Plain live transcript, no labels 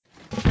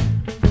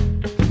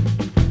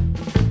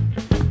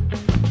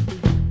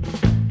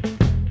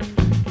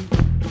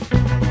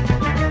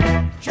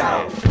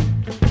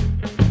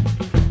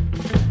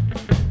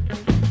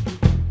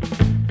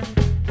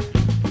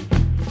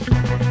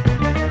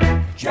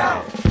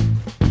Joe!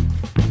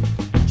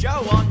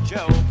 Joe on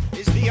Joe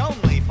is the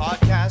only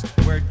podcast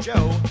where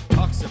Joe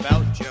talks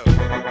about Joe.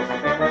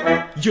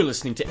 You're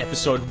listening to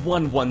episode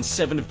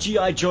 117 of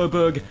G.I.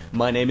 Joeberg.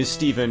 My name is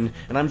Steven,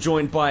 and I'm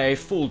joined by a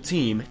full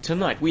team.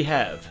 Tonight we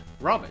have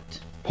Robert,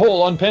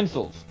 Paul on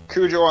pencils,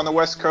 Cujo on the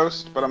West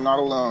Coast, but I'm not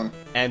alone.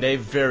 and a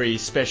very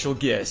special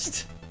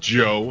guest.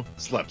 Joe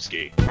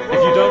Slepsky. If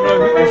you don't know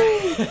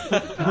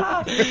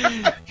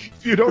who...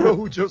 You don't know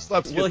who Joe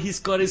Slepsky is? Well, he's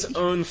got his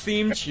own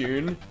theme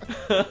tune,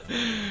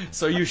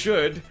 so you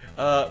should.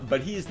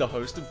 But he is the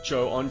host of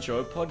Joe on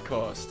Joe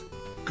podcast.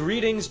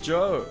 Greetings,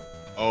 Joe.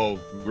 Oh,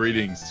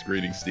 greetings,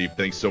 Steve.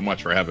 Thanks so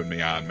much for having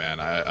me on, man.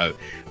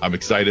 I'm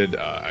excited.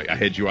 I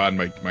had you on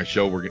my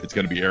show. It's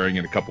going to be airing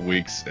in a couple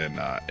weeks,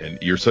 and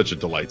you're such a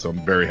delight. So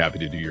I'm very happy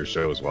to do your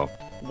show as well.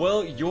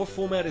 Well, your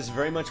format is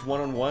very much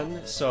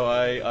one-on-one, so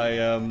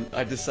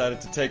I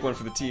decided to take one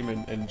for the team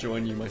and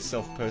join you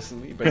myself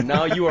personally. But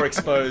now you are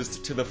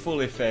exposed to the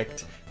full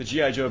effect, the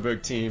G.I.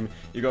 Joeberg team.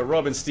 You got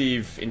Rob and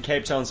Steve in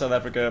Cape Town, South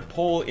Africa,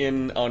 Paul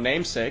in our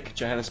namesake,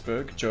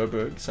 Johannesburg,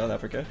 Joburg, South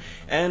Africa,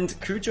 and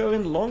Cujo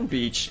in Long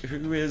Beach,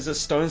 who is a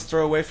stone's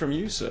throw away from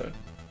you, sir.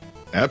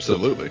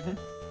 Absolutely.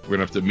 We're going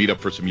to have to meet up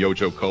for some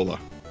Yojo Cola.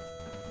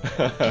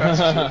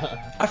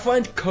 I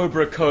find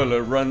Cobra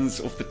Cola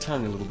runs off the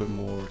tongue a little bit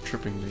more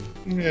trippingly.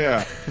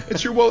 Yeah,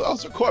 it's true. Well,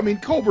 also,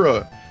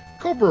 Cobra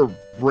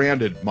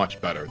branded much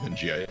better than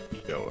G.I.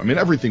 Joe. I mean,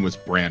 everything was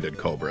branded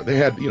Cobra. They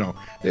had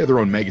their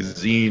own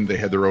magazine, they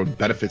had their own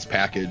benefits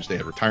package, they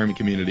had retirement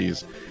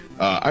communities.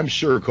 I'm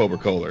sure Cobra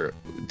Cola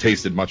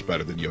tasted much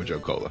better than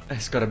Yojo Cola.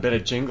 It's got a better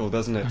jingle,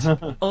 doesn't it?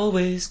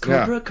 Always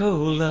Cobra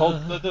Cola.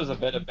 Paul Slither's a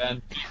better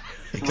band.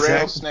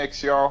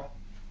 Rattlesnakes, y'all.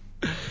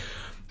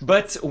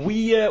 But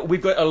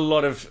we've got a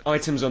lot of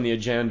items on the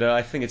agenda.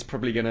 I think it's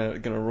probably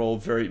gonna roll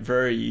very,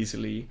 very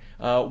easily.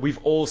 We've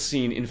all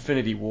seen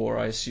Infinity War,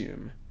 I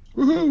assume.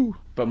 Woohoo!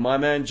 But my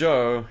man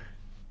Joe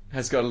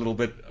has got a little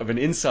bit of an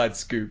inside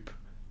scoop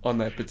on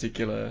that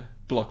particular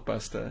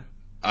blockbuster.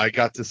 I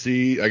got to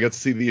see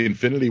the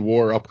Infinity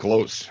War up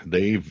close.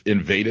 They've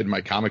invaded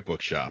my comic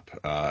book shop.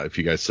 If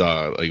you guys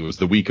saw, it was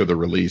the week of the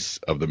release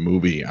of the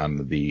movie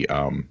on the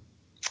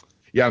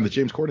on the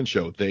James Corden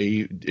show.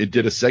 It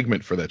did a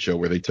segment for that show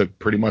where they took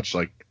pretty much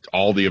like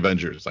all the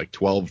Avengers, like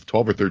 12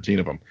 or 13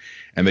 of them,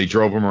 and they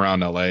drove them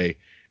around LA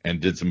and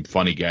did some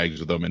funny gags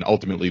with them, and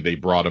ultimately they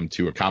brought them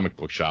to a comic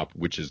book shop,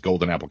 which is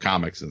Golden Apple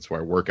Comics, and that's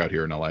where I work out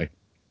here in LA.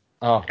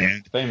 Oh,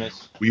 and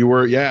famous. We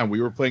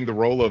were playing the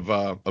role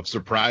of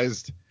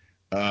surprised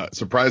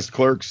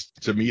clerks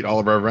to meet all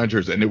of our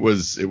Avengers, and it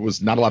was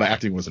not a lot of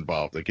acting was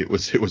involved. Like it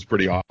was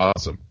pretty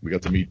awesome. We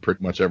got to meet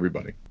pretty much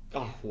everybody.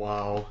 Oh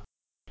wow.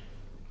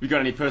 We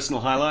got any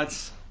personal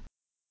highlights?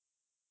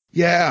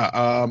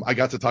 Yeah, I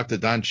got to talk to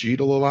Don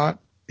Cheadle a lot.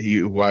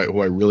 Who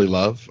I really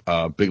love.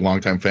 Big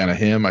longtime fan of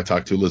him. I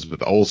talked to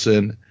Elizabeth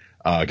Olsen.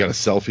 Got a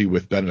selfie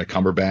with Benedict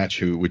Cumberbatch,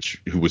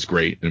 who was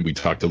great, and we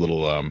talked a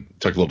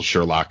little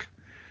Sherlock.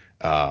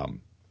 I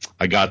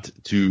got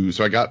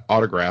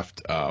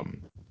autographed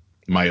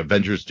my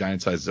Avengers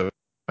Giant Size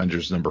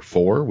Avengers number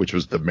 4, which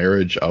was the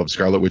marriage of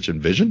Scarlet Witch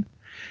and Vision.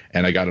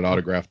 And I got it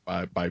autographed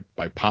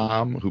by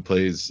Palm, who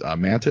plays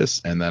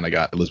Mantis, and then I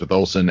got Elizabeth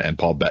Olsen and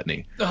Paul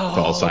Bettany to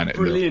all sign it.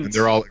 Brilliant. And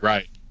they're all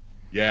right.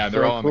 Yeah,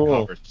 they're all on cool. the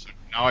cover. So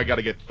now I got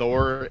to get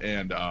Thor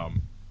and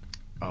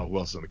who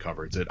else is on the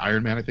cover? It's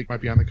Iron Man, I think,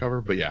 might be on the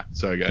cover. But yeah,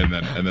 so and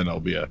then it'll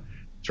be a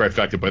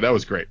trifecta. But that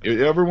was great.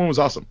 Everyone was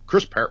awesome.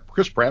 Chris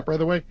Pratt, by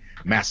the way,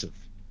 massive.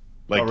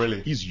 Like, oh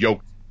really? He's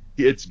yoked.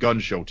 It's gun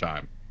show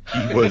time.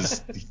 He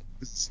was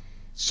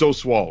so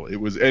swole. It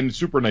was, and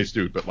super nice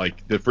dude. But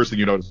like the first thing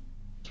you noticed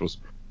was,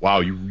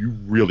 wow, you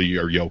really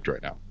are yoked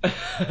right now.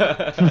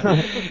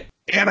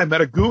 And I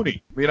met a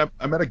Goonie.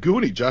 I met a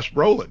Goonie, Josh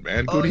Brolin,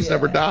 man. Goonies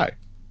never die.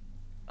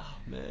 Oh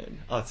man,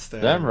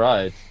 outstanding. Damn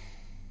right.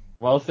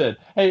 Well said.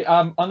 Hey,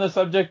 on the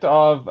subject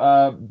of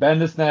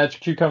Bandersnatch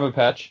Cucumber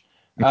Patch,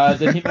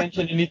 did he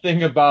mention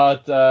anything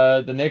about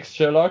the next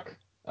Sherlock?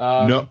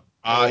 No.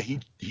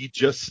 He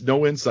just,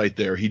 no insight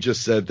there. He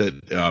just said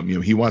that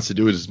he wants to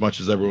do it as much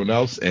as everyone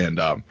else, and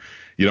I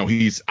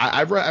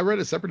read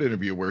a separate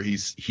interview where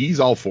he's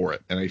all for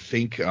it, and I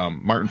think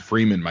Martin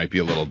Freeman might be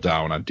a little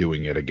down on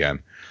doing it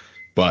again,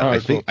 but I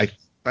think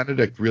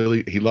Benedict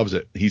really, he loves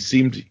it.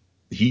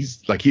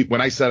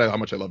 When I said how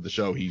much I love the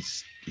show,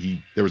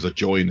 there was a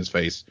joy in his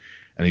face,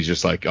 and he's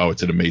just like, oh,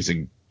 it's an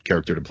amazing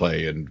character to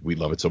play, and we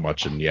love it so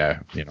much, and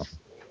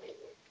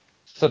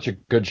such a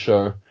good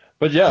show.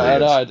 But yeah,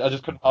 I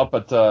just couldn't help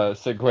but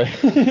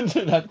segue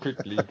into that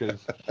quickly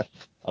because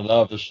I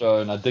love the show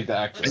and I dig the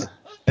actor.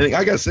 I think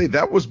I gotta say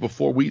that was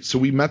before we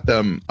met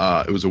them.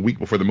 It was a week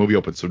before the movie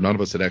opened, so none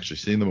of us had actually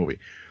seen the movie.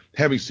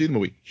 Having seen the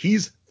movie,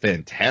 he's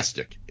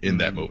fantastic in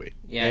that movie.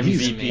 Yeah,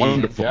 he's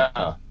wonderful.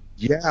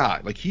 Yeah,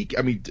 like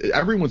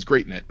everyone's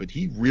great in it, but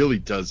he really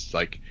does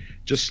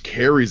just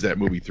carries that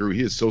movie through.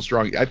 He is so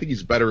strong. I think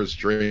he's better as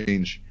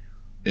Strange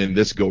in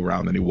this go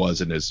round than he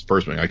was in his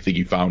first one. I think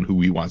he found who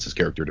he wants his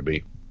character to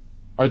be.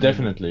 Oh,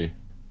 definitely.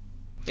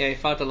 Yeah, he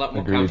felt a lot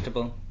more Agreed.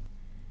 comfortable.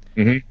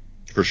 Mm-hmm.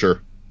 For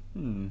sure.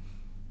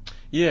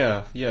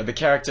 Yeah, yeah. The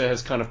character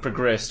has kind of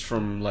progressed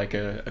from like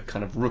a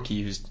kind of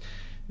rookie who's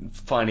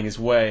finding his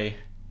way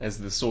as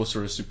the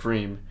Sorcerer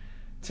Supreme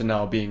to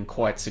now being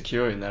quite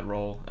secure in that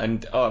role.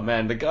 And oh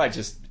man, the guy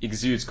just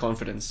exudes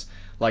confidence,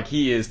 like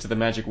he is to the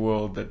magic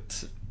world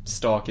that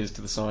Stark is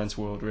to the science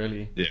world.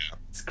 Really, Yeah.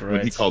 it's When he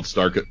great. called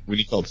Stark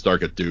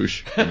a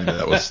douche, I mean,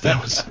 that was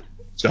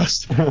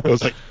just it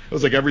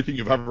was like everything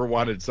you've ever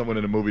wanted someone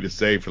in a movie to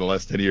say for the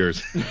last 10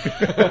 years.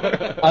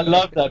 I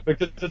love that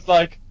because it's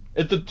like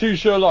it's the two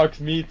Sherlocks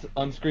meet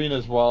on screen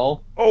as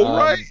well. Oh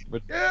right.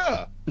 Which,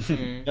 Yeah.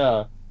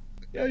 yeah.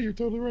 Yeah, you're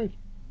totally right.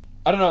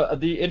 I don't know.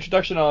 The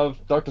introduction of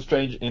Doctor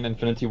Strange in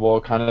Infinity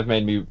War kind of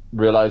made me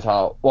realize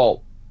how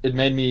well it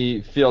made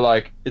me feel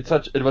like it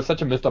was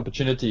such a missed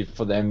opportunity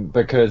for them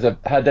because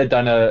had they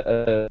done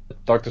a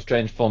Doctor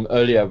Strange film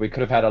earlier, we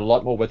could have had a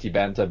lot more witty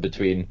banter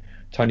between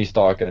Tony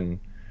Stark and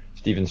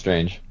Stephen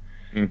Strange.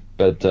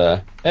 But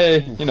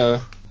hey, you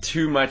know.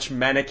 Too much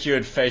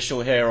manicured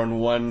facial hair on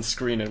one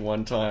screen at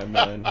one time,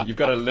 man. You've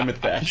got to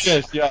limit that.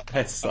 Yes, yeah.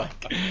 That's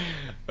like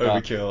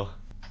overkill.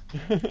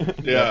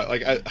 Yeah,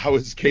 like how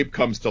his cape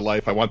comes to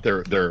life. I want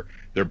their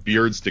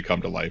beards to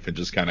come to life and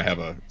just kind of have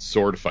a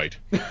sword fight.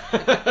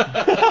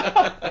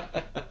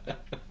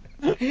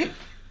 Need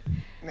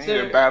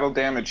a battle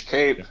damage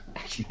cape.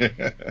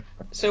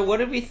 So what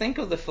did we think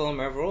of the film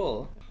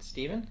overall,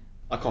 Stephen?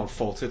 I can't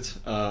fault it.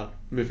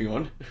 Moving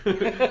on.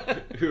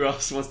 Who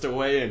else wants to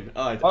weigh in?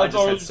 I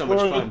just had so much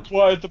fun.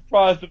 Twice the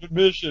price of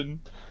admission.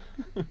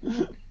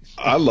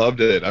 I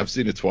loved it. I've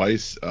seen it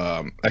twice.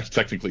 Actually,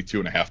 technically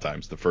 2.5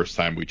 times. The first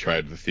time we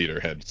tried the theater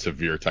had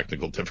severe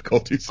technical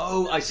difficulties.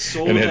 Oh, I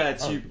saw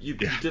that. You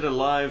did a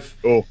live.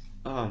 Oh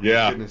my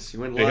yeah. goodness,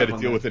 you went live. They had to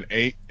on deal that.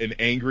 with an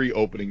angry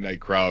opening night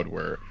crowd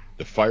where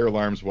the fire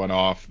alarms went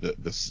off.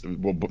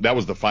 That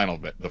was the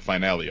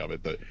finale of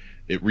it.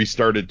 It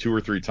restarted 2 or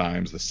 3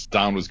 times. The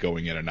sound was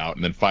going in and out,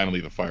 and then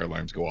finally the fire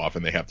alarms go off,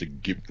 and they have to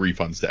give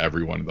refunds to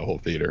everyone in the whole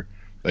theater.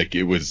 Like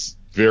it was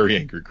very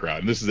angry crowd,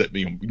 and this is at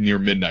near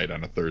midnight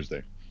on a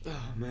Thursday.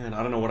 Oh man,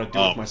 I don't know what I'd do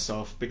with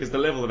myself because the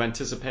level of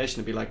anticipation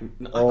would be like,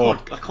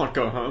 I can't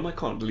go home, I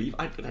can't leave,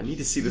 I need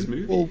to see this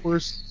movie. People were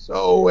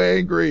so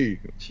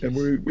angry, and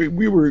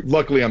we were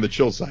luckily on the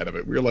chill side of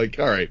it. We were like,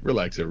 all right,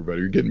 relax,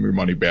 everybody, you're getting your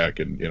money back,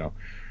 and you know.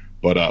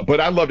 But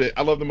I loved it.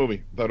 I loved the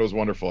movie. I thought it was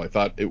wonderful. I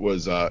thought it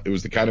was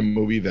the kind of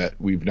movie that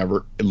we've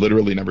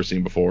literally never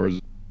seen before. It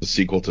was a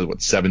sequel to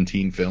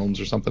 17 films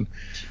or something.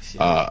 Jeez,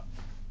 yeah.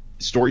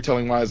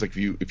 Storytelling wise, like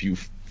if you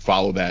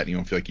follow that, you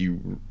know, feel like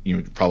you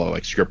follow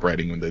like script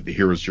writing and the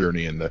hero's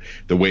journey and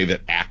the way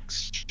that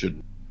acts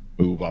should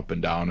move up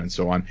and down and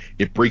so on.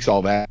 It breaks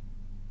all that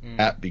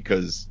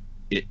because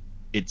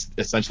it's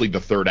essentially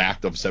the third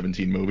act of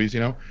 17 movies,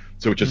 you know.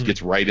 So it just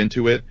gets right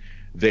into it.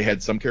 They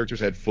had some characters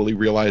had fully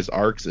realized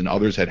arcs and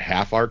others had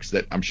half arcs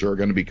that I'm sure are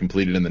going to be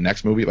completed in the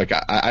next movie. Like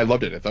I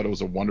loved it. I thought it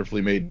was a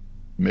wonderfully made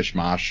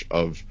mishmash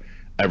of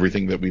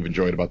everything that we've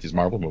enjoyed about these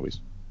Marvel movies.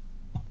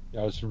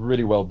 Yeah, it's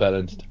really well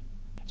balanced.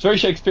 It's very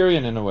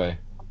Shakespearean in a way.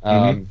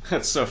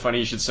 That's so funny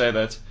you should say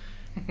that.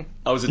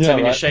 I was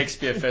attending a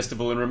Shakespeare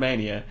festival in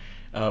Romania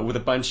with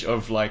a bunch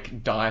of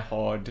like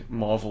die-hard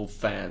Marvel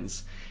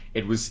fans.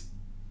 It was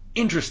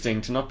interesting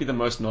to not be the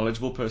most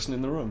knowledgeable person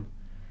in the room.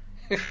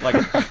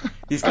 Like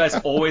these guys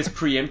always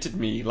preempted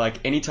me.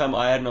 Like anytime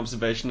I had an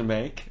observation to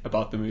make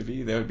about the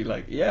movie, they would be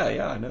like, "Yeah,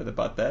 I know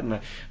about that, and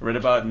I read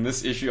about it in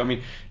this issue." I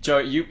mean, Joe,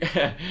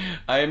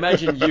 I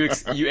imagine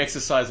you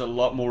exercise a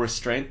lot more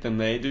restraint than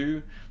they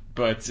do,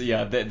 but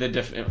yeah, they're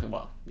definitely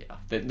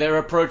they're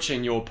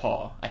approaching your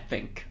par. I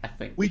think.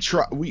 We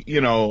try.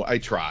 I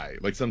try.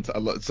 Like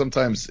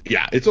sometimes,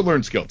 yeah, it's a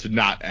learned skill to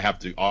not have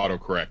to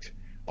autocorrect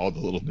all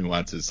the little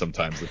nuances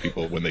sometimes that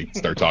people when they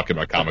start talking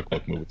about comic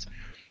book movies.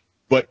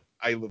 But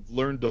I've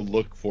learned to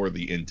look for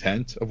the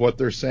intent of what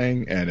they're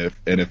saying, and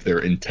if their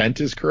intent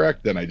is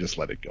correct, then I just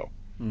let it go.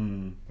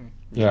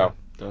 Yeah.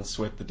 Don't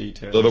sweat the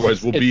details.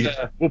 Otherwise, we'll be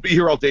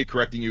here all day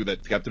correcting you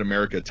that Captain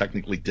America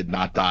technically did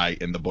not die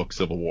in the book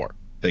Civil War.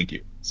 Thank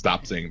you.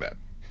 Stop saying that.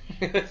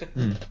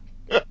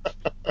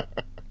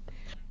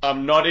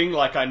 I'm nodding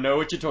like I know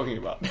what you're talking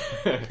about.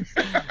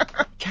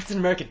 Captain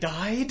America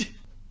died?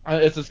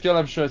 It's a skill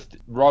I'm sure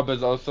Rob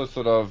has also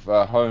sort of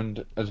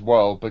honed as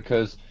well,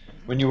 because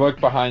when you work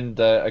behind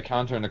a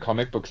counter in a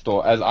comic book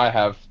store, as I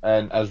have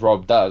and as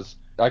Rob does,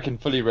 I can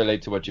fully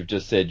relate to what you've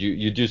just said.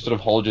 You do sort of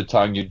hold your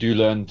tongue. You do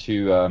learn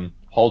to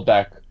hold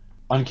back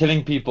on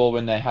killing people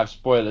when they have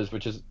spoilers,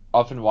 which is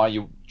often why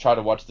you try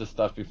to watch this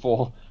stuff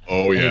before.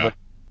 Oh yeah,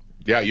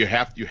 yeah. You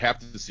have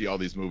to see all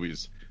these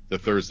movies the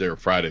Thursday or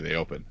Friday they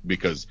open,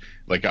 because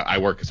like I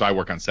work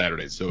on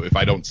Saturdays, so if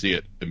I don't see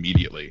it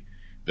immediately,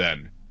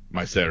 then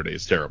my Saturday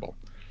is terrible.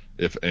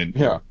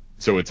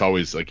 So it's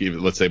always like,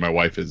 even let's say my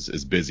wife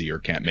is busy or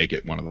can't make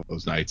it one of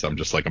those nights, I'm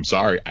just like, I'm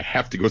sorry, I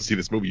have to go see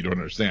this movie. You don't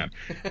understand.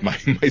 My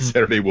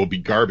Saturday will be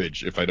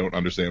garbage if I don't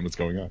understand what's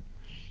going on.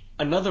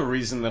 Another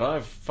reason that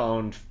I've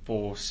found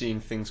for seeing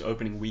things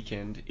opening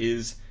weekend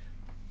is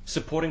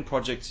supporting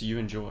projects you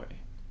enjoy.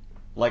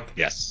 Like,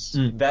 yes,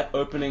 that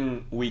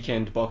opening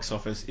weekend box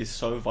office is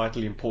so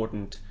vitally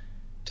important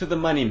to the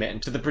money men,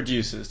 to the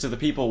producers, to the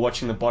people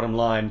watching the bottom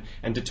line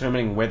and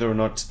determining whether or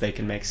not they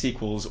can make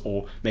sequels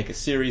or make a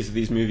series of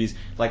these movies.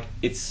 Like,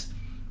 it's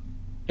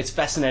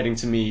fascinating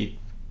to me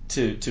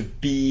to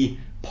be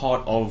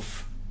part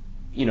of,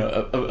 you know,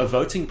 a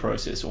voting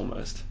process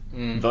almost,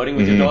 voting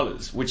with your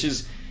dollars, which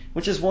is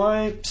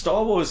why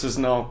Star Wars has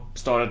now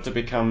started to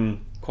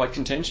become quite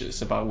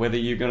contentious about whether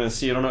you're going to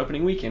see it on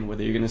opening weekend,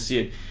 whether you're going to see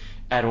it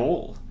at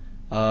all.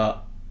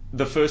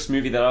 The first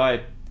movie that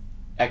I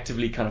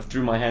actively kind of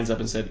threw my hands up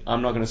and said,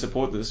 I'm not going to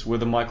support this, were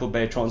the Michael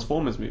Bay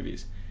Transformers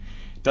movies.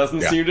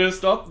 Doesn't seem to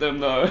stop them,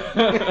 though.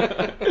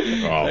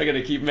 They're going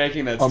to keep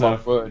making that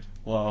stuff.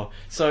 Wow.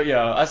 So,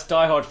 yeah, us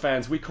diehard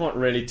fans, we can't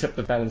really tip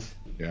the balance.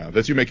 Yeah,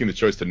 that's you making the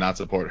choice to not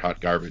support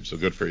hot garbage, so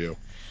good for you.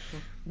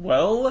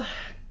 Well,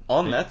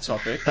 on that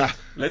topic,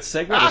 let's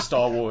segue to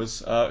Star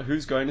Wars.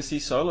 Who's going to see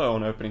Solo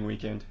on opening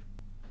weekend?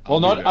 Well,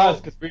 not us,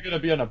 because we're going to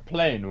be on a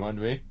plane, won't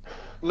we?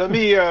 Let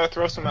me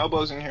throw some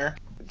elbows in here.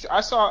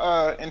 I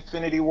saw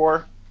Infinity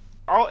War.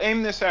 I'll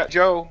aim this at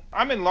Joe.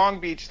 I'm in Long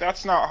Beach.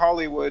 That's not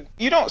Hollywood.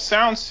 You don't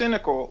sound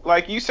cynical.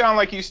 Like, you sound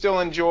like you still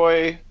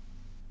enjoy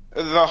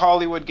the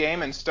Hollywood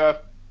game and stuff.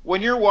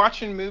 When you're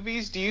watching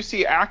movies, do you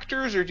see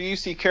actors or do you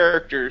see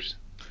characters?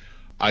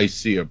 I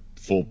see a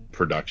full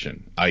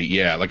production.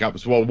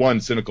 One,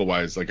 cynical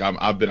wise, like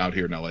I've been out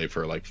here in LA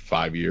for like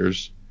 5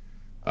 years.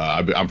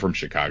 I'm from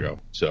Chicago,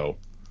 so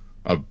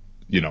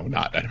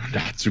not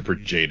super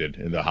jaded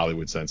in the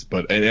Hollywood sense,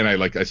 but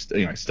I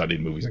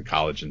studied movies in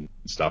college and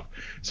stuff,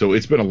 so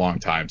it's been a long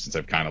time since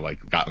I've kind of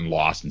like gotten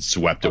lost and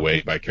swept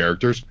away by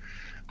characters.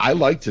 I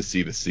like to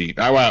see the seam.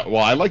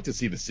 I like to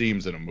see the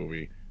seams in a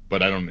movie,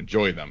 but I don't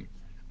enjoy them.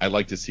 I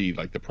like to see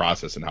like the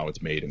process and how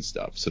it's made and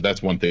stuff. So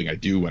that's one thing I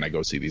do when I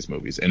go see these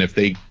movies. And if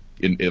they,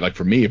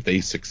 for me, if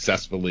they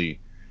successfully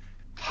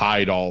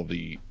hide all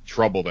the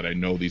trouble that I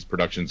know these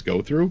productions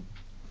go through,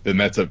 then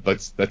that's a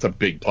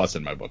big plus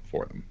in my book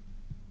for them.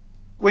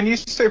 When you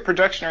say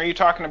production, are you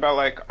talking about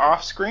like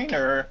off screen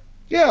or?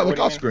 Yeah, like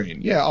off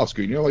screen. Yeah, off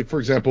screen. You know, like for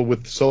example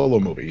with the Solo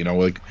movie, you know,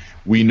 like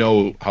we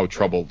know how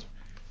troubled,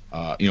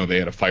 they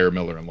had to fire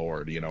Miller and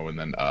Lord, you know, and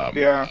then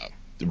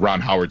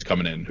Ron Howard's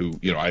coming in, who,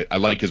 you know, I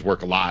like his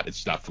work a lot.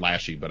 It's not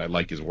flashy, but I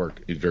like his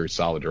work. He's a very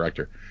solid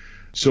director.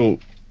 So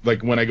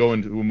like when I go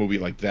into a movie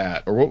like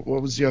that, or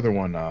what was the other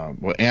one?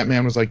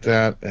 Ant-Man was like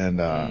that, and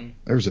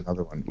there was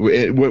another one.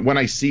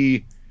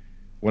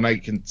 When I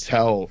can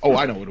tell,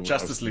 I know what it was.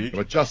 Justice League.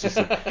 But Justice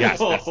League, yes.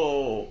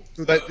 So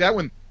that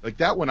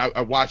one,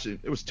 I watched it.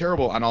 It was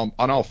terrible on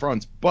all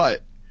fronts,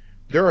 but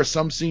there are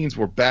some scenes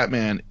where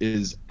Batman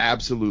is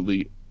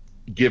absolutely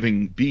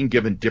being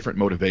given different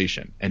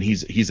motivation, and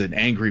he's an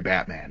angry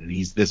Batman, and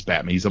he's this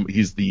Batman.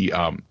 He's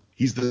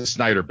the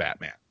Snyder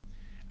Batman.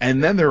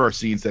 And then there are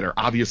scenes that are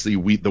obviously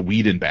the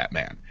Whedon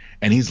Batman,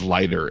 and he's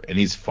lighter and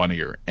he's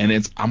funnier.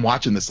 And I'm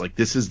watching this like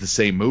this is the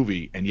same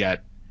movie, and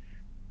yet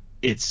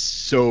it's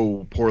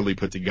so poorly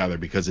put together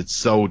because it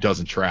so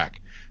doesn't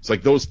track. It's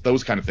like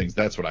those kind of things.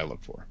 That's what I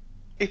look for.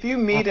 If you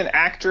meet an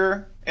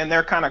actor and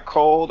they're kind of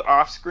cold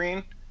off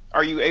screen,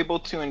 are you able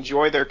to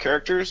enjoy their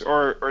characters,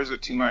 or is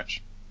it too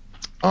much?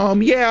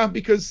 Yeah,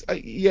 because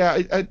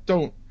I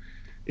don't.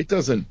 It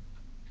doesn't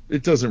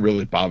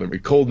really bother me.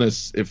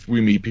 Coldness. If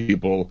we meet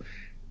people,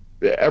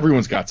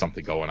 everyone's got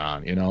something going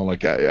on, you know.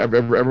 Like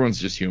everyone's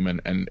just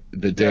human. And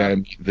the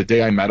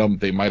day I met them,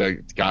 they might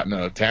have gotten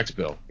a tax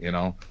bill, you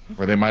know,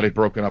 or they might have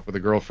broken up with a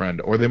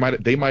girlfriend, or they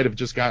might have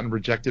just gotten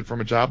rejected from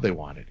a job they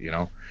wanted, you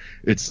know.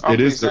 It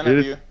is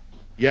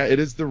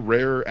the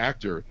rare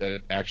actor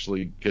that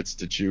actually gets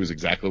to choose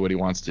exactly what he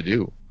wants to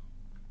do.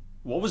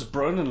 What was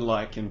Brolin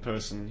like in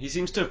person? He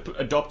seems to have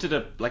adopted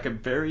a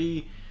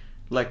very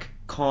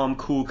calm,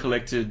 cool,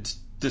 collected,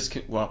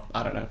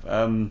 I don't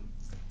know.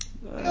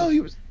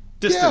 He was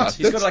distant.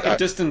 Yeah, he's got a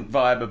distant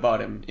vibe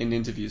about him in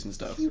interviews and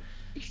stuff.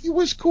 He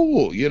was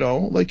cool, you know,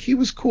 like he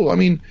was cool. I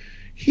mean,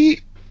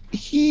 he's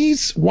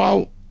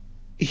done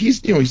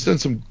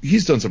some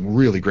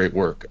really great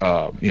work.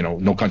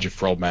 No Country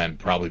for Old Men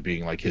probably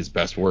being like his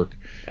best work.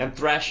 And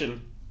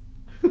Thrashing.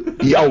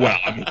 Yeah, well,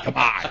 I mean, come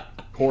on.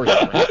 Of course,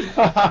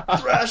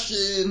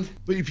 Thrashing.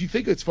 But if you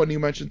think it's funny you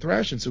mentioned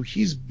Thrashing, so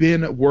he's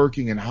been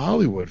working in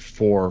Hollywood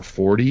for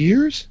 40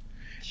 years,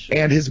 sure.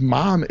 And his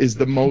mom is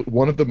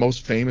one of the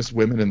most famous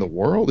women in the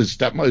world. His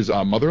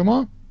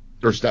mother-in-law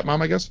or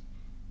stepmom, I guess.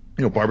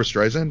 You know, Barbra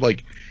Streisand.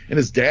 Like, and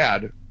his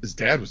dad was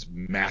a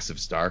massive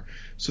star.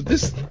 So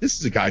this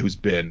is a guy who's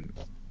been,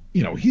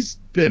 you know, he's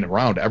been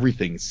around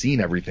everything, seen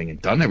everything, and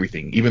done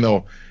everything. Even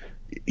though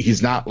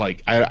he's not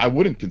like I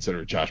wouldn't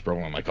consider Josh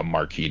Brolin like a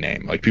marquee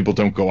name. Like people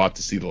don't go out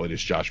to see the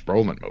latest Josh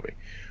Brolin movie.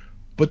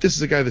 But this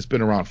is a guy that's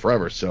been around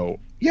forever. So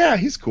yeah,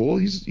 he's cool.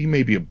 He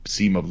may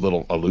seem a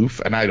little aloof,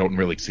 and I don't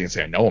really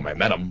say I know him. I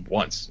met him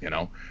once, you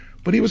know.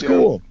 But he was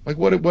cool. Like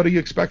what do you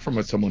expect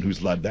from someone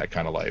who's led that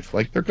kind of life?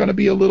 Like they're gonna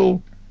be a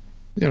little,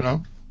 you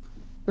know.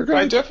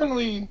 I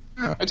definitely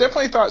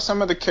thought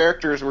some of the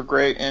characters were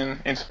great in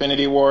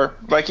Infinity War.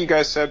 Like you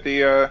guys said,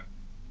 the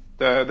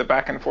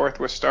back and forth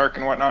with Stark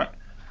and whatnot.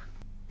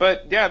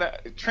 But yeah,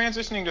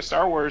 transitioning to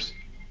Star Wars,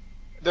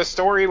 The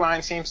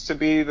storyline seems to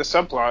be the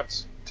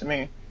subplots to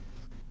me.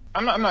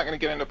 I'm not going to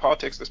get into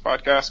politics this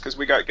podcast because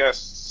we got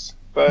guests,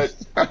 but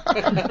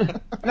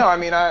no, I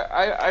mean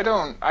I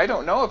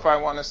don't know if I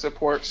want to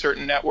support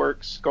certain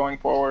networks going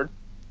forward.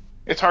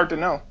 It's hard to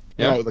know.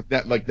 Yeah. No,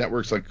 like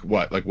networks, like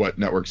what? Like what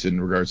networks in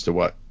regards to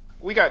what?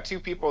 We got two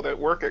people that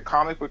work at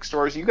comic book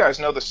stores. You guys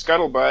know the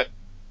Scuttlebutt.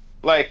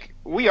 Like,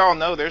 we all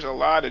know there's a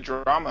lot of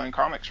drama in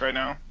comics right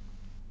now.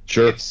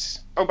 Sure.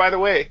 Oh, by the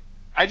way,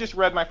 I just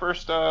read my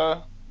first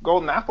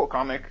Golden Apple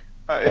comic,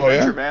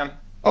 Adventure Van.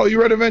 Oh,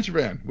 you read Adventure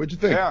Van. What'd you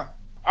think? Yeah.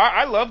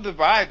 I love the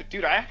vibe.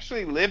 Dude, I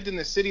actually lived in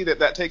the city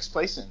that takes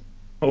place in.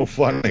 Oh,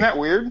 funny. Isn't that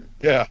weird?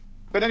 Yeah.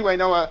 But anyway,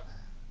 Noah,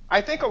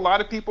 I think a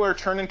lot of people are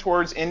turning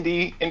towards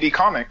indie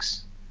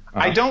comics.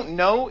 I don't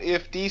know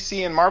if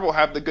DC and Marvel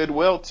have the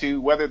goodwill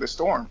to weather the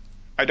storm.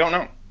 I don't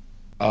know.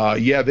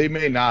 Yeah, they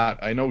may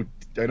not. I know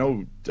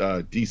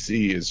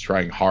DC is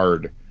trying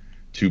hard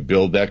to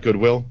build that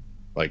goodwill,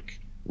 like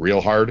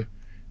real hard,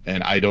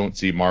 and I don't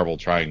see Marvel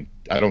trying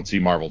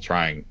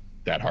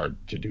that hard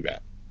to do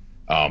that.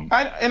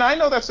 I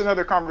know that's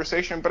another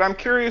conversation, but I'm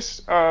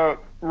curious,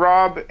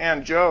 Rob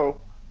and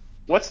Joe,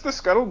 what's the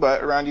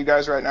scuttlebutt around you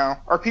guys right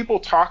now? Are people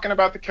talking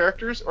about the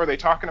characters, or are they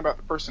talking about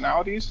the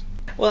personalities?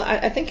 Well,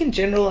 I think in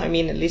general, I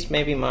mean, at least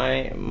maybe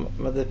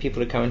the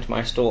people who come into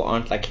my store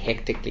aren't like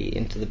hectically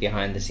into the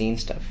behind the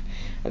scenes stuff.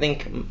 I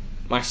think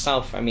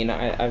myself, I mean,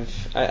 I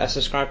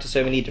subscribe to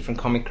so many different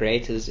comic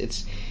creators.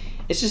 It's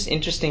just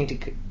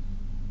interesting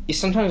you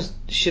sometimes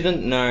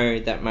shouldn't know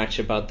that much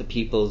about the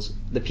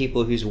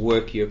people whose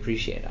work you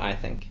appreciate, I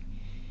think.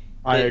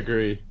 I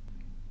agree.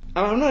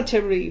 I'm not a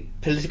terribly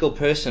political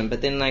person,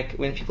 but then like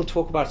when people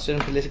talk about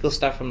certain political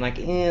stuff, I'm like,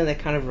 that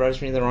kind of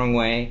rubs me the wrong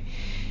way.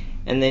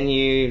 And then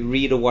you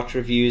read or watch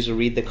reviews or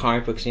read the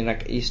comic books,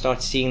 and you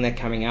start seeing that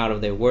coming out of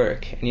their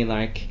work, and you're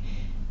like,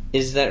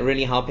 is that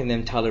really helping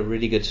them tell a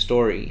really good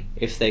story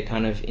if they're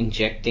kind of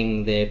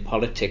injecting their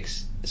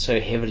politics so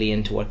heavily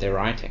into what they're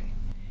writing?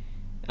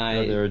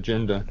 Their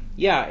agenda.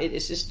 Yeah,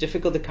 it's just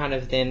difficult to kind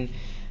of then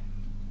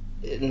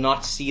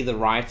not see the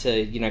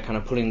writer, kind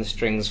of pulling the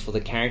strings for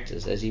the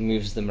characters as he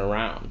moves them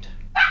around.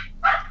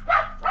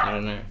 I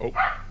don't know. Oh,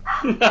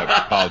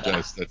 I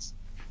apologize.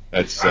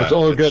 That's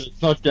all good.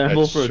 It's not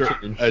Gamble for a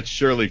change. That's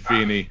Shirley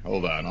Feeney.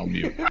 Hold on, I'll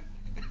mute.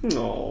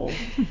 No.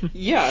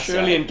 Yeah,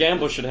 Shirley and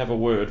Gamble should have a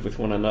word with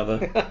one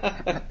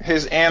another.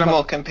 His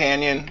animal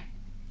companion.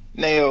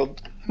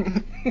 Nailed.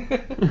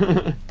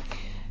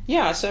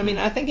 Yeah, so I mean,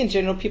 I think in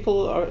general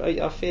people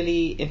are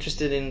fairly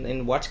interested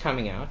in what's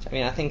coming out. I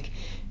mean, I think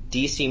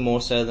DC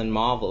more so than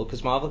Marvel,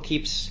 because Marvel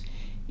keeps,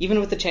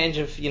 even with the change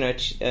of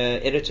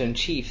editor in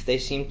chief, they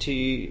seem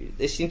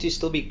to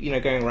still be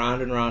going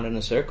round and round in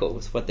a circle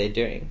with what they're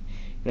doing.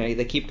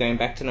 They keep going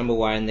back to number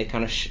one. They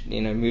kind of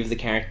move the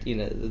character,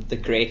 the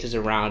creators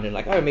around, and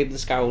like, oh, maybe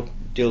this guy will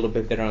do a little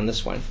bit better on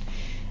this one.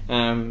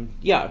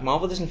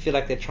 Marvel doesn't feel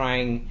like they're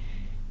trying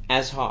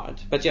as hard,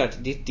 but yeah,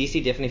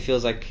 DC definitely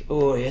feels like,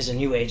 oh, here's a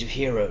new age of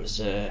heroes.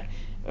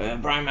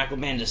 Brian Michael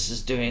Bendis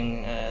is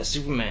doing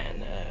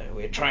Superman.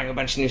 We're trying a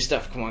bunch of new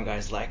stuff. Come on,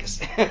 guys, like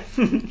us.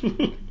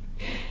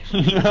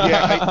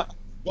 Yeah.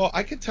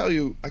 I could tell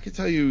you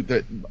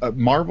that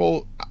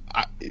Marvel,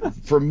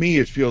 for me,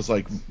 it feels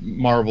like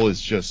Marvel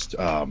is just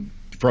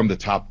from the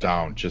top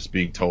down, just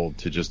being told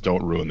to just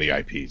don't ruin the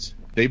IPs.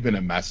 They've been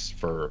a mess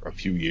for a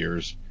few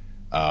years,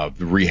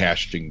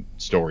 rehashing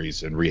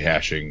stories and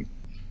rehashing.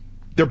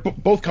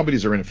 Both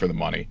companies are in it for the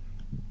money,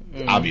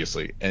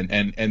 obviously,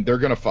 and they're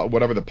going to follow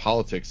whatever the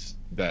politics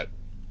that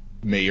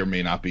may or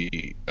may not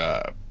be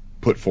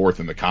put forth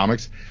in the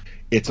comics.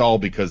 It's all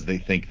because they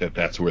think that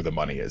that's where the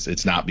money is.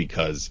 It's not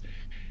because,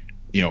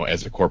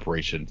 as a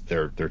corporation,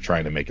 they're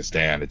trying to make a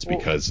stand. It's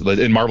because,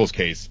 in Marvel's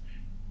case,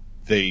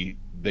 they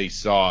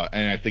saw,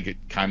 and I think you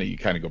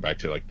kind of go back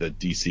to like the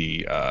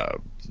DC,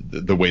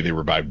 the way they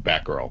revived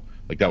Batgirl.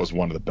 Like that was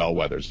one of the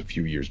bellwethers a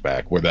few years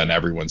back, where then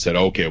everyone said,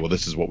 okay, well,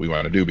 this is what we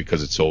want to do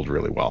because it sold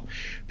really well.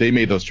 They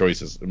made those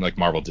choices, like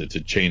Marvel did,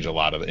 to change a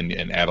lot of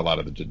and add a lot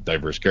of the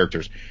diverse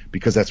characters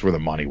because that's where the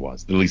money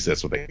was. At least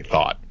that's what they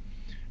thought.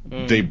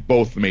 They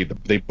both made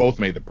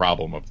the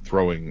problem of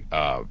throwing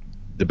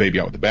the baby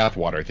out with the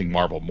bathwater. I think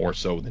Marvel more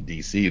so than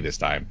DC this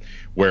time,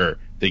 where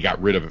they got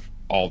rid of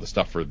all the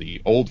stuff for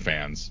the old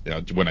fans.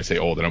 When I say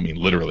old, I don't mean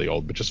literally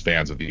old, but just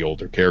fans of the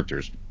older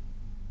characters.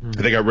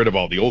 They got rid of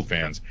all the old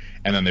fans,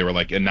 and then they were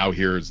like, and now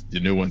here's the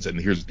new ones, and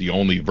here's the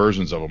only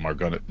versions of them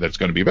that's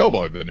going to be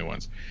available are the new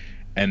ones.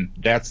 And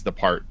that's the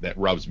part that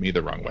rubs me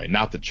the wrong way.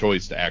 Not the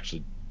choice to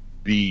actually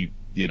be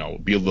a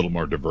little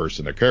more diverse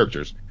in their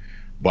characters,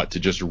 but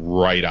to just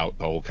write out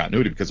the whole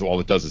continuity, because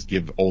all it does is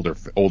give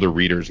older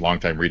readers,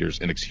 longtime readers,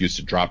 an excuse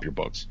to drop your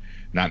books,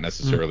 not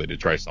necessarily to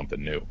try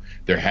something new.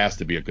 There has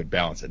to be a good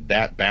balance, and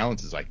that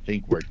balance is, I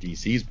think, where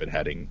DC's been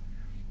heading,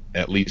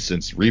 at least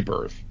since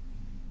Rebirth,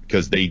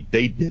 because they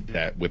did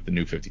that with the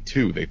New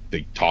 52.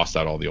 They tossed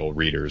out all the old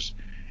readers,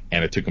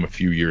 and it took them a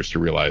few years to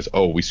realize,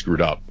 oh, we screwed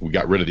up. We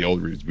got rid of the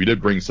old readers. We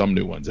did bring some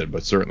new ones in,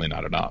 but certainly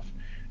not enough.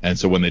 And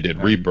so when they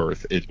did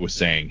Rebirth, it was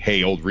saying,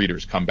 hey, old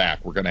readers, come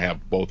back. We're going to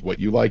have both what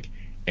you like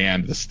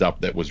and the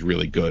stuff that was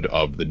really good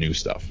of the new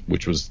stuff,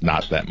 which was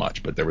not that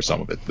much, but there was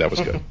some of it that was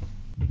good.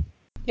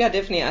 Yeah,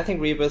 definitely. I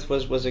think Rebirth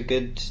was a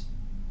good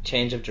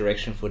change of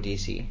direction for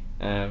DC.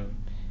 I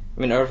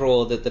mean,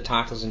 overall, the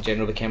titles in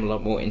general became a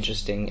lot more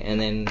interesting, and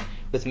then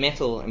with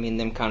Metal, I mean,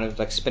 them kind of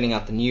like spinning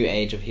out the new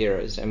age of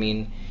heroes. I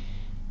mean,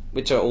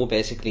 which are all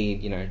basically,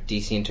 you know,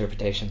 DC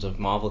interpretations of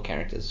Marvel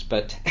characters,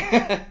 but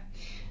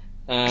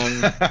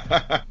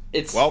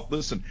it's well,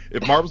 listen,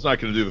 if Marvel's not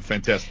going to do the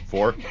Fantastic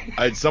Four,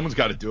 someone's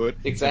got to do it.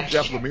 Exactly.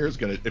 If Jeff Lemire's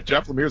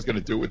going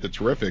to do it with the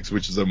Terrifics,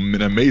 which is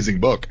an amazing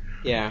book,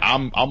 yeah,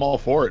 I'm all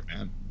for it,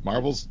 man.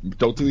 Marvel's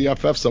don't do the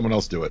FF, someone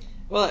else do it.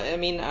 Well, I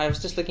mean, I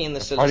was just looking in the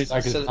Party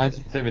like it's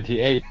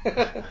 1978.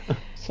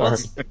 Sorry.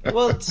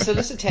 well,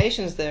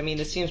 solicitations there. I mean,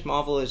 it seems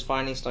Marvel is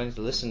finally starting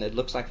to listen. It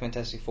looks like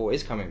Fantastic Four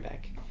is coming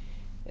back.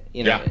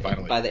 You know,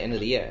 finally. by the end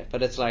of the year.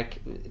 But it's like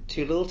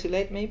too little, too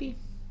late, maybe.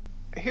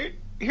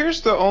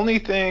 Here's the only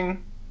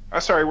thing.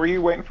 Sorry, were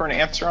you waiting for an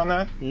answer on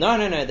that? No.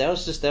 That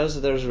was just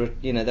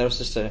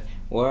a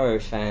whoa,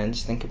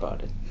 fans, think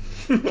about it.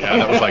 Yeah,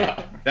 that was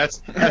like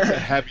that's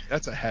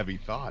a heavy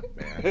thought,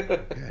 man.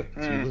 Okay,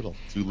 too little,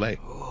 too late.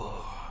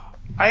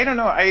 I don't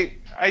know.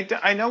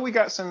 I know we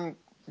got some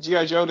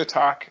G.I. Joe to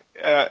talk,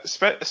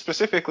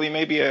 specifically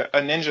maybe a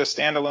Ninja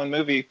standalone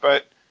movie,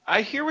 but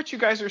I hear what you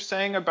guys are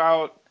saying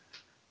about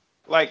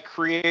like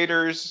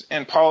creators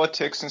and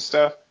politics and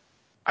stuff.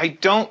 I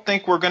don't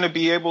think we're going to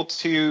be able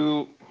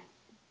to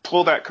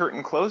pull that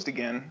curtain closed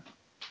again.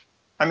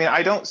 I mean,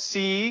 I don't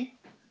see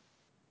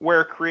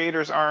where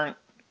creators aren't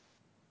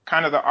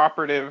kind of the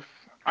operative.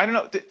 I don't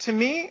know. To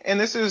me, and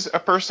this is a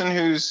person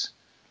who's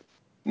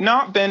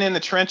not been in the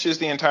trenches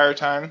the entire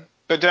time,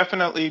 but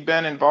definitely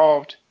been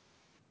involved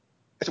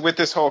with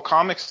this whole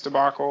comics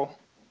debacle.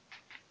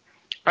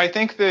 I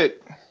think that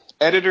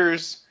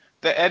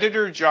the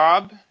editor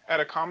job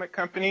at a comic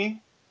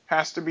company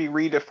has to be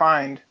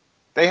redefined.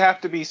 They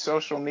have to be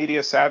social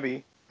media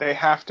savvy. They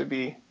have to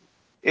be.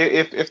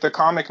 If the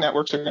comic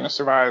networks are going to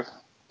survive.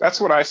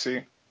 That's what I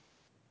see.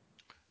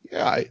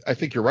 Yeah, I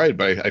think you're right,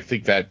 but I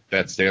think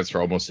that stands for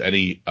almost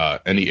any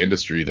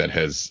industry that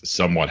has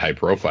somewhat high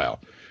profile.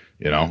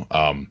 You know,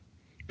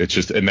 it's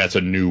just, and that's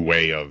a new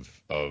way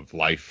of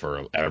life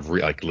for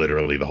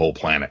literally the whole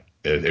planet.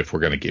 If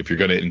you're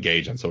gonna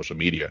engage on social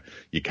media,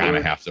 we kind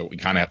of have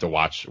to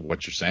watch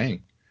what you're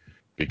saying,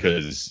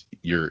 because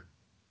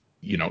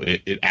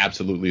it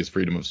absolutely is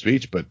freedom of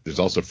speech, but there's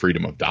also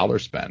freedom of dollar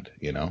spend.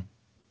 You know,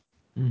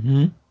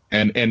 Mm-hmm.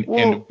 and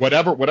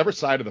whatever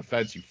side of the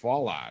fence you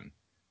fall on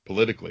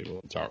politically,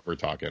 we're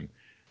talking,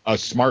 a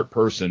smart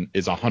person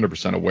is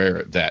 100%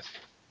 aware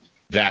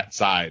that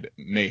side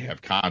may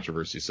have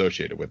controversy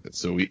associated with it.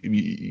 So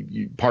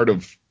part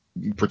of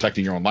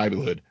protecting your own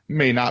livelihood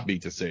may not be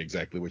to say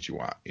exactly what you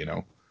want, you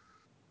know?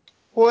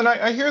 Well, and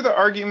I hear the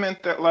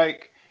argument that,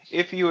 like,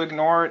 if you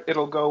ignore it,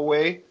 it'll go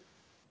away.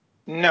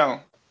 No,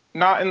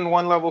 not in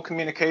one level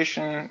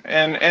communication,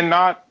 and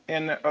not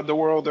in the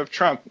world of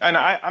Trump. And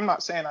I'm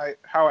not saying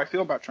how I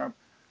feel about Trump.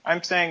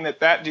 I'm saying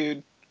that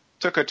dude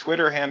took a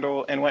Twitter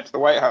handle and went to the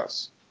White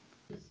House.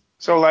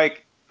 So,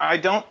 like, I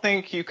don't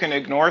think you can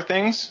ignore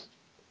things.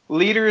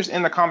 Leaders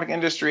in the comic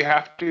industry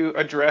have to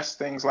address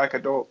things like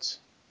adults.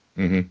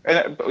 Mm-hmm.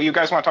 And you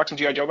guys want to talk some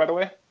G.I. Joe, by the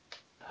way?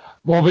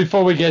 Well,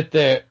 before we get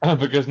there,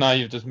 because now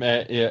you've just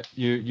met, you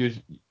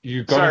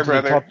got Sorry, into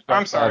brother. the topic.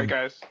 I'm sorry,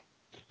 guys.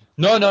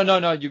 No.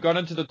 You got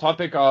into the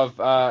topic of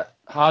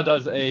how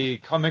does a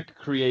comic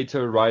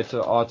creator,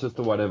 writer, artist,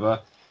 or whatever,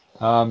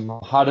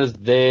 how does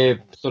their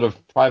sort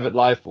of private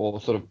life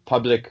or sort of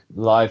public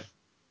life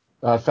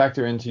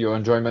factor into your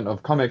enjoyment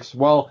of comics?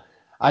 Well,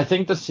 I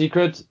think the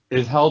secret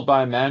is held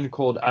by a man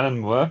called Alan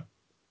Moore.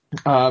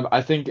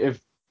 I think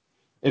if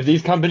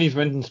these companies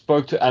went and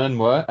spoke to Alan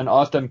Moore and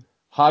asked him,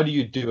 how do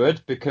you do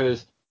it?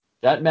 Because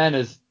that man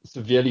is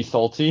severely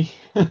salty.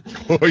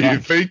 What do you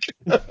think?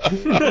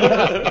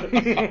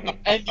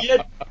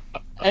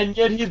 and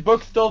yet his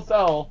books still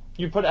sell.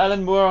 You put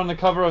Alan Moore on the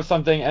cover of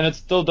something and it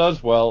still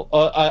does well.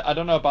 I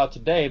don't know about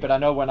today, but I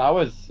know when I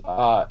was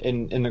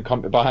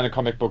behind a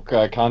comic book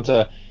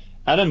counter,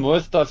 Alan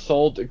Moore's stuff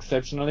sold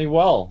exceptionally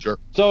well. Sure.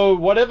 So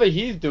whatever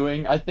he's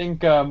doing, I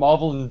think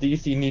Marvel and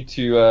DC need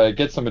to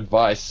get some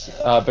advice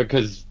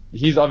because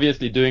he's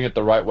obviously doing it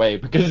the right way,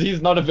 because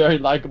he's not a very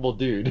likable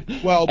dude.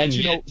 Well, and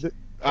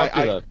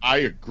but I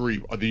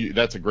agree.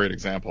 That's a great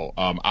example.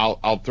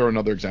 I'll throw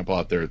another example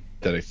out there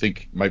that I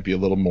think might be a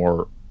little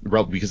more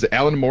relevant, because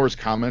Alan Moore's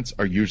comments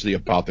are usually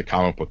about the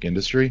comic book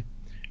industry,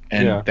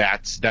 and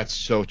that's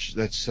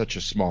such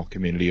a small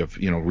community of,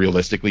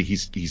 realistically, he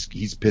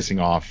pisses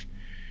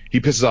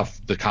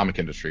off the comic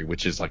industry,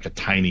 which is like a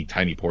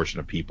tiny portion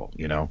of people,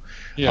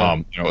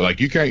 like,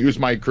 you can't use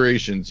my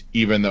creations,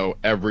 even though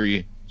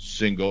every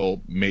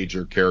single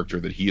major character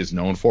that he is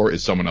known for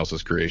is someone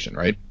else's creation,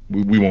 right?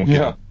 We won't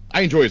get him.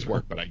 I enjoy his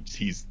work, but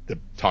he's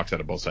talks out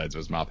of both sides of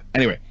his mouth.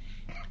 Anyway,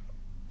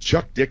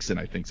 Chuck Dixon,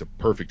 I think, is a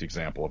perfect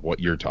example of what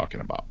you're talking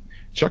about.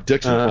 Chuck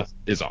Dixon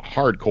is a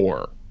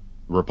hardcore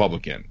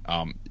Republican.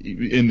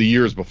 In the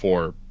years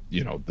before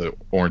the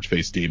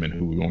orange-faced demon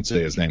who we won't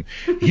say his name.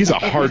 He's a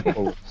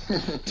hardcore.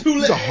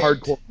 He's a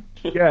hardcore.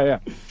 Yeah.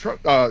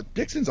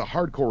 Dixon's a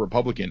hardcore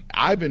Republican.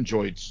 I've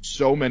enjoyed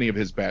so many of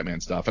his Batman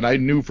stuff, and I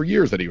knew for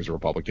years that he was a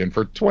Republican,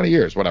 for 20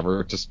 years,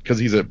 whatever, just because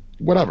he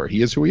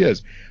is who he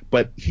is.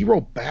 But he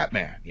wrote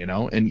Batman,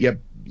 and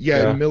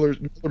Miller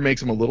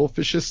makes him a little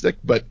fascistic,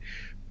 but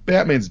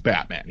Batman's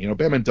Batman.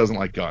 Batman doesn't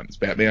like guns.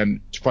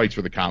 Batman fights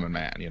for the common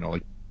man.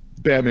 Like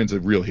Batman's a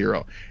real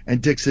hero.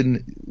 And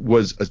Dixon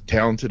was a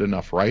talented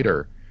enough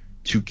writer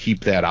to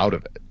keep that out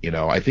of it.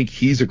 I think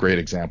he's a great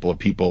example of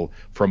people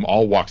from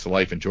all walks of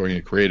life enjoying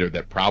a creator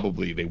that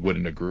probably they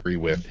wouldn't agree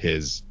with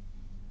his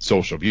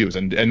social views.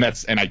 And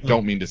I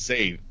don't mean to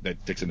say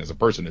that Dixon as a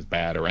person is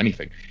bad or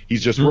anything.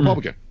 He's just a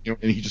Republican, and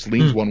he just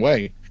leans one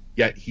way.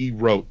 Yet he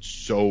wrote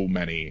so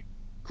many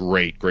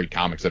great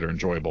comics that are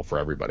enjoyable for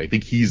everybody. I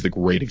think he's the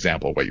great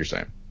example of what you're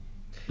saying.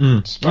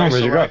 Spice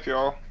of life,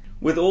 y'all.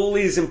 With all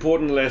these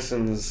important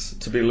lessons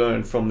to be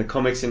learned from the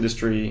comics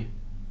industry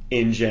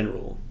in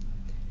general,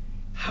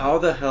 how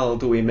the hell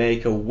do we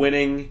make a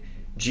winning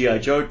G.I.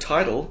 Joe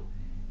title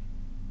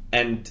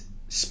and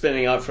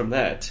spinning out from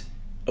that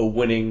a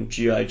winning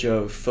G.I.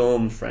 Joe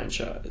film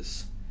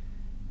franchise?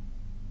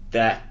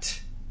 That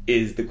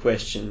is the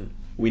question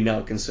we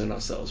now concern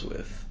ourselves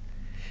with.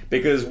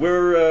 Because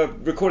we're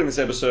recording this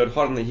episode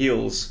hot on the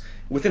heels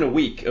within a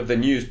week of the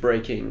news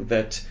breaking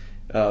that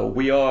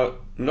we are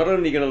not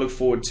only going to look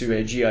forward to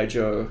a G.I.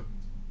 Joe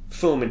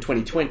film in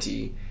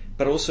 2020,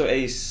 but also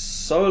a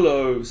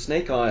solo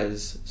Snake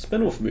Eyes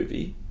spin-off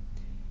movie.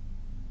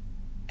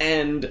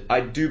 And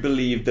I do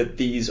believe that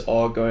these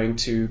are going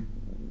to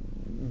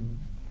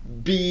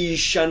be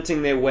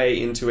shunting their way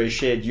into a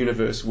shared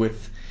universe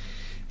with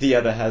the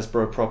other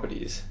Hasbro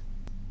properties.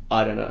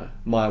 I don't know.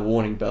 My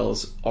warning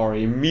bells are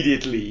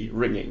immediately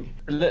ringing.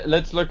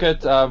 Let's look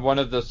at one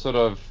of the sort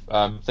of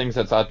things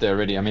that's out there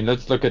already. I mean,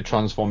 let's look at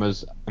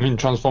Transformers. I mean,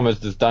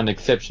 Transformers has done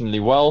exceptionally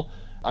well.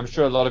 I'm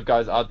sure a lot of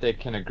guys out there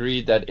can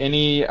agree that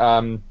any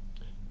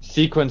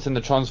sequence in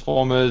the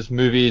Transformers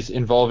movies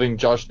involving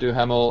Josh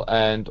Duhamel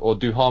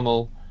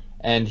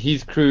and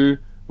his crew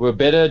were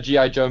better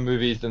G.I. Joe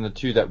movies than the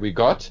two that we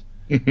got.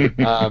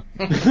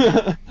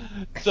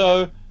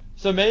 So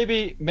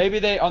maybe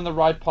they're on the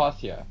right path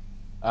here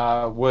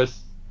with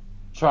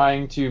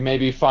trying to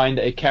maybe find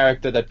a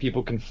character that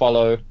people can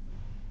follow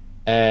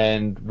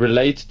and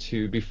relate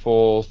to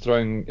before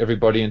throwing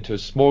everybody into a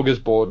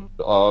smorgasbord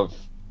of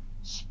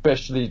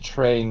specially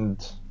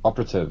trained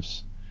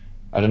operatives.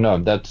 I don't know.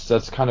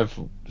 That's kind of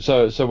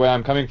so where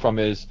I'm coming from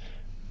is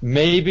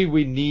maybe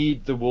we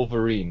need the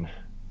Wolverine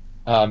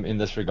in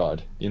this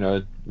regard.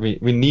 We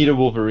need a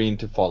Wolverine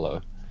to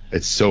follow.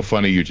 It's so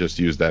funny you just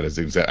used that as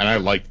an example. And I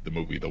liked the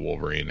movie The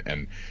Wolverine,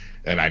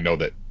 and I know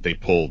that they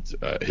pulled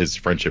his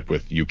friendship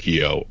with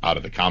Yukio out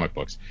of the comic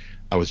books.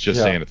 I was just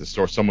saying at the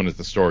store, someone at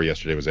the store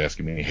yesterday was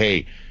asking me,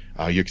 hey,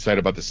 you excited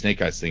about the Snake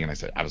Eyes thing?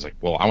 And I was like,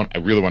 well, I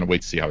really want to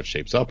wait to see how it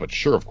shapes up. But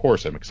sure, of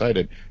course, I'm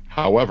excited.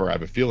 However, I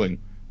have a feeling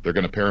they're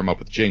going to pair him up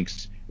with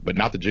Jinx, but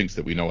not the Jinx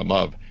that we know and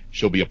love.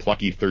 She'll be a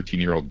plucky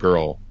 13-year-old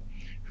girl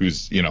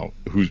who's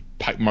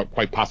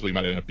quite possibly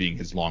might end up being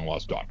his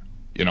long-lost daughter.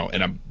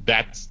 And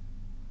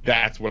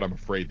that's what I'm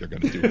afraid they're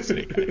going to do with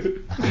Snake Eyes.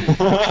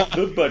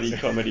 The buddy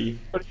comedy.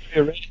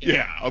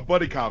 Yeah, a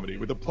buddy comedy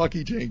with a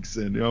plucky Jinx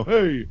and,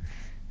 hey,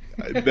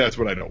 that's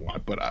what I don't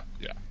want. But,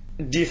 yeah.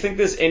 Do you think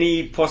there's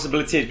any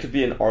possibility it could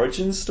be an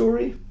origin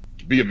story?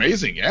 It'd be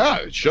amazing. Yeah,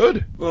 it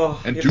should.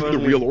 Well, and do the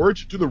real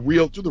origin. Do the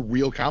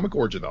real comic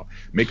origin, though.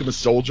 Make him a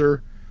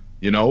soldier,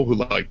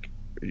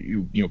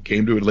 who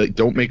came to it.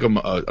 Don't make him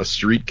a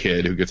street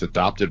kid who gets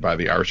adopted by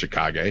the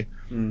Arashikage.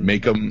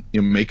 Make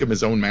him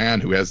his own man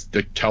who has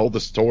to tell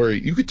the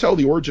story. You could tell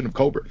the origin of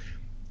Cobra.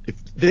 If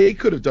they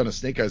could have done a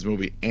Snake Eyes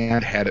movie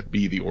and had it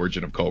be the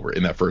origin of Cobra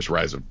in that first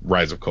Rise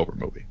of Cobra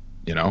movie,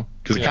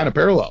 because it kind of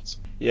parallels.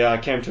 Yeah, I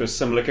came to a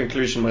similar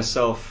conclusion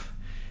myself.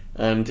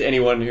 And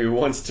anyone who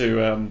wants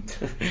to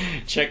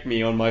check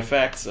me on my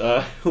facts,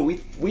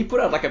 we put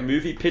out like a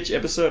movie pitch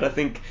episode, I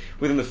think,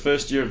 within the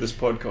first year of this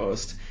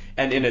podcast.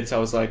 And in it, I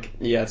was like,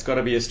 yeah, it's got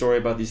to be a story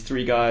about these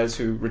three guys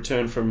who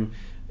return from,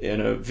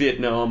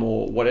 Vietnam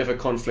or whatever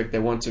conflict they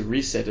want to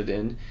reset it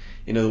in.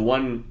 The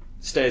one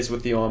stays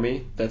with the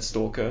army, that's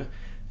Stalker.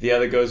 The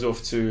other goes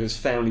off to his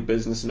family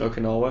business in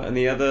Okinawa, and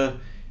the other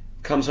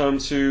comes home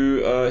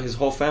to his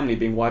whole family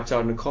being wiped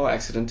out in a car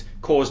accident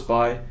caused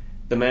by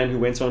the man who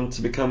went on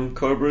to become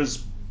Cobra's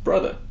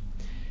brother.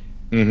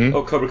 Mm-hmm.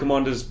 Or Cobra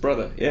Commander's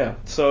brother, yeah.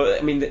 So,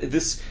 I mean,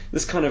 this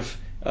kind of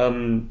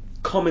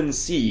common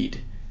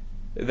seed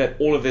that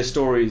all of their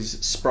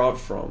stories sprout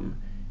from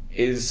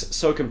is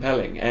so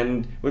compelling.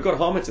 And we've got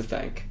Harmer to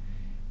thank.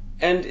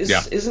 And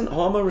isn't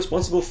Harmer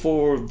responsible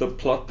for the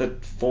plot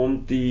that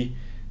formed the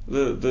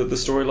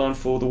storyline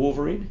for the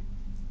Wolverine?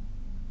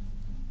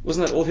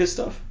 Wasn't that all his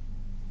stuff?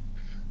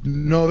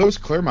 No, that was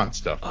Claremont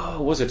stuff.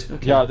 Oh, was it?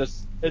 Okay. Yeah,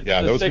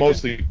 that was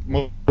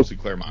mostly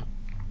Claremont.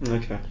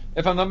 Okay.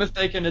 If I'm not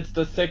mistaken, it's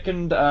the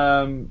second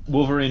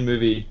Wolverine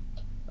movie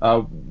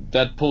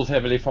that pulls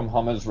heavily from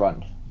Harmer's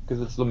run,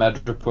 because it's the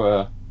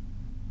Madripoor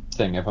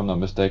thing, if I'm not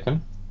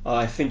mistaken.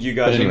 I think you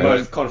guys But are anyway.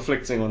 both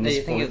conflicting on No, this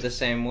you think point. of the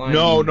same one?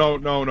 No.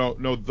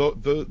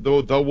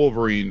 The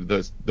Wolverine,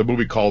 the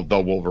movie called The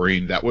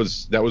Wolverine, that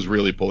was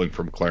really pulling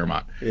from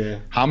Claremont. Yeah.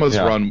 Hama's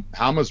Yeah.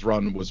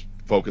 run was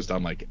focused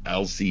on like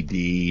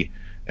LCD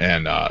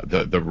and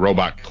the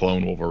robot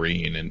clone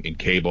Wolverine and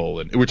Cable,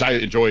 and which I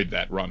enjoyed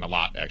that run a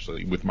lot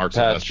actually with Mark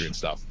Patch. Silvestri and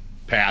stuff.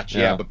 Patch,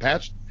 Yeah. but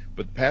Patch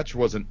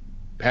was a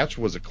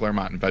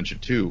Claremont invention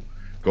too,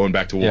 going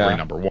back to Wolverine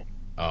Yeah.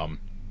 #1.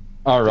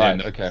 Oh, right,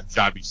 and okay.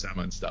 Zombie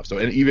Sema and stuff. So,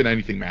 and even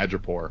anything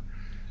Madripoor,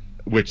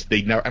 which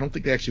they never, I don't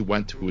think they actually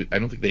went to it. I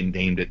don't think they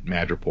named it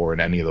Madripoor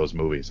in any of those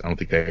movies. I don't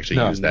think they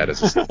actually used that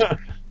as a.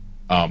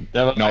 That was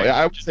No, like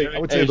I would say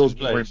Asian those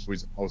place. Wolverine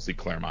movies are mostly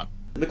Claremont.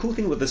 The cool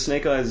thing with the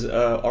Snake Eyes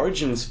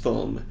Origins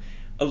film,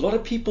 a lot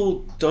of people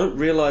don't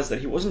realize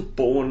that he wasn't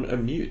born a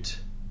mute.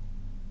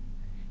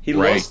 He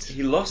Right.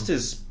 lost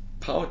his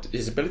power,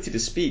 his ability to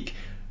speak,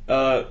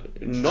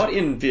 not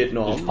in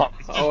Vietnam.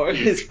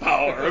 His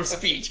power of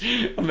speech.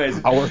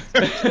 Amazing. Power.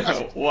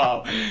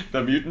 Wow,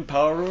 the mutant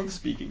power of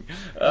speaking.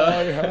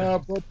 I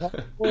have the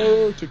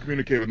power to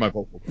communicate with my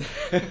vocal cords.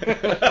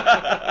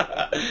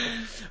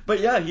 But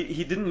yeah,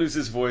 he didn't lose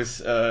his voice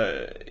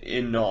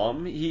in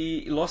Nam.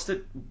 He lost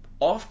it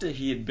after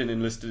he had been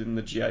enlisted in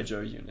the G.I.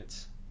 Joe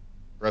units.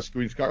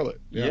 Rescuing Scarlet.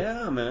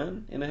 Yeah,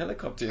 man, in a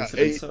helicopter Yeah,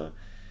 incident.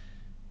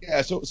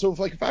 Yeah, so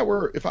if I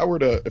were to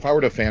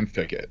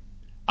fanfic it,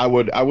 I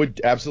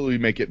would absolutely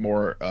make him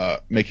more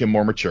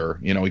mature.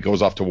 You know, he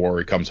goes off to war,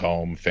 he comes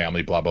home,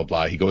 family, blah blah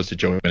blah. He goes to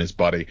join his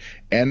buddy,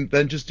 and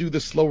then just do the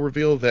slow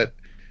reveal that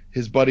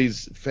his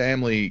buddy's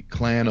family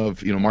clan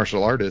of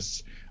martial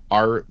artists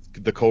are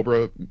the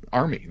Cobra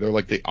Army. They're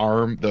like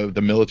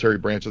the military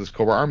branch of this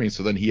Cobra Army.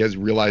 So then he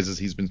realizes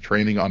he's been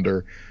training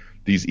under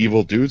these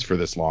evil dudes for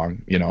this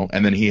long,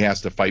 and then he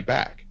has to fight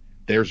back.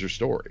 There's your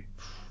story.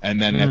 And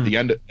then at the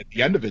end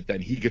of it,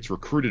 then he gets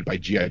recruited by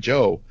G.I.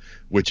 Joe,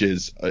 which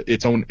is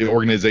its own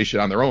organization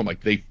on their own.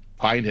 Like they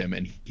find him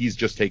and he's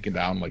just taken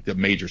down like the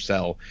major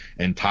cell,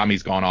 and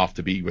Tommy's gone off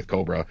to be with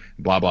Cobra,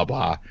 blah blah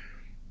blah.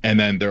 And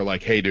then they're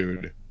like, "Hey,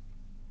 dude,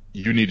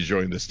 you need to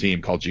join this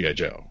team called G.I.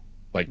 Joe."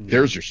 Like,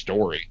 there's your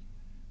story.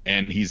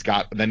 And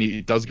then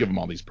he does give him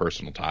all these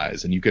personal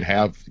ties, and you could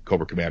have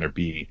Cobra Commander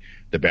be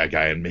the bad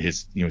guy and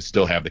his,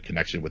 still have the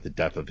connection with the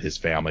death of his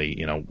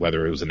family,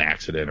 whether it was an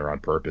accident or on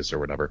purpose or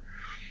whatever.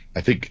 I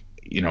think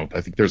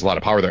there's a lot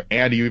of power there.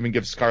 And you even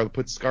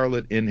put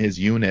Scarlet in his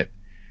unit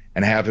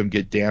and have him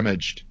get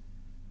damaged,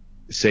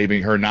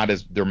 saving her, not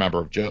as the member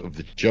of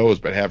the Joes,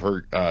 but have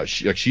her,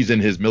 she's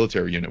in his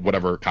military unit,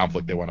 whatever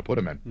conflict they want to put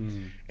him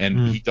in.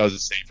 And he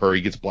does save her.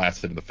 He gets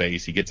blasted in the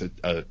face. He gets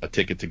a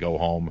ticket to go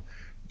home.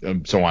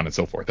 So on and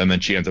so forth, and then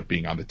she ends up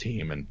being on the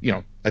team. And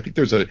I think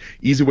there's a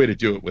easy way to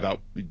do it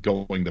without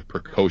going the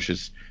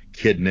precocious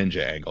kid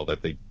ninja angle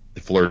that they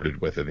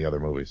flirted with in the other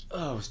movies.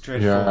 Oh, it was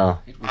dreadful. Yeah.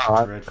 It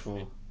was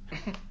dreadful.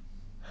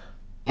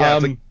 Yeah,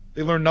 it's like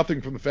they learned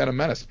nothing from the Phantom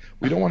Menace.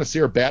 We don't want to see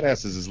our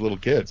badasses as little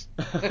kids.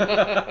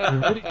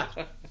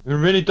 We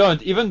really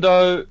don't. Even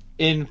though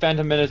in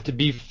Phantom Menace, to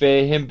be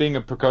fair, him being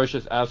a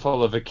precocious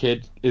asshole of a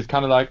kid is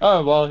kind of like,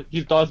 oh well,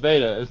 he's Darth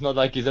Vader. It's not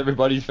like he's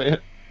everybody's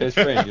best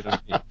friend. You know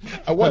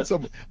what I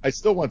mean? I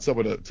still want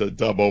someone to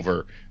dub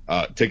over,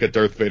 take a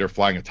Darth Vader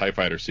flying a TIE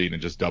fighter scene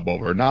and just dub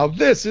over. Now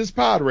this is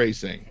pod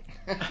racing.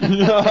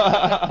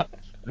 No,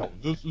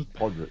 this is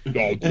pod racing.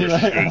 No,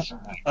 this is.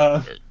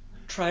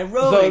 Try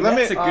rolling. let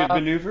me- That's a good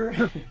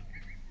maneuver.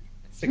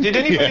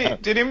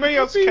 Did anybody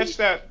else catch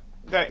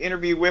that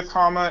interview with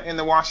Hama in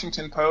the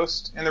Washington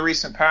Post in the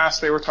recent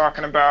past? They were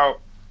talking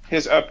about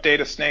his update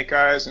of Snake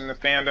Eyes and the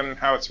fandom,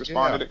 how it's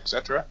responded,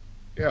 etc.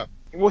 Yeah.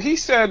 Well, he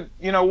said,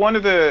 one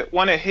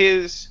of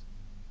his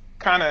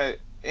kind of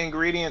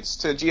ingredients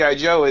to G.I.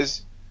 Joe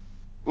is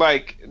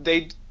like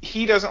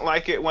he doesn't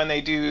like it when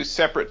they do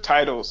separate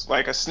titles,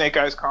 like a Snake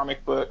Eyes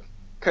comic book,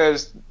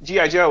 because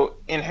G.I. Joe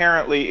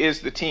inherently is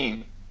the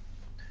team.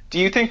 Do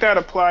you think that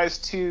applies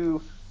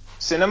to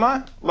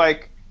cinema?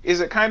 Like, is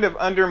it kind of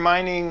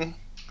undermining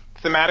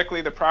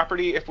thematically the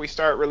property if we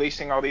start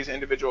releasing all these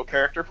individual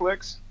character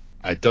flicks?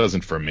 It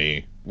doesn't for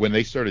me. When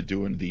they started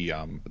doing the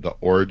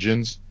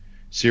Origins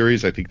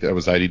series, I think that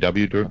was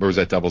IDW, or was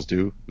that Devil's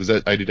Due? Was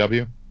that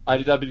IDW?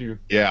 IDW.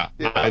 Yeah.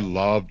 I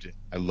loved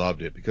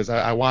it because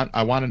I want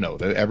to know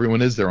that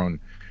everyone is their own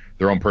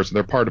person.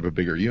 They're part of a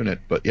bigger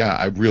unit. But yeah,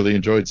 I really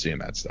enjoyed seeing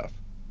that stuff.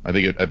 I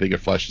think it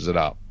fleshes it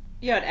out.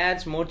 Yeah, it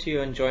adds more to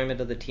your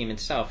enjoyment of the team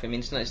itself. I mean,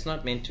 it's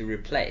not meant to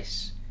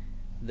replace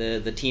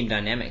the team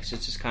dynamics.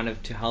 It's just kind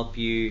of to help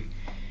you,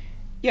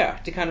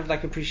 to kind of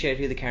like appreciate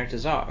who the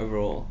characters are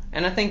overall.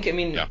 And I think,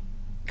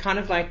 kind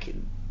of like,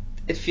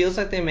 it feels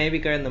like they maybe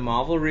go in the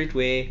Marvel route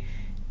where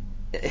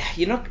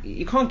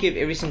you can't give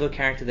every single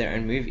character their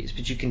own movies,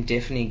 but you can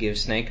definitely give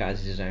Snake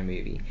Eyes his own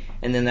movie,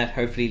 and then that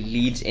hopefully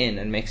leads in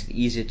and makes it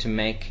easier to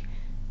make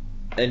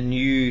a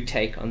new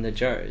take on the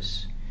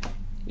Joes.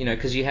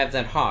 Because you have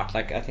that heart,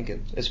 like I think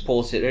as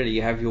Paul said earlier,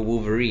 you have your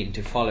Wolverine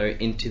to follow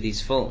into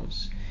these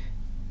films.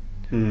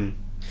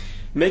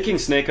 Making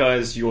Snake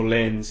Eyes your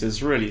lens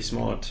is really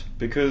smart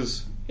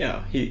because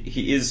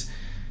he is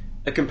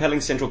a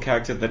compelling central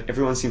character that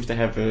everyone seems to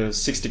have a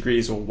 6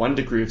 degrees or 1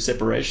 degree of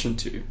separation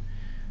to.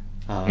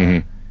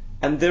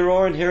 And there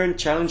are inherent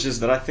challenges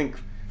that I think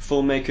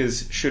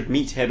filmmakers should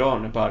meet head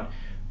on about,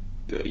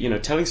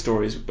 telling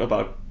stories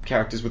about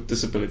characters with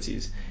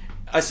disabilities.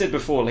 I said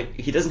before, like,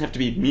 he doesn't have to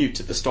be mute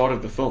at the start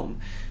of the film,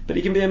 but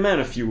he can be a man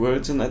of few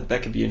words, and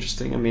that could be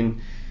interesting. I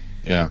mean,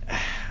 Yeah.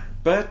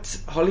 But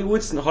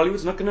Hollywood's not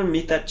going to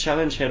meet that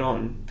challenge head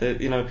on.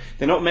 They're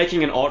not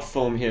making an art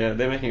film here.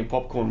 They're making a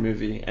popcorn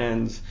movie,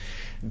 and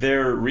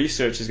their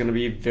research is going to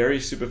be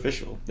very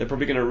superficial. They're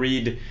probably going to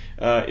read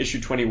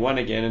issue 21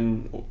 again,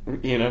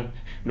 and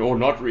or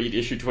not read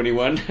issue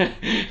 21.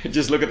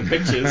 Just look at the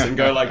pictures and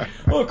go like,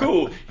 "Oh,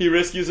 cool! He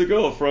rescues a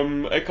girl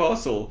from a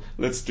castle.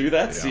 Let's do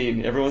that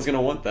scene. Everyone's going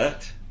to want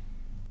that."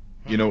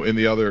 In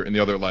the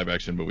other live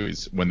action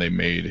movies, when they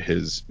made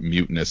his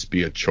muteness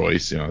be a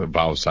choice, the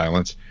vow of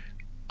silence,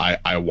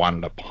 I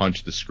wanted to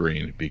punch the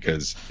screen,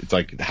 because it's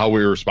like, how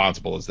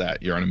irresponsible is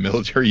that? You're on a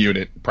military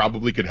unit,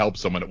 probably could help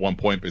someone at one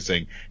point by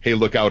saying, "Hey,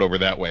 look out over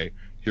that way.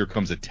 Here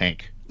comes a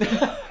tank,"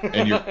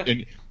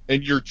 and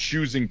you're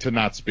choosing to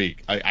not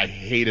speak. I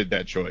hated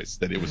that choice.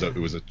 That it was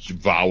a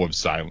vow of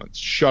silence.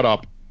 Shut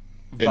up.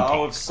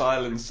 Vow of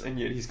silence, and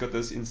yet he's got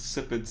those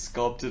insipid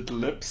sculpted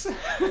lips.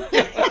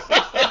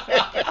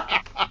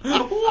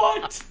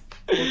 What?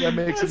 Well, that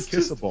makes him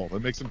kissable.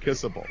 That makes him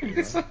kissable.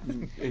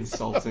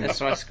 Insulting.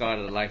 That's why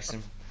Scarlett likes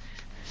him.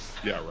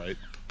 Yeah, right.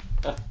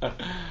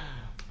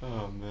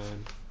 Oh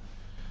man.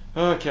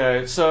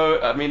 Okay, so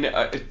I mean,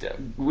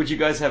 would you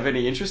guys have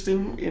any interest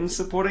in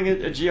supporting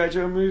a G.I.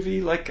 Joe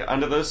movie like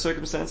under those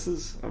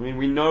circumstances? I mean,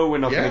 we know we're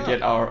not going to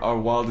get our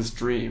wildest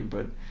dream,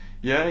 but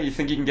yeah, you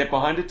think you can get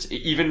behind it,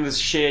 even in this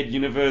shared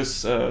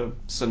universe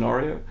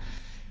scenario?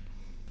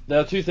 There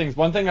are two things.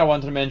 One thing I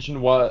wanted to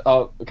mention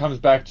comes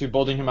back to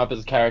building him up as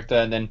a character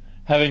and then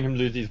having him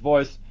lose his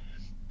voice.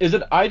 Is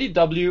it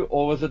IDW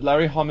or was it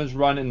Larry Hama's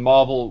run in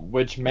Marvel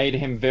which made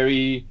him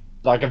very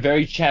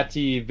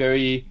chatty,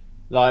 very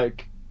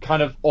like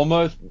kind of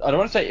almost, I don't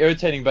want to say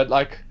irritating, but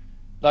like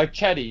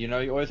chatty,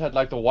 he always had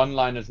like the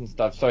one-liners and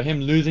stuff. So him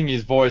losing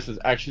his voice is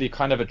actually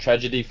kind of a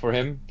tragedy for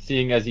him,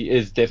 seeing as he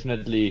is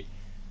definitely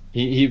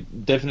he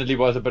definitely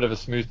was a bit of a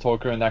smooth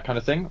talker and that kind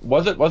of thing.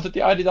 Was it the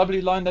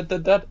IDW line that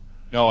did that?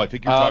 No, I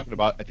think you're talking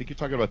about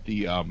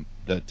the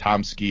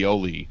Tom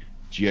Scioli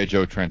G.I.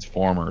 Joe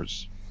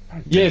Transformers.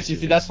 Yes, you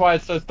see, that's why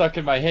it's so stuck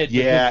in my head.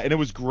 Yeah, and it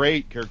was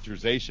great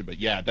characterization, but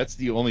yeah, that's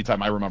the only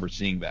time I remember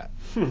seeing that.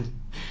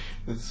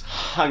 This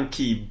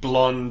hunky,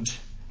 blonde,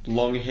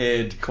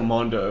 long-haired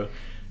commando.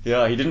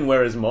 Yeah, he didn't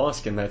wear his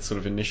mask in that sort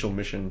of initial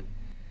mission.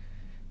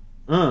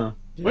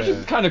 Which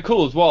is kind of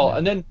cool as well. Yeah.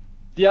 And then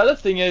the other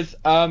thing is,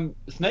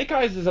 Snake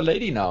Eyes is a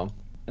lady now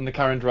in the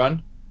current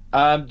run.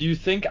 Do you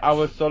think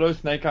our solo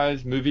Snake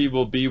Eyes movie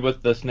will be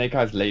with the Snake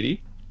Eyes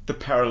lady? The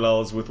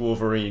parallels with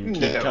Wolverine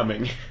keep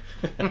coming.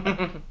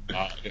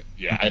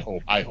 Yeah, I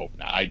hope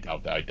not. I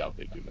doubt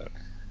they do that.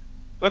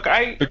 Look,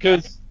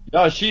 because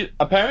she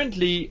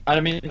apparently, I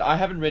mean, I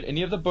haven't read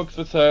any of the books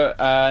with her,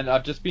 and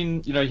I've just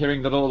been,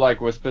 hearing little like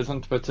whispers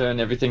on Twitter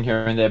and everything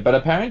here and there. But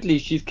apparently,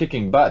 she's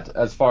kicking butt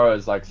as far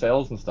as like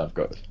sales and stuff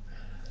goes.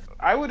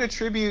 I would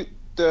attribute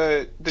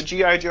the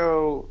G.I.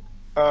 Joe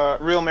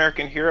Real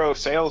American Hero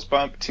sales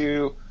bump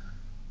to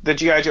the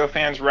G.I. Joe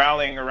fans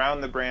rallying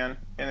around the brand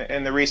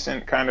in the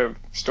recent kind of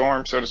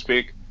storm, so to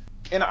speak.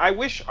 And I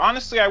wish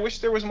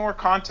there was more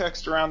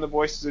context around the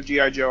voices of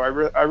G.I. Joe.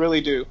 I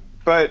really do.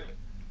 But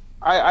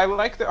I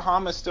like that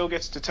Hama still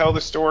gets to tell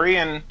the story,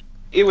 and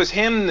it was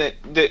him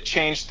that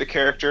changed the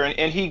character,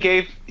 and he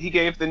gave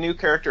the new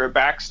character a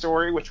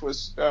backstory, which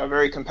was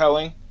very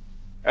compelling.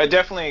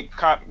 Definitely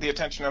caught the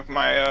attention of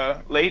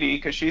my lady,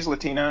 because she's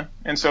Latina,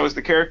 and so is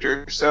the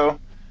character. So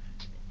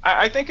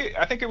I think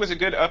it was a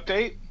good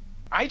update.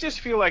 I just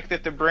feel like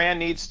that the brand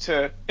needs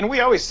to, and we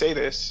always say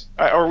this,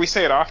 or we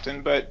say it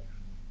often, but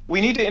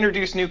we need to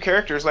introduce new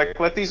characters. Like,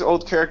 let these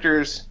old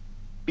characters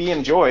be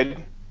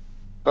enjoyed,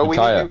 but we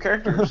need new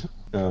characters.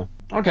 Yeah.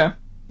 Okay.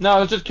 No, I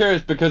was just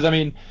curious because, I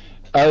mean,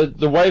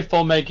 the way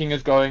filmmaking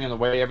is going and the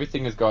way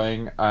everything is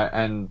going,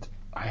 and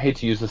I hate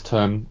to use this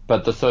term,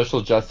 but the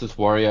social justice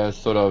warrior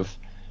sort of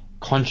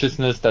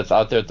consciousness that's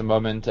out there at the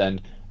moment,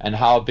 and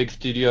how big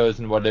studios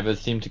and whatever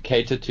seem to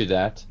cater to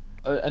that.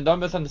 And don't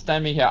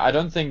misunderstand me here. I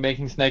don't think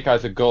making Snake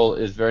Eyes a girl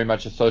is very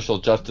much a social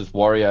justice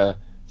warrior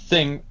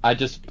thing.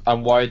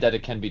 I'm worried that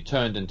it can be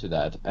turned into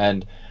that.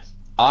 And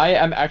I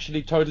am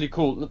actually totally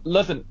cool.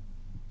 Listen,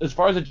 as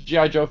far as a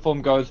G.I. Joe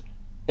film goes,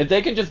 if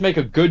they can just make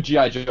a good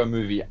G.I. Joe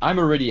movie, I'm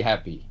already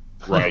happy.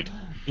 Right.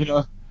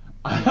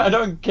 I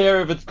don't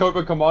care if it's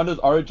Cobra Commando's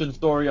origin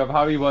story of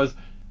how he was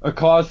a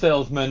car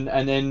salesman,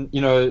 and then,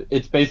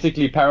 it's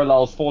basically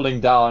parallels falling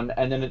down,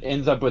 and then it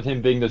ends up with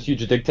him being this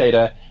huge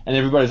dictator, and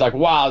everybody's like,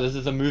 wow, this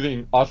is a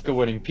moving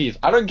Oscar-winning piece.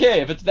 I don't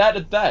care. If it's that,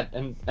 it's that,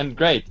 and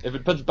great. If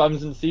it puts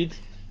bums in seats,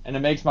 and it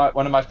makes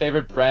one of my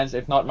favorite brands,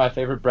 if not my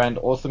favorite brand,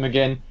 awesome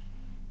again,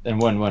 then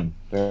win-win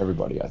for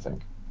everybody, I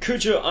think.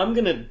 Cujo, I'm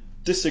going to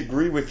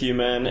disagree with you,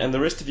 man, and the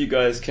rest of you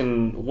guys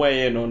can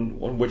weigh in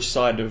on which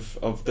side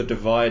of the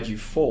divide you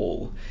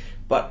fall.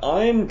 But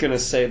I'm going to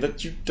say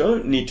that you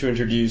don't need to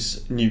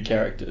introduce new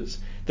characters.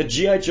 That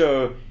G.I.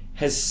 Joe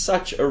has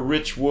such a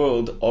rich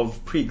world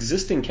of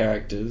pre-existing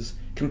characters,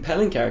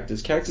 compelling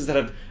characters that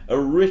have a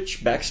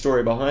rich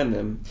backstory behind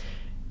them.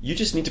 You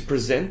just need to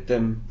present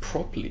them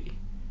properly.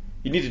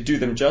 You need to do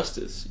them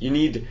justice. You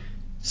need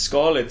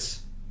Scarlett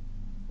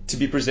to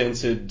be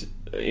presented,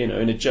 in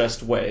a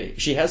just way.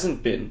 She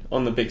hasn't been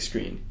on the big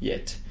screen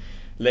yet.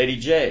 Lady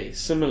J,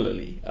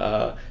 similarly.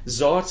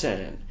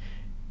 Zartan.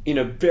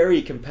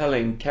 Very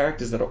compelling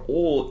characters that are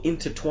all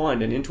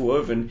intertwined and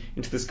interwoven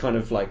into this kind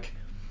of like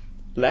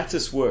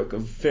lattice work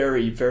of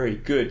very, very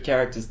good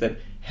characters that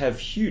have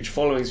huge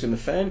followings in the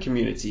fan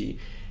community.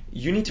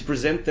 You need to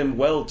present them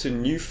well to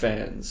new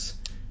fans.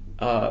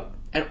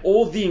 And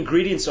all the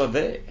ingredients are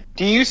there.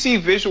 Do you see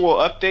visual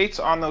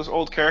updates on those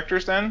old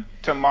characters then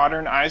to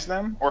modernize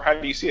them, or how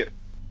do you see it?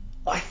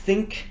 I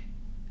think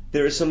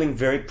there is something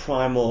very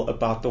primal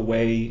about the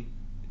way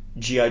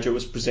G.I. Joe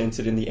was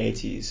presented in the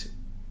 80s,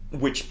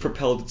 which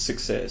propelled its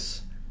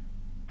success.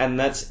 And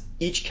that's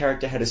each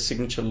character had a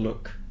signature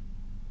look.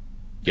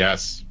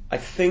 Yes. I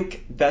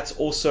think that's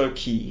also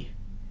key.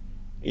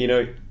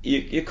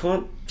 You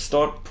can't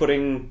start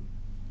putting,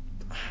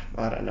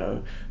 I don't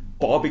know,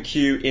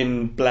 barbecue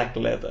in black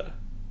leather.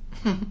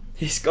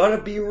 He's got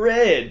to be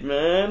red,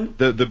 man.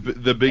 The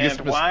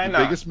biggest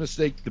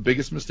the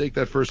biggest mistake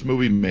that first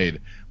movie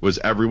made was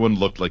everyone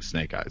looked like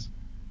Snake Eyes,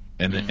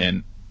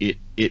 and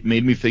it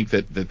made me think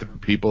that the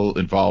people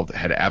involved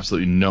had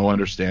absolutely no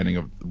understanding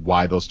of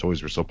why those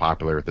toys were so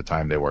popular at the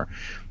time they were.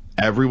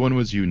 Everyone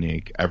was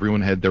unique.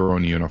 Everyone had their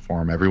own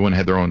uniform. Everyone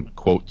had their own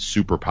quote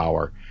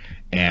superpower,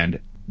 and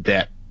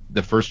that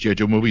the first G.I.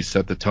 Joe movie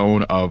set the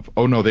tone of,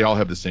 oh no, they all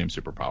have the same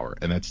superpower,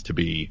 and that's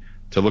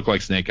to look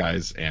like Snake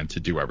Eyes and to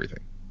do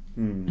everything.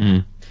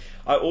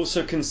 I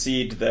also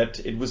concede that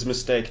it was a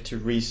mistake to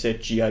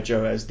reset G.I.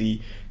 Joe as the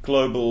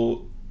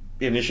global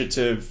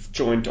initiative,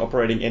 joint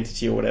operating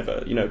entity or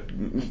whatever.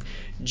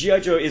 G.I.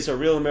 Joe is a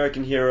real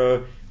American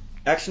hero.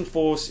 Action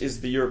Force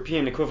is the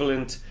European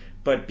equivalent,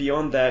 but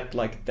beyond that,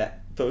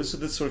 those are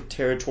the sort of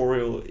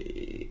territorial,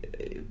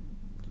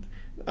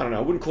 I don't know,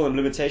 I wouldn't call them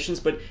limitations,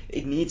 but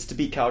it needs to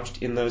be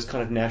couched in those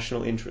kind of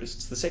national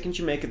interests. The second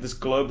you make it this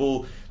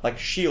global,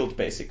 shield,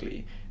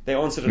 basically, they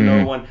answer to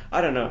no one.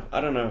 I don't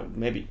know,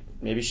 maybe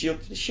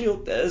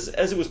Shield, as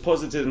it was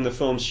posited in the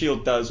film,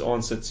 Shield does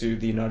answer to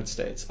the United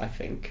States, I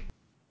think.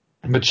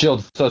 But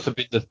Shield's also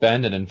been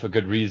disbanded, and for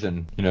good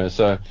reason,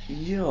 so.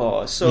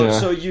 Yeah,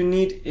 so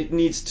it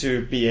needs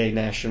to be a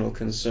national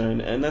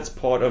concern, and that's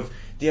part of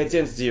the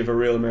identity of a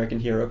real American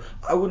hero.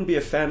 I wouldn't be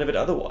a fan of it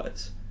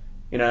otherwise.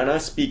 And I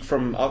speak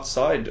from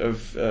outside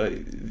of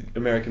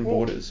American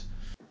borders.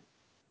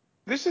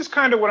 This is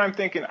kind of what I'm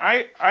thinking.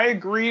 I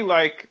agree,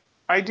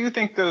 I do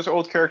think those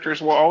old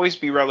characters will always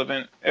be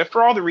relevant,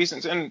 for all the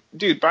reasons. And,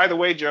 dude, by the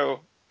way,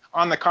 Joe,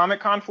 on the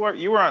Comic-Con floor,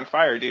 you were on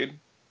fire, dude.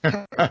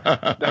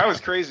 That was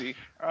crazy.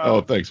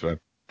 Thanks, man.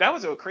 That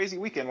was a crazy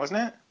weekend,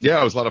 wasn't it?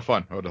 Yeah, it was a lot of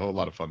fun. I had a whole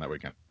lot of fun that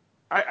weekend.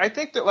 I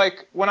think that,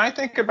 when I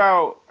think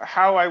about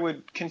how I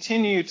would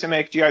continue to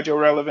make G.I. Joe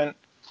relevant,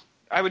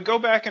 I would go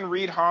back and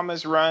read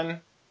Hama's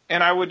run,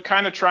 and I would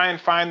kind of try and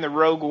find the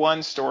Rogue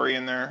One story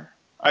in there,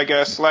 I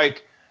guess.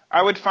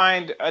 I would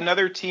find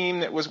another team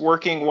that was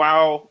working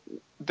while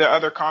the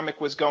other comic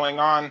was going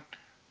on,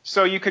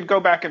 so you could go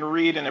back and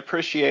read and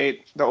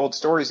appreciate the old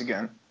stories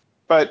again.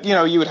 But,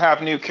 you would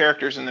have new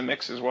characters in the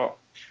mix as well.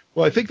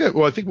 Well, I think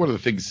one of the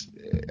things,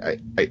 I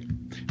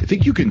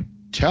think you can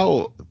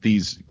tell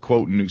these,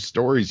 quote, new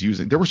stories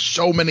using, there were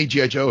so many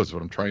G.I. Joes,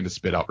 what I'm trying to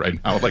spit out right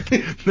now.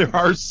 There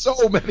are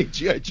so many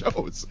G.I.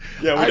 Joes.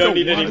 Yeah, we don't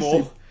need any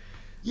more.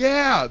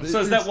 Yeah. So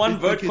is that one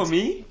vote for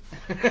me?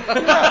 Yeah,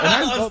 and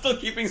I'm still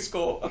keeping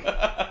score.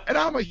 And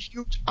I'm a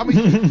huge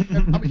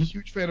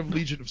fan of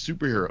Legion of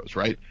Superheroes,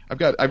 right? I've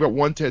got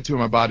one tattoo on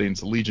my body, and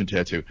it's a Legion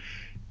tattoo.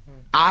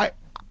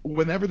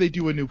 Whenever they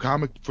do a new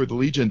comic for the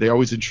Legion, they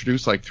always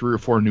introduce 3 or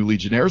 4 new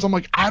Legionnaires. I'm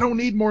like, I don't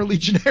need more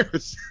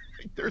Legionnaires.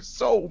 There's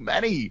so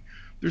many.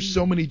 There's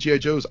so many G.I.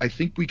 Joes. I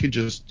think we can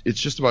it's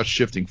just about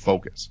shifting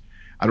focus.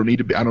 I don't need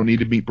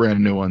to meet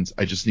brand new ones.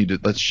 I just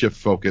let's shift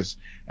focus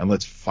and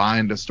let's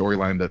find a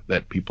storyline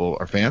that people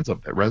are fans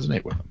of, that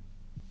resonate with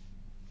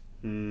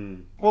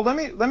them. Well,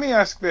 let me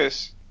ask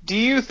this. Do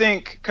you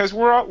think, because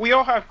we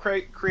all have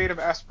creative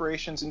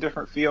aspirations in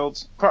different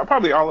fields,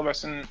 probably all of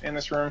us in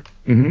this room,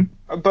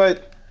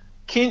 but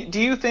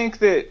do you think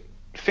that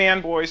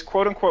fanboys,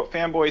 quote unquote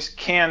fanboys,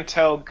 can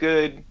tell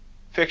good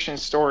fiction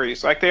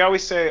stories? They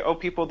always say,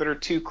 people that are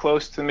too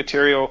close to the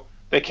material,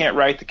 they can't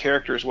write the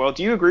characters well.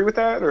 Do you agree with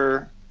that,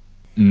 or?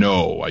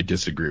 No, I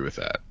disagree with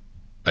that.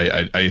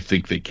 I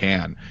think they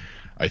can.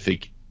 I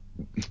think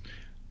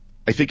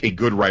a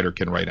good writer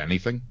can write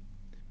anything,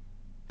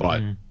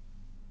 but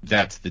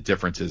that's the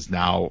difference is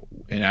now,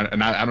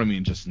 and I don't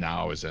mean just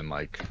now as in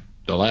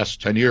the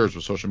last 10 years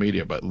with social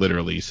media, but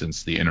literally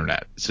since the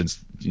internet,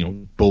 since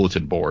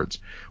bulletin boards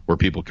where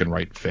people can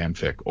write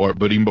fanfic,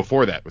 but even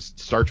before that was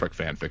Star Trek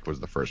fanfic was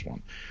the first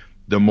one.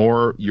 The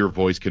more your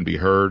voice can be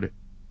heard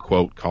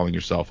quote, calling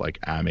yourself like,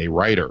 I'm a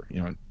writer.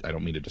 You know, I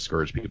don't mean to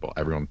discourage people.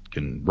 Everyone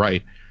can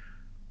write.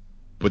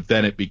 But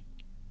then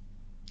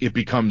it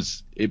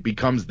becomes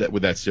that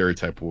with that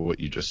stereotype of what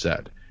you just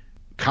said.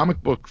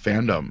 Comic book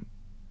fandom,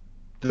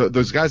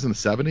 those guys in the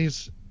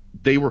 70s,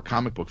 they were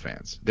comic book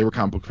fans. They were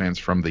comic book fans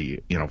from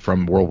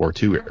from World War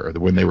II era,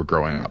 when they were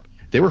growing up.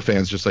 They were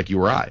fans just like you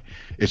or I.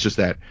 It's just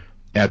that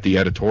at the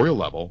editorial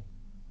level,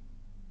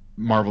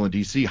 Marvel and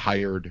DC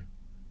hired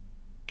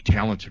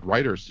talented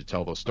writers to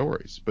tell those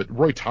stories. But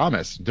Roy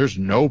Thomas, there's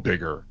no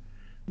bigger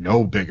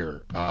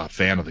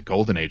fan of the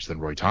Golden Age than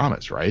Roy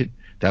Thomas, right?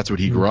 That's what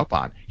he grew up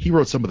on. He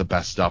wrote some of the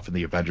best stuff in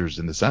the Avengers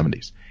in the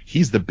 70s.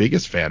 He's the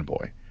biggest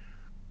fanboy.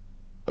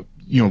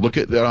 You know, look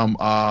at the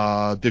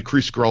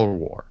Kree Skrull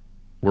War,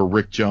 where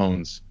Rick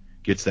Jones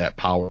gets that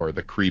power,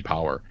 the Kree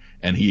power,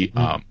 and he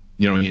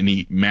and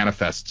he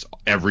manifests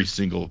every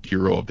single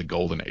hero of the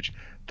Golden Age.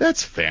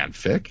 That's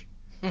fanfic.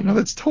 You know,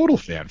 that's total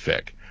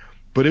fanfic.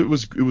 But it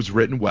was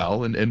written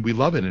well, and we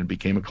love it, and it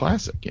became a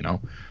classic, you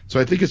know. So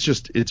I think it's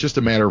just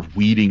a matter of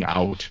weeding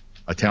out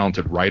a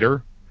talented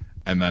writer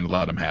and then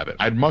let them have it.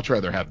 I'd much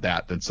rather have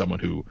that than someone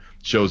who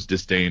shows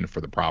disdain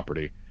for the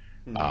property.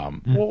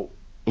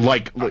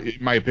 Like, in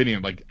my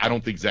opinion, like, I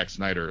don't think Zack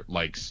Snyder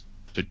likes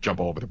to jump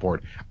all over the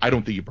board. I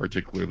don't think he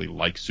particularly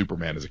likes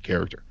Superman as a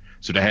character.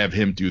 So to have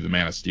him do the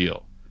Man of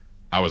Steel,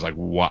 I was like,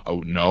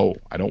 wow, no,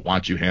 I don't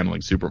want you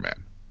handling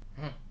Superman.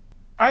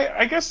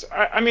 I guess,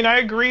 I mean, I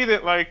agree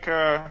that, like,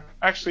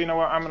 actually, you know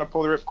what? I'm going to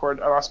pull the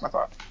ripcord. I lost my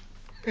thought.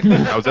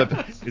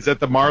 Is that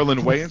the Marlon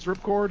Wayans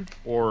ripcord?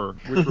 Or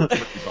which ripcord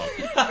are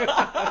you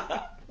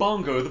talking?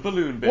 Bongo, the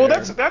balloon bear. Well,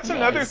 that's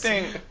another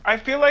thing. I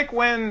feel like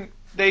when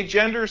they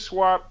gender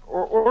swap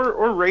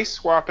or race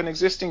swap an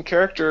existing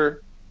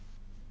character,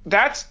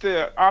 that's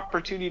the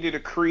opportunity to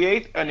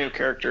create a new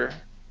character.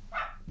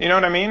 You know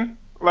what I mean?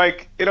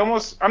 Like, it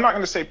almost, I'm not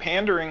going to say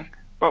pandering,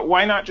 but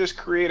why not just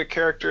create a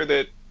character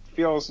that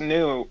feels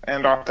new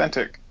and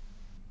authentic?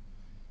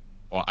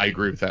 Well, I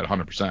agree with that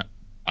 100%.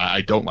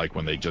 I don't like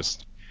when they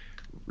just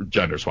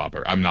gender swap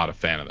her. I'm not a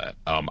fan of that.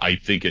 I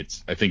think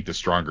the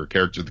stronger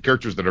characters, the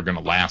characters that are going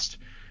to last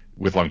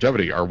with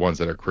longevity, are ones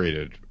that are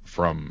created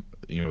from,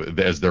 you know,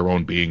 as their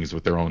own beings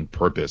with their own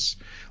purpose.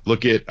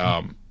 Look at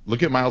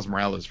Miles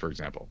Morales, for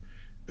example,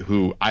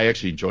 who I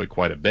actually enjoy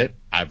quite a bit.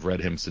 I've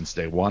read him since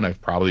day one. I've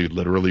probably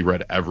literally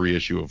read every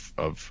issue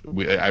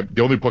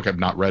the only book I've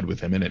not read with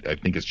him in it, I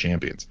think, is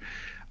Champions.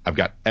 I've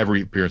got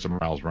every appearance of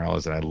Miles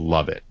Morales, and I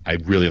love it. I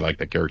really like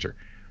that character.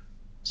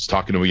 Just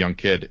talking to a young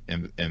kid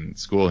in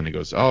school, and he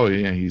goes, "Oh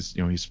yeah, he's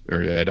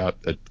at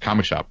a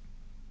comic shop,"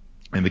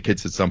 and the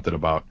kid said something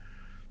about,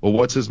 "Well,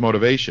 what's his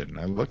motivation?" And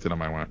I looked at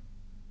him, I went,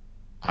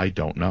 "I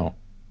don't know."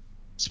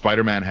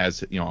 Spider-Man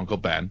has, Uncle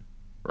Ben,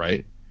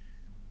 right?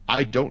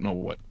 I don't know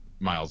what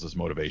Miles'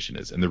 motivation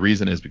is, and the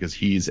reason is because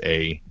he's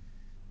a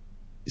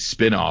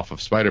spin-off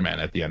of Spider-Man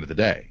at the end of the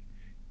day.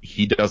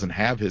 He doesn't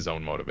have his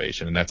own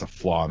motivation, and that's a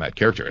flaw in that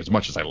character. As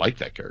much as I like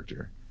that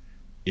character,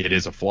 it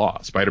is a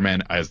flaw.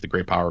 Spider-Man has the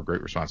great power,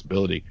 great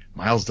responsibility.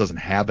 Miles doesn't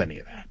have any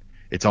of that.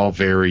 It's all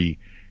very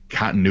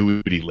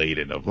continuity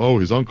laden of, oh,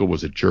 his uncle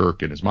was a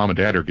jerk, and his mom and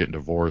dad are getting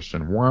divorced,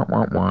 and wah,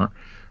 wah, wah.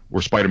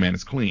 Where Spider-Man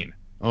is clean.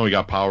 Oh, he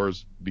got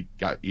powers,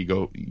 got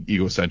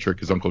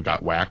egocentric, his uncle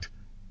got whacked,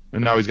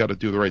 and now he's got to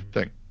do the right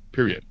thing,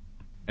 period.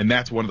 And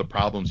that's one of the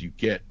problems you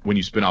get when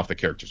you spin off the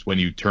characters, when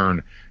you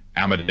turn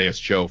Amadeus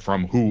Cho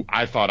from who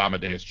I thought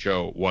Amadeus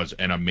Cho was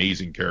an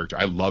amazing character.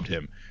 I loved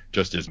him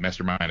just as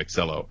Mastermind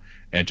Excello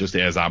and just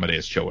as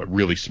Amadeus Cho, a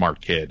really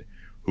smart kid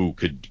who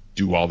could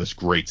do all this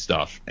great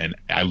stuff. And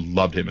I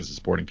loved him as a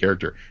supporting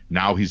character.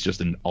 Now he's just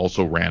an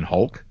also ran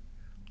Hulk.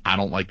 I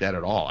don't like that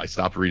at all. I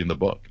stopped reading the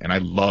book, and I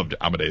loved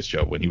Amadeus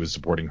Cho when he was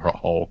supporting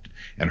Hulk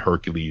and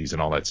Hercules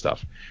and all that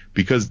stuff,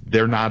 because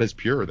they're not as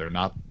pure. They're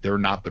not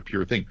the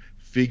pure thing.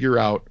 Figure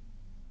out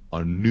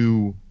a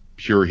new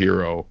pure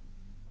hero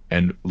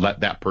and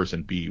let that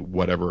person be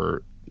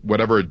whatever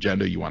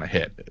agenda you want to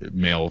hit,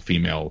 male,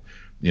 female,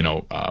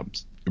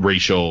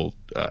 racial,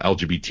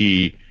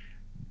 LGBT.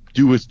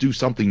 Do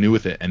something new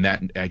with it, and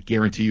that, I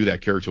guarantee you,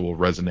 that character will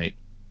resonate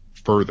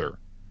further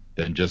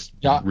than just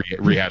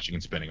rehashing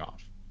and spinning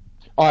off.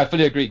 Oh, I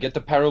fully agree. Get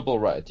the parable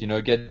right.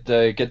 Get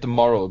the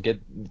moral.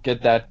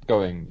 Get that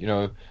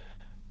going.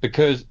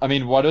 Because I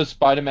mean, what is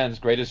Spider-Man's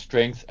greatest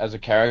strength as a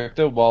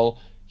character? Well,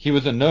 he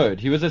was a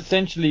nerd. He was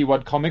essentially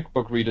what comic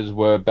book readers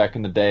were back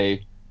in the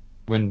day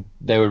when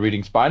they were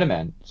reading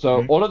Spider-Man.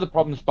 So all of the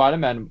problems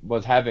Spider-Man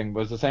was having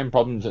was the same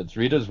problems its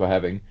readers were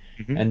having,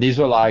 and these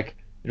were like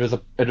it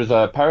was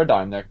a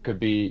paradigm that could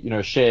be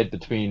shared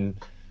between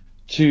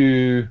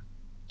two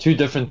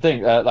different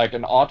things, like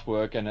an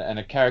artwork and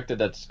a character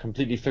that's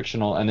completely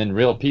fictional, and then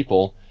real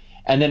people.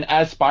 And then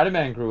as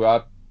Spider-Man grew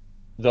up,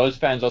 those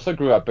fans also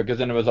grew up, because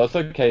then it was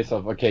also a case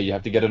of, okay, you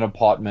have to get an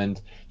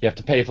apartment, you have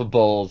to pay for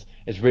bills.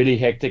 It's really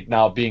hectic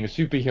now being a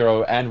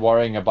superhero and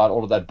worrying about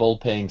all of that bill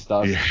paying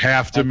stuff. You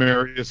have to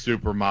marry a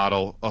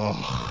supermodel.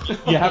 Oh.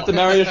 You have to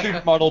marry a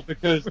supermodel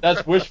because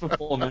that's wish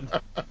fulfillment.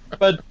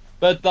 But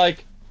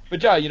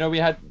yeah, we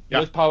had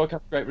with power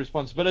comes great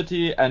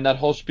responsibility and that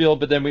whole spiel.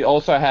 But then we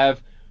also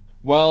have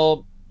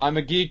well, I'm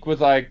a geek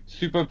with like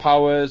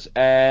superpowers,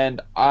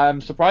 and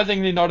I'm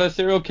surprisingly not a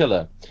serial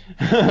killer.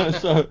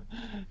 So,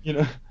 you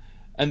know,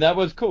 and that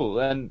was cool,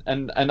 and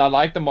I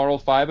like the moral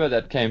fiber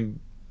that came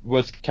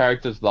with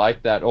characters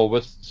like that, or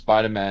with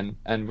Spider-Man,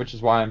 and which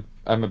is why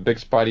I'm a big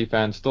Spidey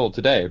fan still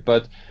today.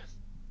 But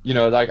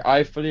like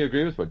I fully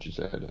agree with what you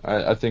said.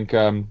 I think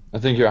you're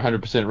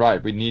 100%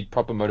 right. We need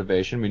proper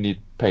motivation. We need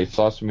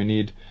pathos. We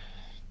need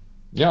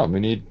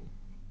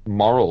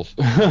morals,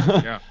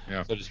 Yeah,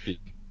 yeah. so to speak.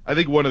 I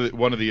think one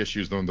of the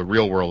issues, though, the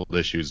real world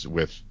issues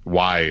with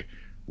why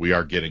we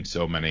are getting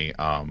so many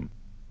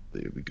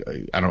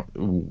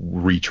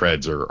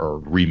retreads or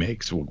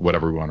remakes,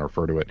 whatever we want to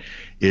refer to it,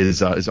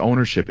 is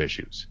ownership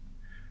issues.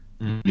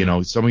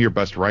 Mm-hmm. Some of your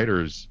best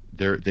writers,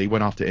 they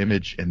went off to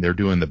Image and they're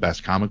doing the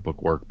best comic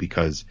book work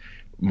because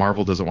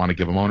Marvel doesn't want to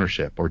give them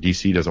ownership, or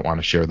DC doesn't want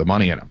to share the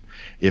money in them.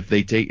 If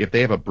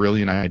they have a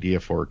brilliant idea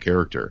for a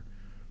character,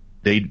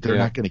 they're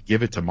not going to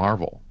give it to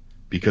Marvel,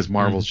 because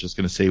Marvel's just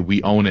going to say,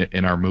 we own it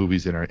in our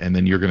movies, and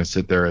then you're going to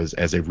sit there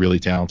as a really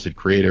talented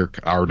creator,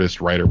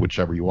 artist, writer,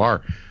 whichever you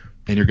are,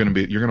 and you're going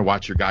to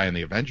watch your guy in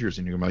the Avengers,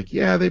 and you're going to be like,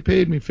 yeah, they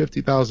paid me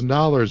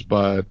 $50,000,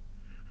 but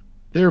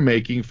they're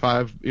making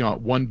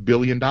 $1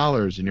 billion,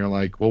 and you're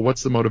like, well,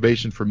 what's the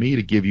motivation for me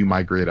to give you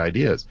my great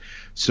ideas?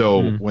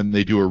 So when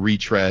they do a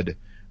retread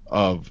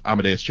of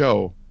Amadeus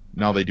Cho,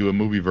 now they do a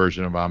movie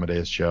version of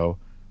Amadeus Cho.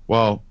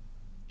 Well,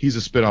 he's a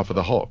spinoff of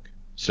the Hulk,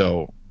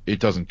 so it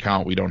doesn't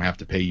count. We don't have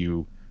to pay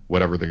you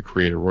whatever the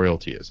creator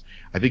royalty is.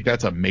 I think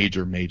that's a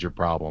major, major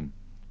problem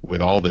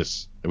with all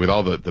this, with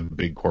all the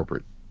big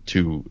corporate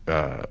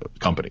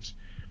companies.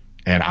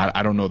 And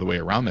I don't know the way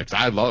around that,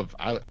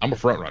 because I'm a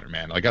front runner,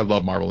 man. Like, I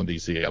love Marvel and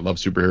DC. I love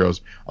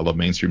superheroes. I love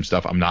mainstream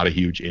stuff. I'm not a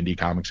huge indie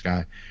comics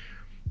guy,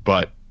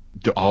 but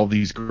all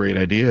these great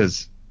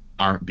ideas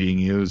aren't being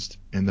used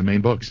in the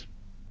main books.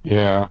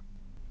 Yeah.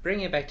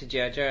 Bringing it back to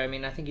G.I. Joe, I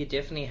mean, I think you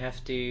definitely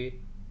have to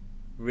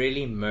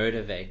really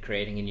motivate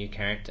creating a new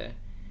character,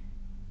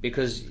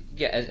 because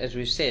as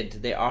we've said,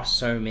 there are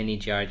so many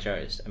G.I.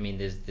 Joes. I mean,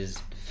 there's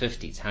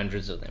 50s,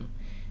 hundreds of them.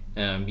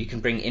 You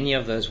can bring any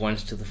of those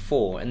ones to the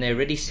fore, and they're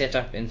already set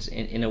up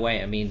in a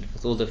way. I mean,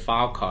 with all the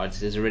file cards,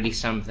 there's already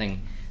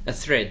a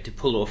thread to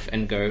pull off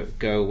and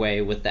go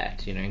away with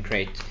that, and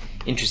create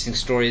interesting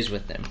stories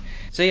with them.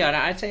 So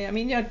yeah, I'd say, I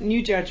mean, yeah,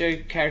 new G.I. Joe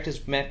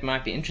characters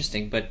might be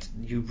interesting, but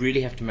you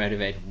really have to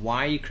motivate.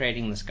 Why are you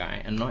creating this guy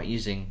and not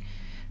using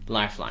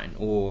Lifeline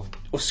or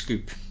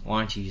Scoop? Why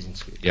aren't you using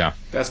Scoop? Yeah.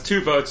 That's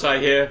 2 votes, I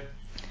hear.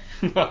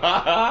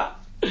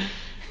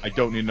 I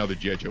don't need another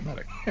G.I. Joe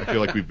medic. I feel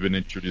like we've been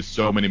introduced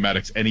so many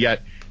medics, and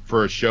yet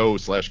for a show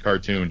 /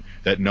 cartoon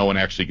that no one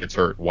actually gets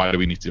hurt, why do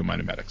we need so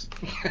many medics?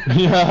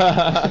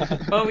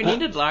 Well, we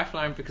needed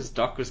Lifeline because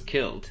Doc was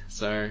killed,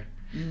 so...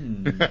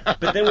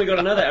 But then we got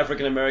another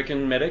African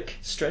American medic,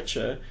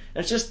 Stretcher,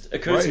 and it just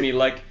occurred to me,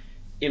 like,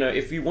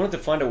 if you wanted to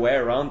find a way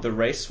around the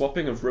race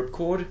swapping of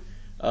Ripcord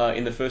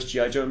in the first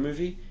G.I. Joe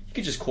movie, you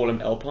could just call him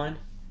Alpine.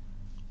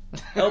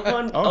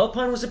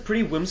 Alpine was a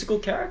pretty whimsical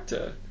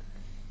character.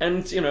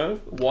 And,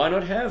 why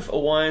not have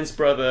Hawaiian's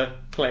brother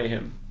play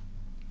him?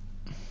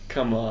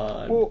 Come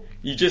on. Well,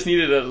 you just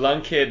needed a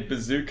lunkhead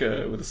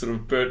bazooka with a sort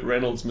of Burt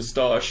Reynolds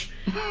moustache.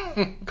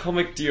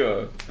 Comic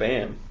duo.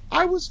 Bam.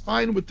 I was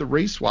fine with the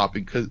race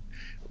swapping, because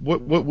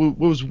what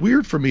was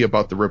weird for me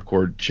about the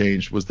Ripcord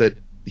change was that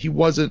he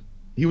was an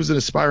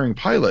aspiring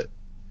pilot.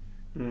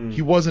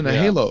 He wasn't a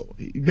Halo.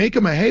 Make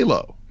him a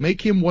Halo.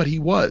 Make him what he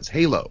was,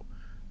 Halo.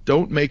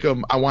 Don't make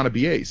him, I want to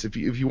be Ace. If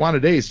you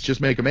wanted Ace, just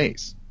make him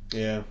Ace.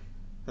 Yeah.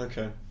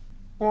 Okay.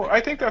 Well,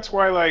 I think that's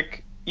why,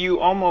 like, you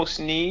almost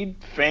need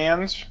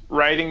fans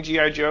writing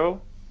G.I.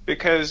 Joe,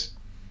 because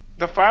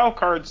the file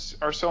cards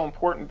are so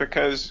important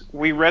because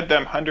we read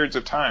them hundreds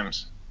of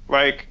times.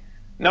 Like,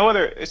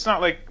 it's not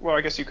like, well,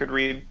 I guess you could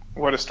read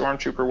what a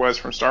stormtrooper was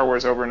from Star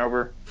Wars over and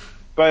over,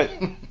 but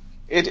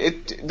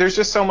there's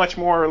just so much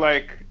more,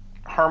 like,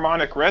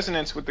 harmonic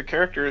resonance with the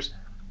characters.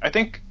 I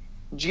think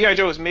G.I.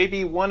 Joe is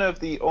maybe one of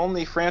the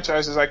only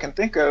franchises I can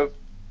think of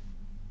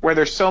where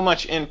there's so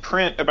much in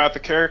print about the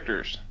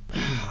characters.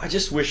 I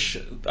just wish...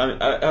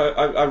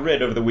 I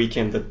read over the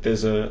weekend that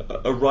there's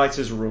a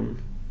writer's room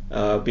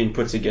being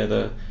put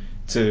together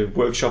to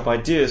workshop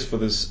ideas for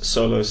this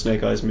solo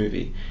Snake Eyes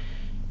movie.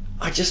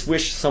 I just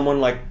wish someone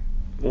like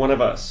one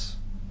of us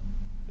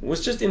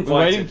was just invited. We're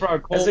waiting for a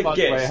call, as a by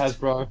the way,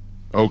 guest. Hasbro.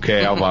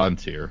 Okay, I'll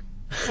volunteer.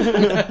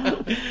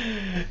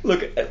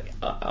 Look,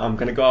 I'm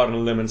going to go out on a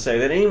limb and say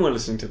that anyone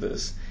listening to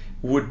this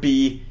would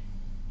be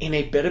in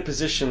a better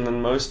position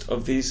than most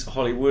of these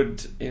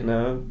Hollywood,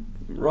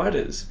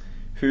 writers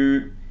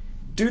who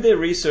do their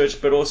research,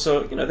 but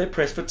also, they're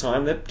pressed for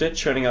time. They're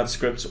churning out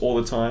scripts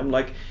all the time.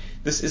 Like,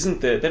 this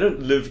isn't they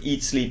don't live,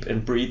 eat, sleep,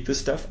 and breathe this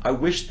stuff. I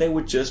wish they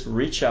would just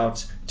reach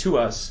out to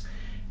us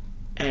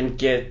and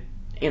get,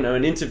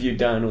 an interview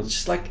done, or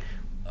just like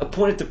a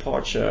point of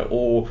departure,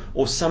 or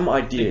some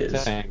ideas.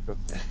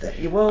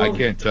 Well, I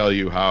can't tell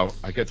you,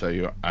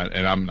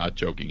 and I'm not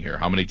joking here,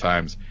 how many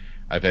times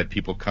I've had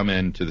people come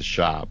into the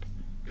shop,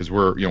 because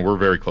we're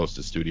very close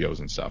to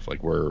studios and stuff.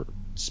 Like, we're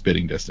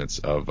spitting distance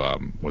of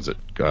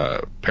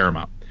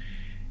Paramount,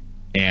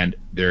 and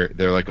they're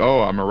like,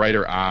 oh, I'm a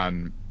writer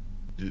on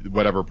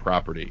whatever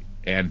property,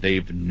 and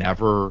they've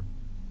never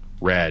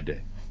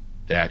read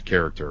that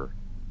character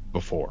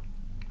before,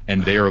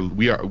 and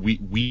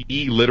we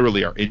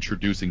literally are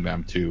introducing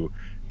them to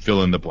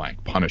fill in the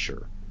blank,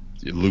 Punisher,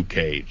 Luke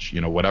Cage,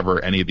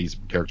 whatever, any of these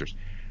characters,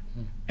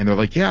 and they're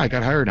like, yeah, I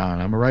got hired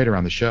on, I'm a writer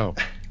on the show,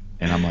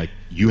 and I'm like,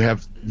 you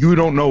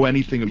don't know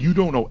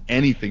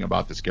anything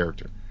about this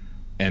character,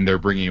 and they're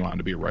bringing you on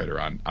to be a writer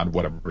on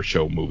whatever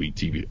show, movie,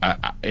 TV,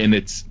 and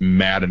it's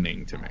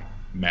maddening to me,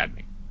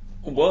 maddening.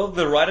 Well,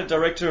 the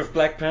writer-director of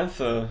Black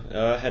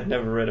Panther had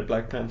never read a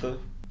Black Panther,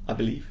 I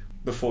believe,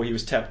 before he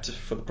was tapped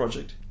for the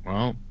project.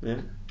 Well,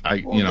 yeah. I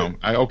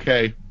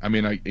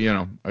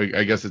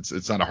guess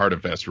it's not a hard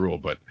and fast rule,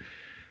 but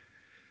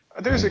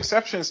there's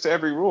exceptions to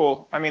every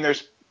rule. I mean,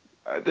 there's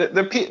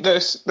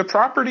the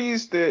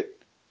properties that,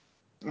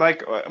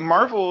 like,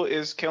 Marvel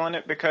is killing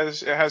it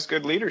because it has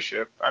good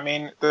leadership. I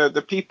mean,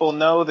 the people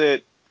know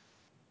that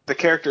the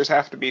characters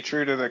have to be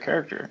true to the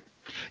character.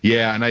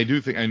 Yeah, and I do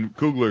think, and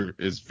Coogler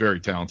is very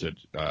talented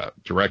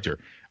director.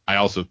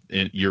 I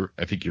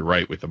think you're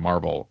right with the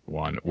Marvel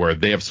one, where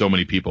they have so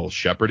many people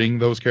shepherding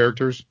those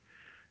characters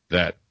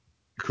that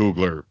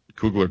Coogler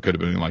could have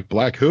been like,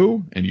 Black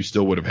who? And you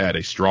still would have had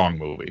a strong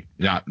movie.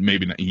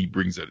 Maybe not, he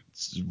brings a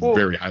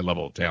very high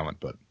level of talent,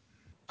 but.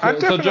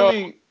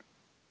 Joe,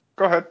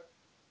 go ahead.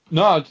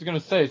 No, I was just going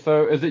to say,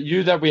 so is it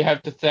you that we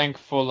have to thank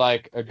for,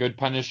 like, a good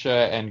Punisher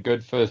and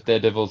good first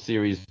Daredevil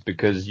series,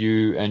 because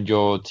you and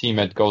your team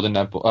at Golden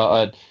Apple,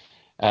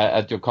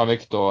 at your comic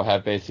store,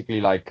 have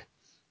basically, like,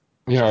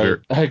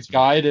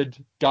 guided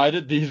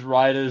these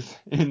writers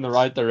in the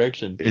right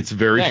direction? It's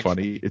very Thanks.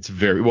 funny. It's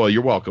very, well,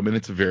 you're welcome. And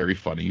it's very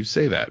funny you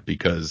say that,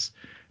 because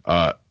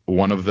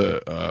one of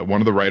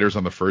the writers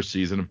on the first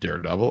season of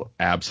Daredevil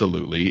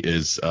absolutely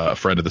is a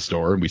friend of the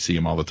store, and we see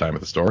him all the time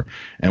at the store.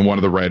 And one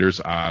of the writers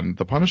on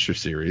the Punisher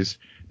series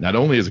not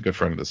only is a good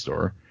friend of the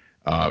store,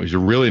 he's a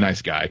really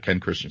nice guy, Ken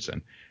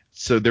Christensen.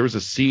 So there was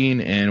a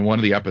scene in one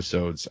of the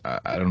episodes,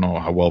 I don't know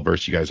how well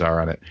versed you guys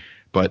are on it,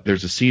 but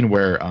there's a scene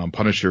where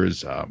Punisher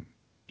is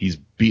he's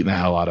beating the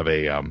hell out of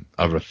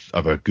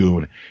a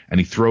goon, and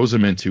he throws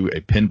him into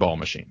a pinball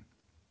machine.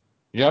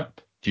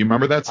 Yep. Do you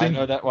remember that scene? I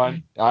know that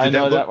one. I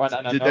know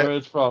where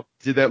it's from.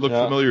 Did that look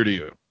familiar to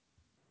you?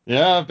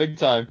 Yeah, big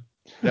time.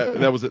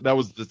 That was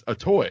a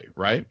toy,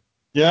 right?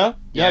 Yeah,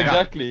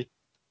 exactly.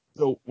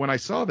 So when I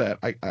saw that,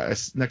 I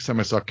next time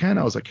I saw Ken,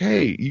 I was like,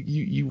 hey,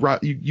 you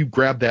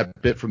grabbed that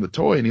bit from the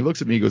toy, and he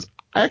looks at me, he goes,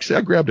 actually,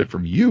 I grabbed it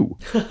from you.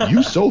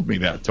 You sold me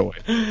that toy.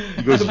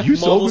 He goes, you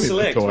sold me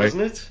Select, that toy.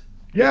 Wasn't it?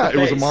 Yeah, it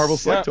was a Base. Marvel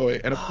Select toy,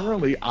 and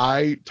apparently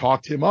I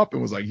talked him up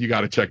and was like, you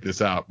got to check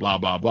this out, blah,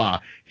 blah,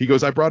 blah. He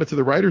goes, I brought it to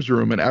the writer's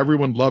room, and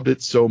everyone loved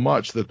it so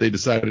much that they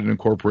decided to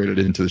incorporate it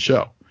into the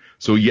show.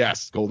 So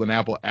yes, Golden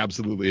Apple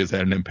absolutely has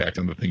had an impact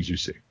on the things you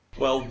see.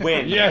 Well,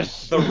 when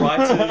the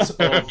writers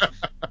of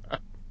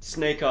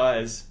Snake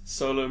Eyes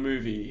solo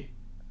movie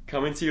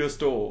come into your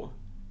store,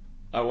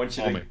 I want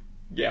you Call me.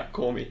 Yeah,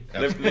 call me.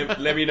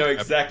 Let me know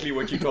exactly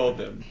what you told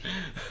them.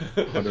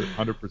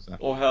 100%.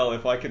 Or hell,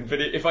 if I can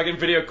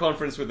video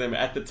conference with them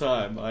at the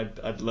time,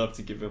 I'd love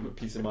to give them a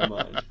piece of my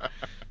mind.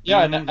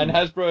 Yeah, and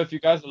Hasbro, if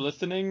you guys are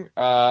listening,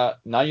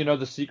 now you know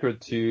the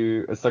secret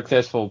to a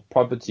successful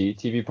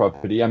TV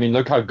property. I mean,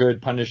 look how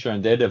good Punisher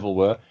and Daredevil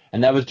were,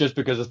 and that was just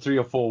because of 3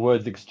 or 4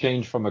 words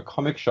exchanged from a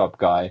comic shop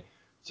guy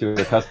to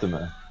a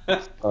customer.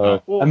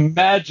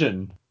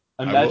 Imagine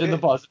the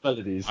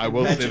possibilities. I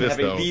will say this,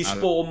 having though, these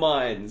 4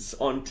 minds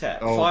on tap.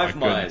 Oh, 5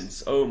 my goodness.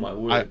 minds. Oh my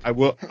word. I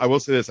will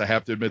say this. I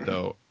have to admit,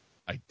 though,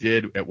 I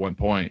did at one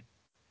point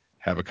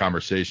have a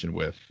conversation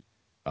with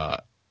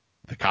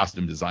the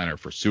costume designer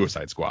for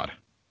Suicide Squad.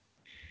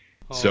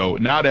 Oh. So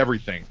not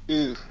everything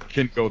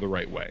can go the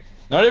right way.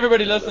 Not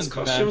everybody listens. Those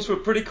costumes were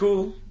pretty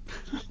cool.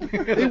 They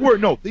did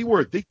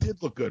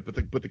look good,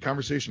 but the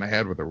conversation I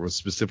had with her was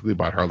specifically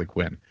about Harley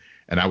Quinn,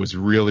 and I was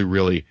really,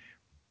 really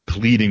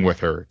pleading with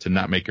her to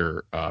not make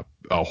her a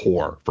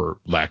whore, for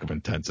lack of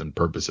intents and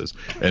purposes,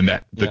 and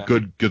that the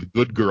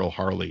good girl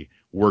Harley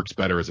works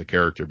better as a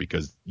character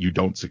because you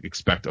don't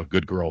expect a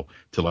good girl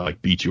to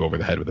like beat you over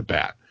the head with a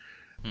bat.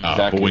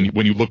 Exactly. But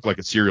when you look like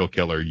a serial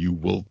killer, you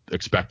will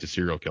expect a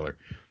serial killer.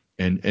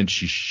 And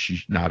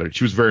she nodded.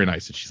 She was very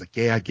nice, and she's like,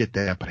 yeah, I get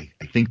that, but I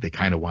think they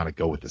kind of want to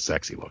go with the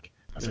sexy look.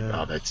 I was like,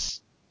 oh,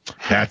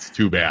 that's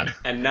too bad.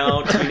 And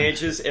now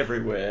teenagers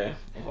everywhere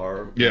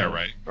are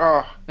right.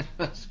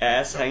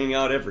 ass hanging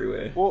out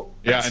everywhere. Well,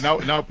 yeah, and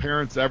now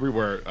parents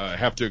everywhere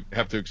have to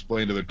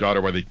explain to their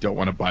daughter why they don't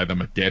want to buy them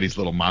a Daddy's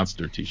Little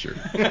Monster T-shirt.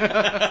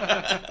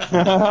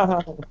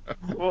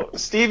 Well,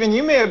 Steven,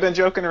 you may have been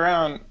joking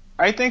around.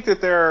 I think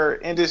that there are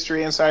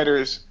industry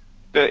insiders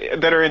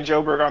that are in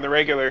Joburg on the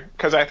regular,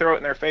 because I throw it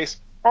in their face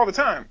all the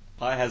time.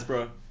 Hi,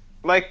 Hasbro.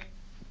 Like,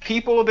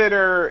 people that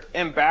are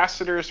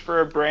ambassadors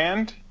for a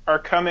brand are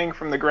coming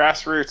from the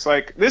grassroots.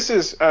 Like, this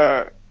is,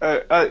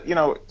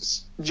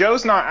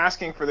 Joe's not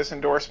asking for this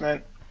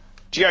endorsement.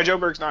 G.I.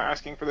 Joburg's not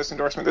asking for this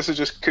endorsement. This is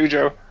just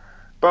Cujo.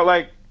 But,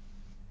 like,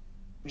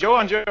 Joe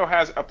on Joe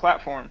has a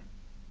platform.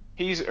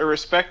 He's a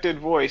respected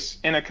voice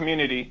in a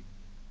community.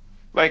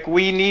 Like,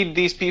 we need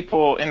these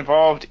people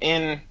involved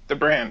in the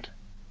brand.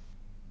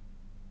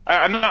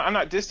 I'm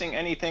not dissing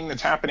anything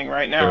that's happening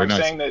right now. Very I'm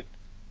nice. saying that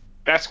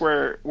that's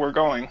where we're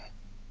going.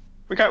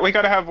 We got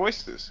to have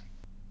voices.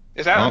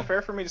 Is that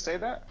unfair for me to say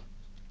that?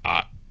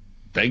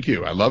 Thank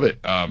you. I love it.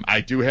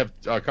 I do have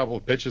a couple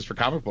of pitches for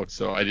comic books,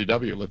 so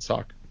IDW, let's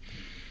talk.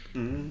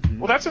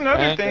 Well, that's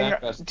another thing.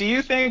 Do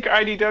you think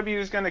IDW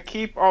is going to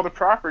keep all the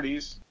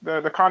properties?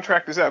 The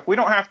contract is up. We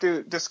don't have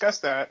to discuss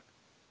that.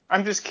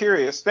 I'm just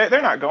curious.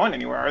 They're not going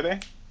anywhere, are they?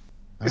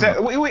 Is that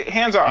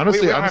hands off?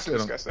 Honestly, we don't have to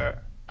discuss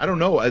that. I don't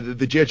know.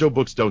 The G.I. Joe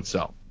books don't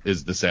sell.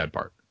 Is the sad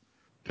part.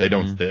 They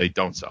don't. They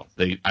don't sell.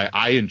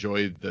 I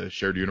enjoy the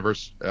shared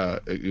universe,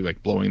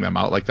 like blowing them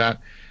out like that.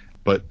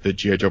 But the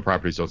G.I. Joe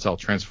properties don't sell.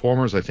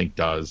 Transformers, I think,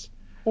 does.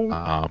 Which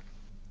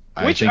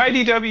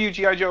IDW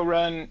G.I. Joe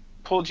run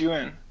pulled you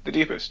in the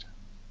deepest?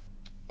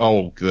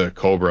 Oh, the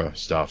Cobra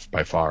stuff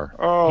by far.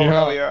 Oh,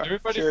 hell yeah.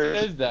 Everybody Sure.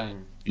 says that.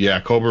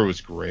 Yeah, Cobra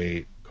was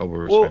great.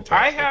 Cobra was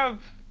fantastic.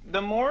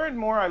 The more and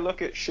more I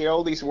look at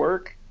Shaldy's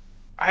work,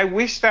 I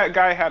wish that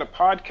guy had a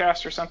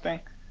podcast or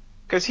something,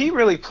 because he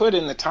really put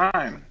in the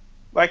time.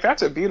 Like,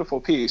 that's a beautiful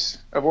piece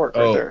of work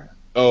right there.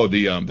 Oh,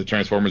 the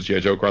Transformers G.I.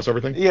 Joe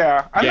crossover thing?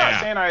 Yeah. I'm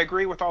not saying I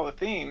agree with all the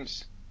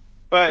themes,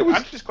 but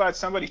I'm just glad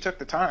somebody took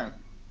the time.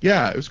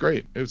 Yeah, it was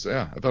great. I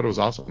thought it was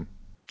awesome.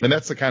 And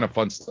that's the kind of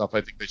fun stuff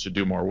I think they should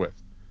do more with.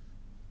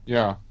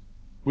 Yeah.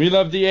 We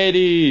love the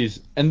 80s,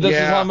 and this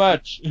is how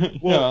much.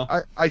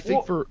 Well, I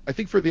think for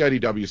the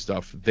IDW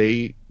stuff,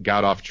 they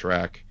got off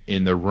track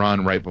in the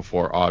run right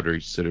before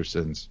Audrey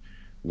Citizens,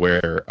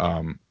 where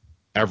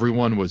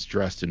everyone was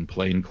dressed in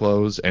plain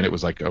clothes, and it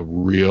was like a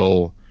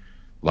real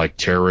like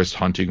terrorist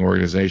hunting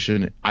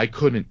organization. I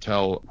couldn't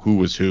tell who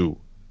was who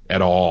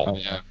at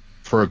all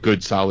for a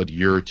good solid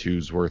year or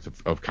two's worth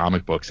of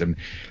comic books, and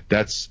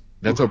that's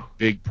a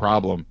big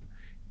problem.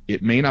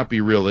 It may not be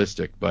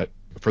realistic, but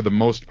for the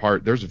most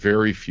part, there's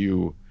very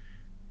few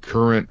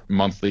current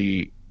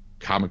monthly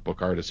comic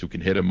book artists who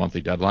can hit a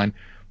monthly deadline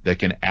that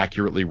can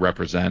accurately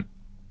represent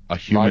a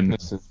human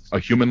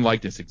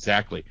likeness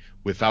exactly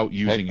without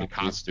using a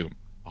costume.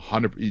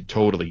 100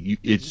 totally,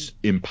 it's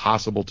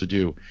impossible to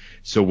do.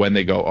 So when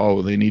they go,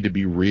 oh, they need to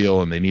be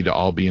real and they need to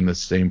all be in the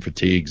same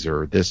fatigues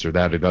or this or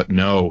that,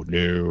 no.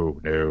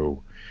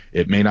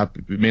 It may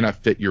not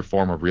fit your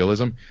form of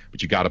realism,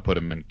 but you got to put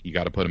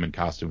them in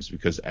costumes,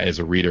 because as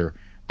a reader,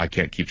 I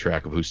can't keep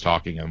track of who's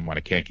talking, and when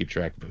I can't keep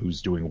track of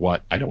who's doing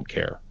what, I don't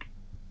care.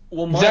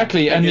 Well,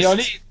 Exactly, and the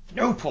only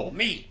no, Paul,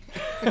 me.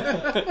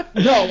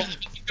 no,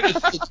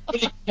 it's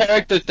really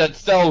characters that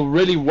sell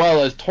really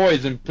well as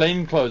toys and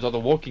plain clothes are the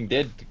Walking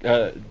Dead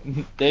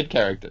dead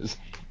characters,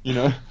 you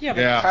know.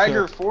 Yeah.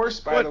 Tiger Force,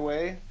 by the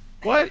way.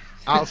 What?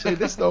 I'll say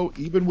this though,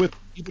 even with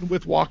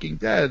Walking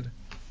Dead,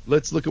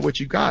 let's look at what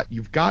you got.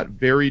 You've got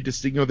very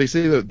distinct. They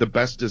say that the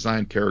best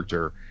designed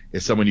character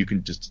is someone you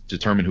can just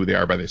determine who they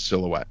are by their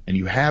silhouette, and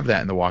you have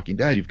that in The Walking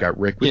Dead. You've got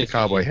Rick with the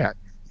cowboy hat.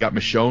 You've got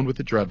Michonne with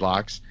the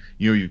dreadlocks.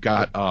 You've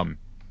got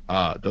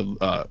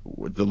the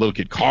little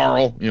kid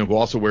Carl, who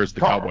also wears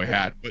the cowboy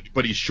hat,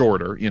 but he's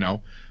shorter.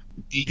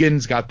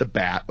 Deegan's got the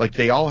bat. Like,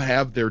 they all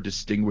have their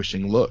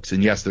distinguishing looks,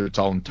 and yes, it's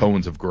all in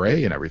tones of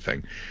gray and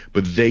everything,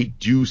 but they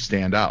do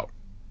stand out.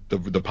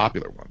 The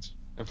popular ones,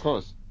 of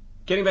course.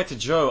 Getting back to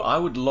Joe, I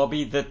would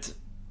lobby that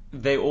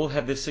they all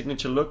have their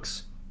signature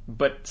looks,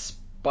 but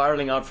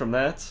spiraling out from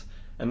that,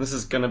 and this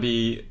is going to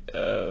be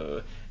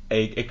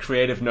a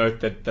creative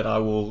note that I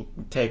will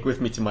take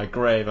with me to my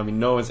grave. I mean,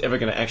 no one's ever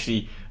going to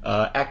actually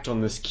act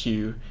on this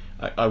cue.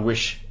 I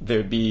wish there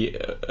would be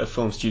a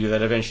film studio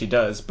that eventually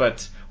does,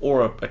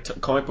 or a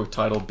comic book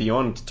title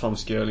beyond Tom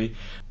Scioli.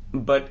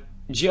 But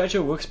G.I.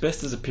 Joe works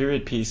best as a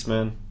period piece,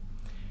 man.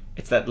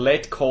 It's that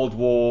late Cold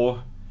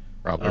War,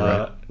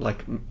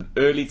 like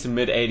early to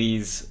mid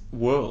 80s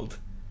world,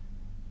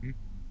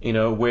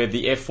 where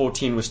the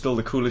F-14 was still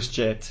the coolest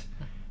jet,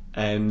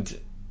 and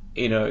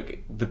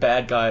the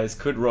bad guys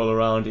could roll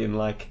around in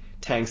like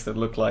tanks that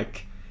look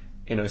like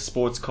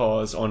sports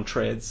cars on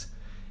treads,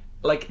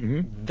 like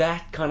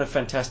that kind of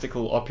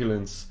fantastical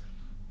opulence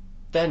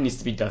that needs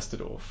to be dusted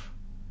off.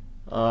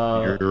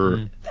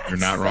 You're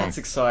not wrong. That's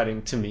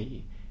exciting to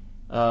me,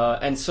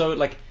 and so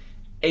like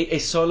a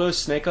solo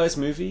Snake Eyes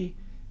movie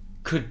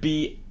could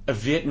be a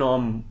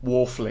Vietnam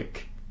War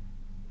flick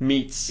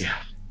meets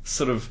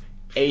sort of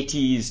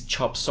 80s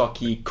chop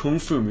socky kung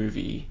fu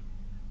movie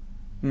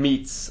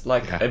meets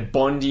like a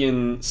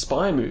Bondian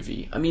spy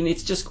movie. I mean,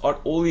 it's just got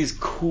all these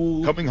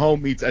cool... Coming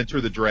Home meets Enter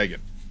the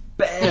Dragon.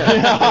 Bam!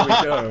 There we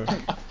go.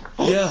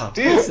 Yeah,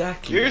 dude,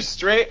 exactly. You're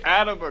straight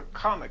out of a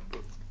comic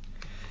book.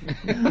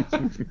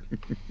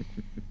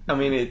 I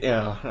mean,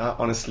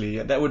 honestly,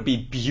 that would be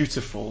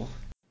beautiful.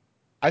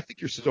 I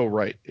think you're still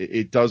right.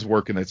 It does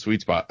work in that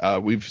sweet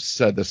spot. We've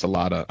said this a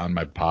lot on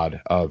my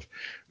pod of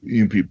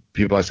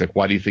people ask, like,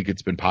 why do you think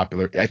it's been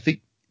popular? I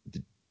think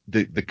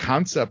the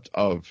concept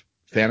of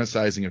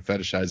fantasizing and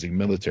fetishizing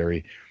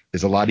military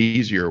is a lot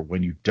easier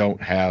when you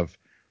don't have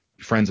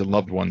friends and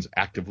loved ones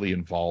actively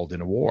involved in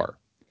a war.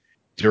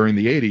 during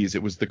the 80s,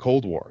 it was the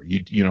Cold War. You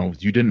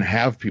didn't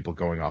have people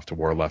going off to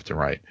war left and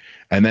right.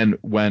 And then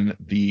when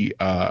the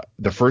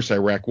first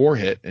Iraq war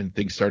hit and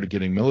things started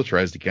getting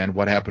militarized again,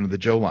 what happened to the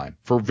Joe line?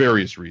 For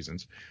various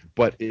reasons,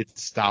 but it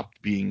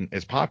stopped being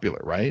as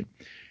popular, right?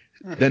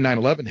 Then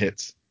 9/11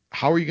 hits.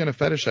 How are you going to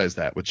fetishize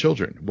that with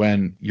children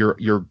when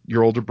your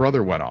older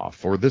brother went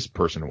off or this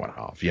person went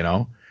off,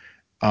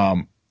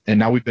 And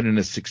now we've been in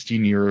a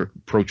 16-year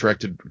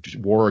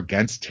protracted war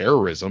against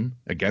terrorism,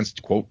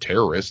 against, quote,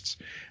 terrorists.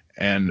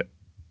 And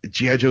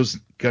G.I. Joe's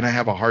going to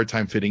have a hard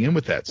time fitting in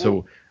with that.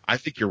 So I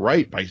think you're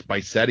right. By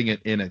setting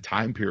it in a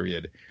time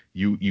period,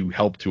 you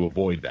help to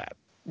avoid that.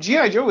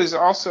 G.I. Joe is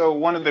also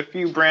one of the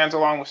few brands,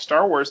 along with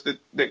Star Wars,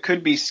 that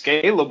could be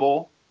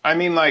scalable. I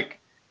mean, like,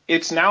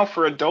 it's now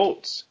for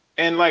adults.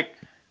 And, like,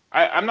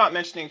 I'm not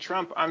mentioning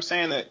Trump. I'm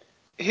saying that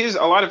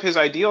a lot of his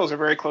ideals are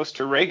very close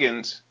to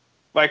Reagan's.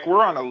 Like,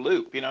 we're on a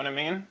loop, you know what I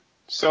mean?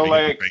 So,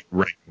 Reagan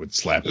would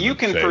slap him you in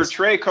the can face.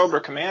 portray Cobra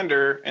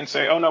Commander and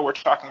say, oh, no, we're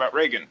talking about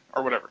Reagan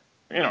or whatever.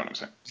 You know what I'm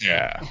saying?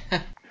 Yeah.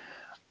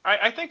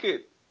 I think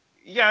it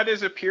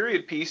is a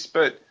period piece,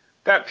 but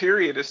that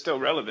period is still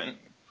relevant.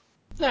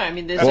 No, I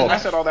mean, there's I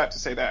enough. said all that to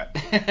say that.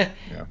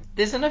 Yeah.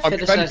 There's enough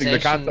If anything,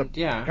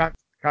 fetishization.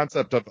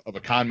 concept of a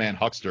con man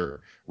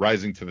huckster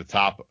rising to the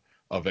top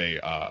of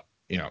a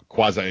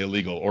quasi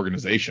illegal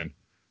organization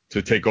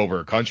to take over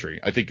a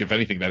country. I think if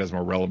anything, that has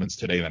more relevance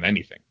today than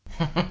anything.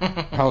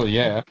 Hell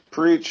yeah.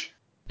 Preach.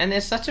 And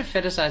there's such a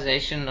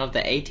fetishization of the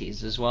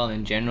 80s as well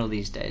in general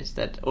these days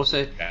that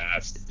also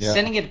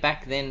sending it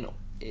back then,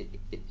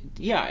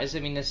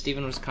 as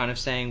Stephen was kind of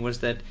saying, was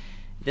that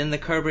then the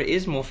Cobra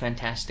is more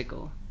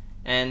fantastical.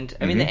 And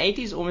I mean, the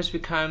 80s almost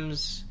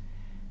becomes,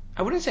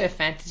 I wouldn't say a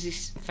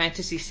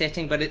fantasy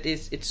setting, but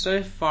it's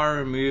so far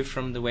removed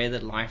from the way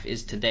that life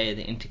is today,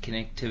 the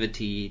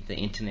interconnectivity, the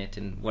internet,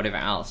 and whatever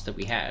else that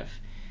we have,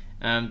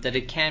 that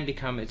it can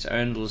become its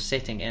own little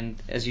setting.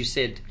 And as you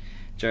said,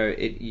 Joe,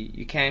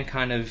 you can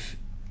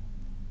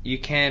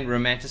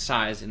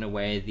romanticize in a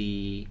way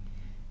the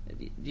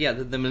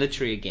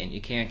military again.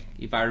 You can't,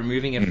 by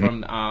removing it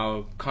from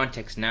our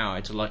context now,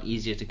 it's a lot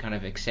easier to kind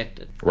of accept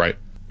it. Right.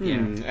 Yeah.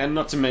 And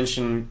not to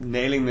mention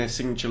nailing their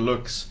signature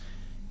looks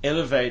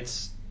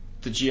elevates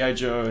the G.I.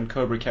 Joe and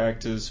Cobra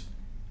characters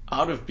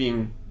out of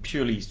being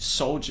purely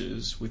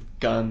soldiers with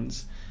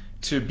guns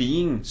to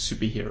being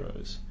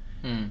superheroes.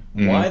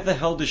 Why the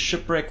hell does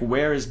Shipwreck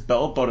wear his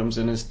bell-bottoms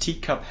and his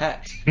teacup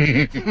hat?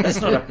 That's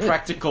not a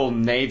practical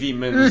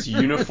Navyman's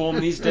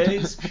uniform these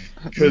days.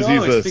 Because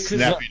he's a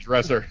snappy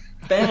dresser.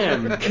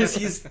 Bam! Because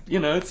he's,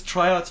 it's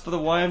tryouts for the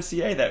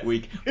YMCA that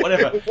week.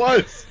 Whatever. It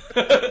was.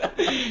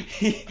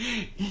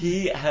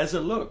 He has a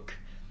look.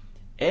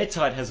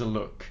 Airtight has a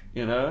look,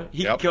 He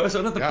goes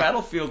onto the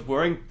battlefield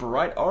wearing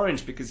bright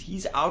orange because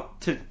he's out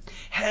to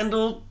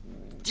handle,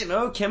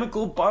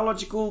 chemical,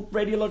 biological,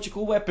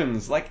 radiological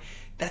weapons. Like,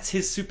 that's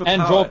his superpower.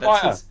 And draw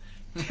fire.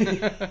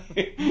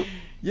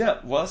 Yeah,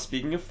 well,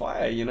 speaking of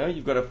fire,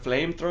 you've got a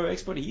flamethrower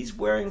expert. He's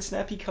wearing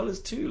snappy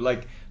colors too,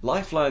 like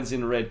lifelines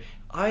in red.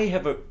 I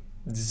have a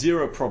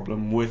zero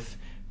problem with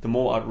the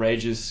more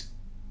outrageous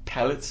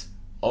palette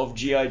of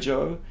G.I.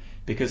 Joe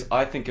because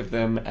I think of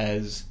them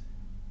as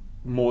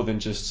more than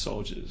just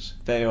soldiers.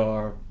 They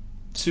are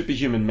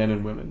superhuman men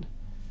and women.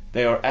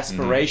 They are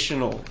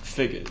aspirational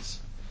figures.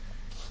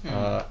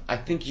 I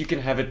think you can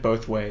have it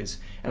both ways,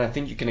 and I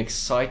think you can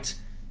excite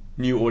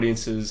new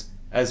audiences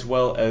as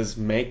well as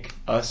make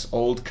us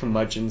old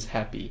curmudgeons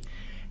happy.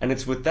 And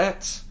it's with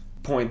that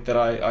point that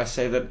I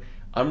say that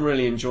I'm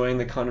really enjoying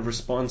the kind of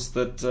response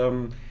that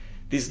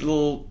these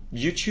little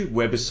YouTube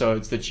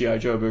webisodes that G.I.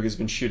 Joe Burger has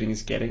been shooting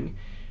is getting.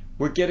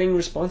 We're getting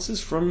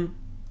responses from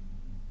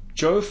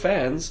Joe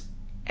fans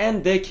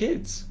and their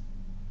kids.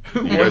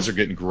 You guys are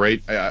getting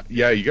great.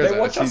 You guys,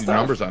 I see the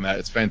numbers on that.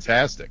 It's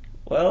fantastic.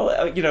 Well,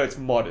 it's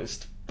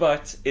modest,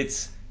 but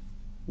it's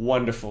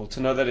wonderful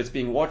to know that it's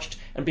being watched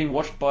and being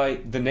watched by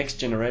the next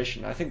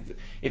generation. I think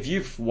if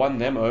you've won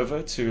them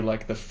over to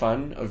like the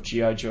fun of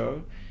G.I.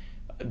 Joe,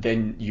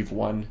 then you've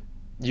won.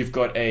 You've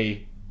got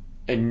a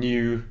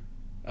new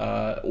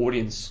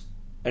audience,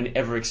 an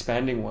ever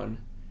expanding one.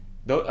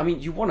 Though, I mean,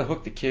 you want to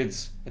hook the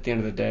kids at the end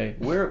of the day.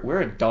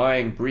 We're a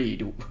dying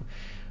breed,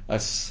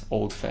 us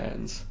old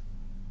fans.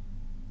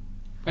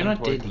 We're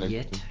not dead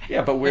yet.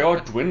 Yeah, but we are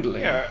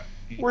dwindling. Yeah,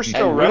 we're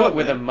still and relevant.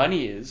 Where the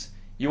money is.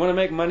 You want to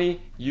make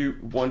money, you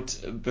want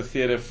the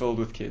theater filled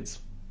with kids.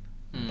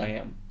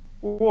 Bam.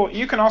 Well,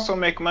 you can also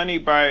make money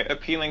by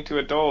appealing to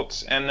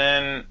adults, and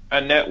then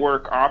a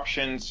network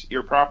options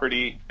your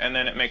property, and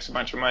then it makes a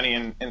bunch of money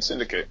in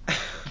syndicate.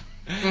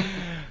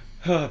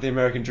 Oh, the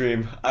American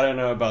dream. I don't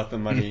know about the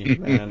money,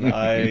 man.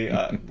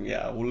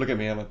 Well, look at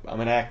me. I'm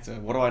an actor.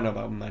 What do I know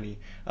about money?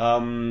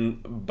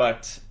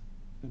 But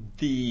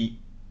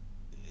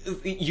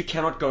you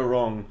cannot go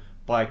wrong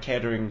by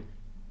catering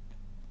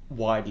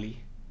widely,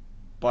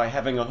 by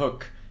having a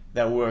hook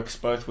that works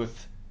both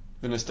with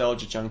the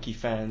nostalgia junkie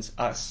fans,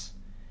 us,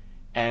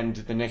 and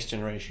the next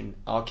generation,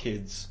 our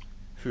kids,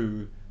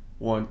 who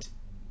want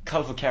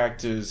colorful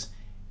characters,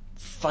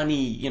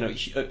 funny,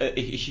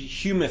 a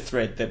humor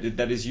thread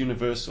that is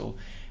universal.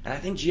 And I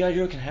think G.I.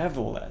 Joe can have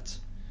all that.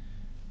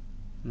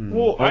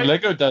 Well, Well,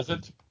 Lego does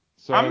it.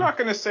 So I'm not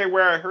going to say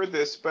where I heard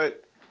this,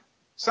 but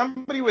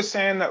somebody was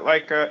saying that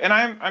and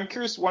I'm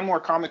curious. One more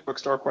comic book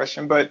store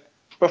question, but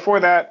before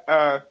that,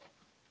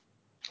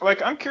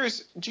 I'm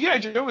curious. G.I.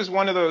 Joe is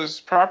one of those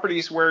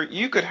properties where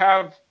you could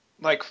have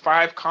like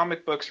 5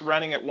 comic books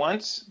running at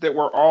once that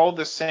were all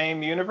the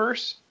same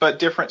universe but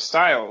different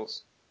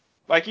styles.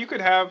 Like you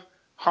could have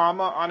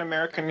Hama on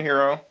American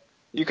Hero.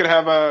 You could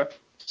have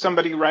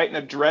somebody writing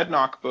a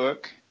Dreadnought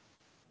book.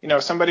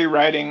 Somebody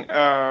writing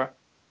an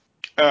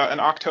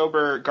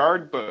October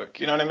Guard book.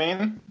 You know what I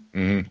mean?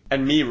 Mm-hmm.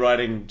 And me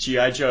writing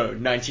G.I. Joe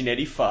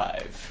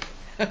 1985.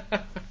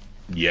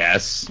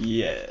 Yes.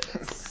 Yes.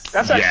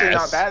 That's actually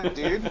Yes. not bad,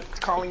 dude.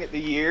 Calling it the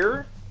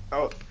year.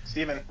 Oh,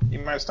 Steven, you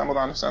might have stumbled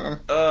onto something.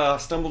 I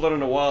stumbled on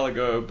it a while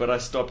ago, but I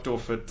stopped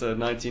off at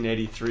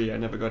 1983. I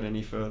never got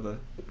any further.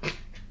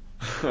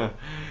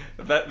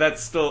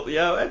 That's still,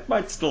 it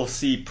might still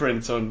see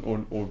print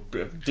on or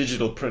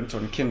digital print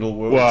on Kindle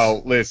Worlds.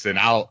 Well, listen,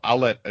 I'll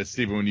let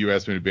Stephen, when you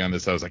asked me to be on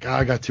this, I was like,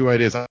 I got 2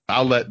 ideas.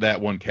 I'll let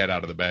that one cat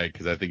out of the bag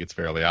because I think it's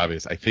fairly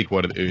obvious. I think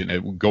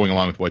going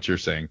along with what you're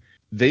saying,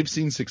 they've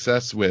seen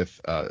success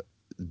with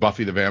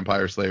Buffy the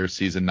Vampire Slayer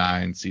season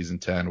 9, season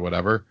 10,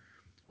 whatever.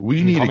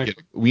 We need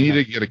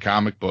to get a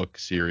comic book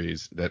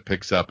series that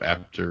picks up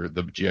after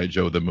the G.I.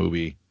 Joe the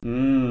movie,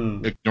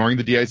 ignoring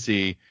the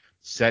DIC,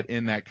 set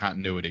in that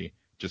continuity.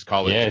 Just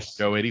call it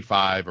Joe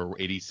 85 or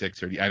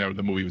 86 or I know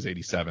the movie was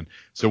 87,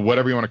 so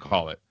whatever you want to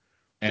call it.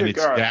 And Good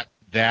it's God.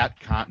 that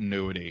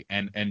continuity,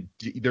 and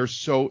it's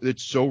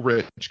so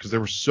rich because there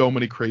were so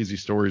many crazy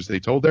stories they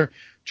told there.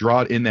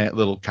 Draw it in that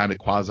little kind of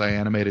quasi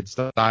animated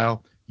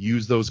style.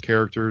 Use those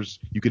characters.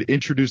 You could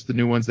introduce the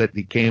new ones that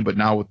became, but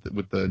now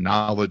with the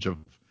knowledge of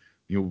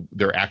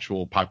their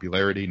actual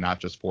popularity,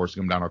 not just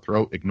forcing them down our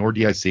throat. Ignore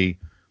DIC.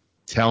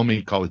 Tell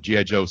me, call it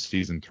G.I. Joe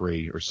season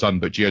 3 or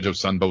G.I. Joe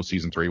Sunbow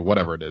season 3,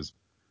 whatever it is.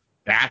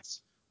 That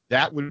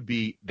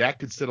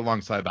could sit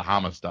alongside the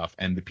Hama stuff,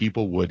 and the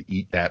people would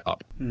eat that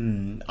up.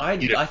 I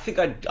think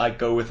I'd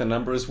go with a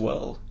number as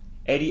well,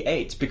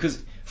 88,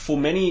 because for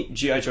many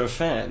G.I. Joe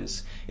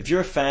fans, if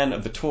you're a fan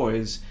of the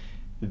toys,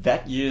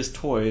 that year's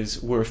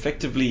toys were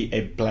effectively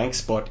a blank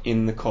spot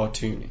in the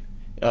cartoon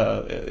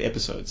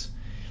episodes.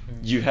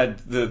 You had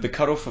the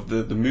cutoff of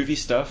the movie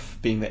stuff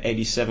being the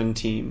 87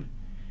 team.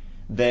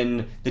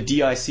 Then the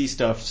DIC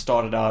stuff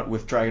started out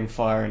with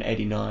Dragonfire in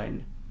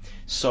 89.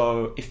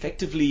 So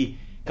effectively,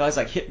 guys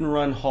like Hit and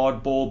Run,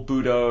 Hardball,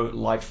 Budo,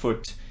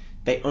 Lightfoot,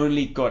 they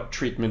only got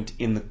treatment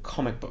in the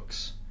comic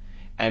books.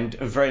 And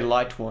a very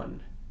light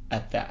one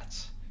at that.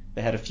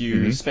 They had a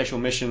few special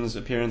missions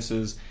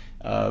appearances,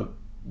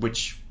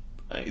 which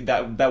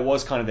that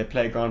was kind of their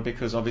playground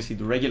because obviously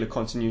the regular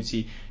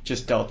continuity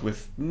just dealt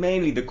with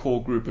mainly the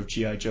core group of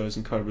G.I. Joes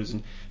and Cobras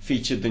and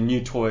featured the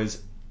new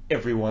toys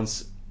every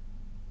once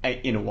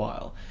in a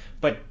while.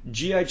 But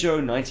G.I. Joe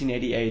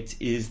 1988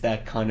 is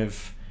that kind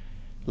of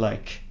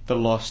like the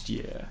lost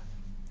year.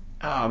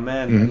 Oh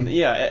man,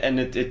 and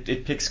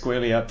it picks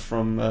squarely up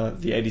from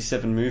the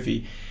 87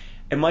 movie.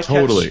 It might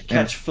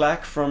catch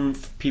flack from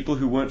people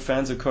who weren't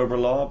fans of Cobra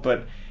Law,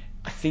 but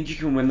I think you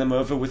can win them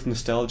over with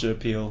nostalgia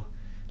appeal.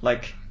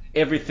 Like,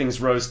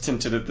 everything's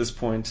rose-tinted at this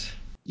point.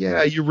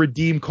 Yeah, you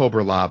redeem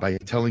Cobra La by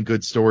telling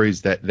good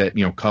stories that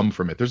come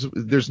from it.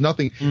 There's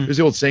nothing. There's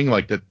the old saying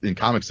like that in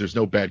comics. There's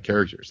no bad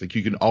characters. Like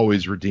you can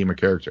always redeem a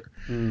character.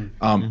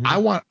 I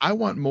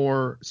want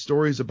more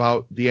stories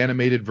about the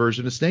animated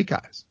version of Snake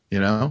Eyes.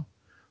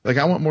 Like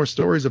I want more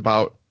stories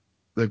about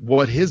like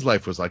what his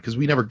life was like because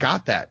we never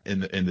got that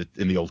in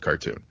the old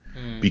cartoon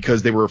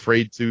because they were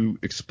afraid to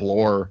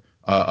explore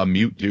a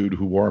mute dude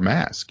who wore a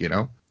mask.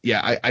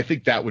 Yeah, I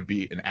think that would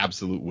be an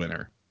absolute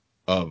winner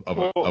of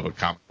a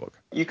comic book.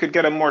 You could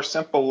get a more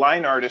simple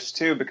line artist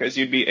too, because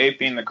you'd be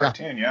aping the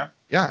cartoon, yeah?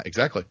 Yeah,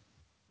 exactly.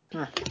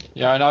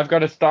 Yeah, and I've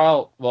got a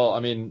style. Well, I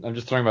mean, I'm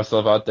just throwing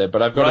myself out there,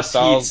 but I've got a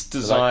style. Heat's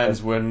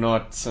designs were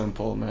not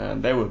simple,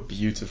 man. They were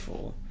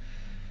beautiful.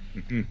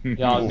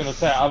 Yeah, I was gonna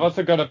say I've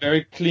also got a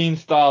very clean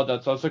style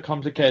that's also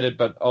complicated,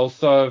 but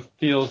also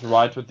feels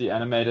right with the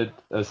animated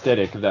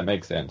aesthetic, if that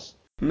makes sense.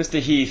 Mr.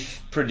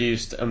 Heath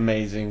produced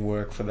amazing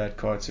work for that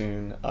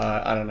cartoon.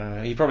 I don't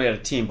know. He probably had a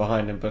team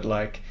behind him, but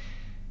like...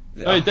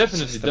 Oh, he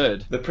definitely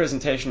did. The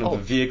presentation of the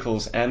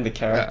vehicles and the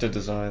character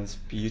designs,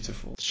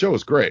 beautiful. The show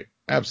is great.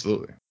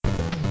 Absolutely.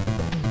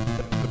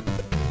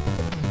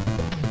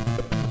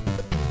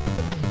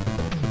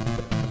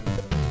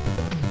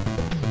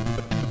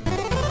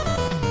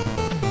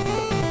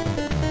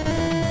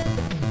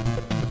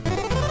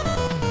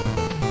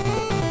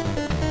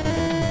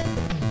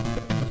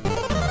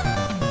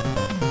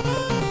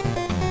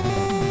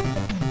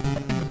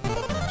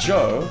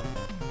 Joe,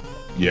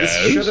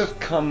 yes. This should have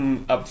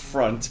come up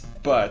front,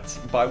 but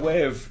by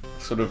way of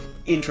sort of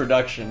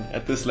introduction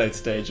at this late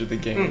stage of the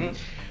game,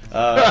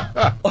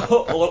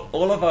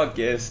 all of our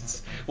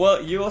guests...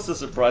 Well, you also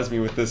surprised me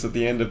with this at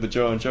the end of the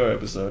Joe and Joe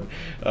episode,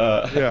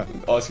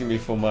 asking me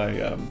for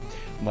my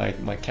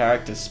my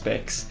character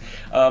specs.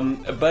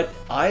 But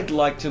I'd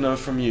like to know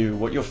from you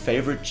what your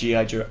favorite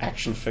G.I. Joe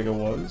action figure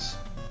was.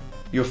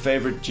 Your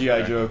favorite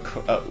G.I. Joe,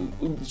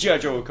 G.I.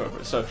 Joe or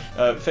Cobra. So,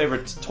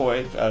 favorite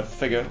toy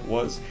figure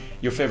was,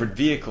 your favorite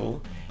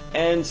vehicle,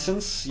 and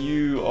since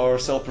you are a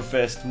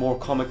self-professed more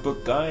comic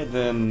book guy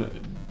than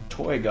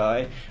toy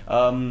guy,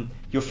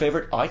 your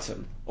favorite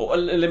item. Or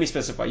let me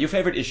specify, your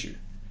favorite issue.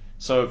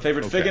 So,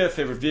 favorite figure,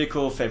 favorite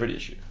vehicle, favorite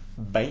issue.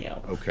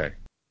 Bam. Okay.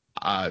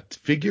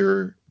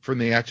 Figure from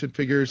the action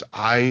figures,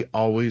 I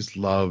always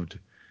loved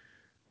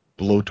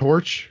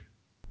Blowtorch.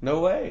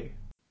 No way.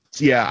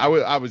 Yeah,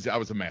 I was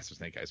a massive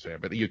Snake Eyes fan,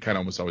 but you kind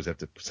of almost always have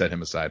to set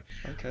him aside.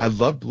 Okay. I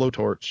loved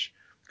Blowtorch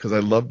because I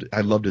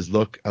loved his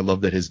look. I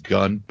loved that his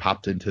gun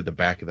popped into the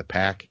back of the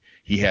pack.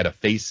 He had a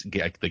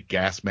the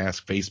gas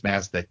mask, face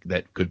mask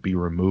that could be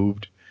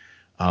removed.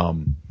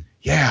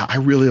 Yeah, I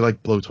really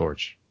liked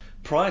Blowtorch.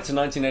 Prior to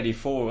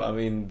 1984, I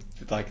mean,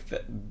 like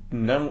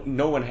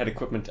no one had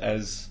equipment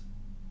as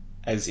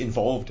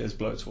involved as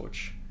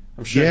Blowtorch.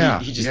 I'm sure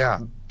he just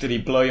did he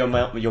blow your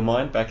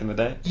mind back in the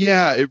day?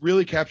 Yeah, it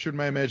really captured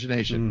my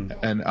imagination,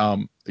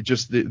 and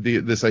just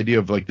this idea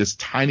of like this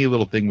tiny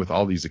little thing with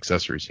all these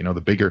accessories. You know,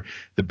 the bigger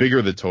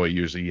the toy,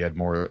 usually you had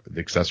more of the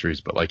accessories,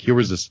 but like here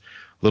was this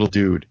little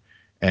dude,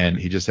 and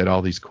he just had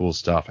all these cool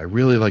stuff. I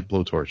really like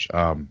Blowtorch.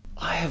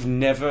 I have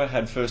never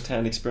had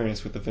first-hand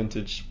experience with the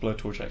vintage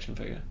Blowtorch action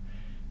figure.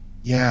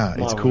 Yeah,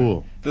 it's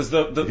cool. Does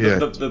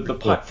the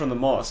pipe from the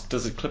mask,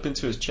 does it clip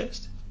into his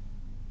chest?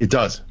 It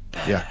does.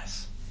 Badass. Yeah.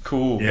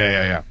 Cool.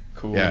 Yeah.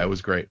 Cool. Yeah, it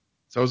was great.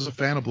 So I was a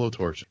fan of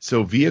Blowtorch.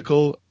 So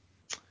vehicle,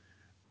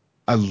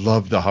 I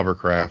love the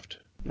hovercraft.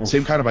 Oof.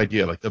 Same kind of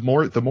idea. Like the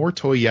more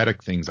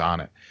toyetic things on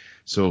it.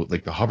 So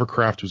like the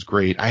hovercraft was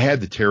great. I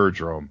had the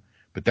Terrordrome,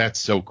 but that's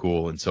so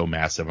cool and so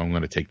massive. I'm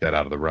going to take that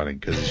out of the running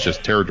because it's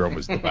just Terrordrome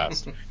was the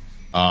best.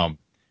 I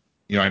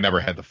never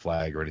had the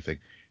flag or anything.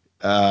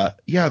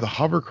 The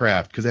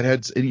hovercraft, because it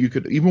had, and you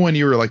could, even when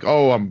you were like,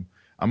 oh,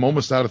 I'm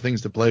almost out of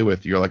things to play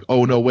with, you're like,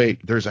 oh no,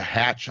 wait, there's a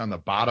hatch on the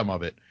bottom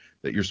of it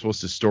that you're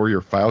supposed to store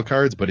your file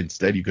cards, but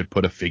instead you could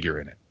put a figure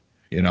in it.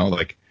 You know,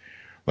 like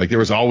there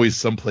was always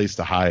some place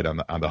to hide on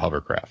the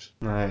hovercraft.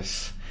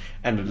 Nice.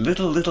 And a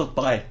little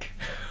bike.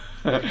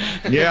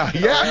 Yeah.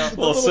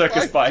 Little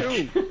circus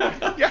bike.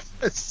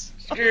 Yes.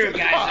 Screw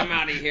guys, I'm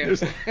out of here.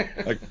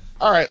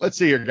 All right, let's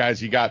see here, guys.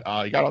 You got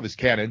all these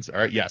cannons. All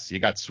right, yes. You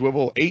got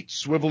 8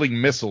 swiveling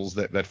missiles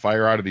that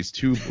fire out of these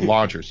 2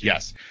 launchers.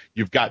 Yes.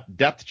 You've got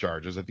depth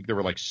charges. I think there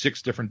were like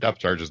 6 different depth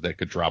charges that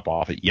could drop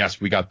off it.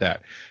 Yes, we got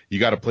that. You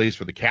got a place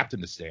for the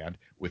captain to stand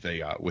with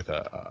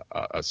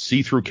a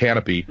see-through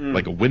canopy,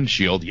 like a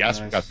windshield. Yes,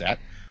 nice. We got that.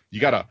 You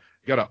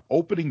got an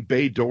opening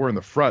bay door in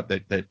the front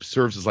that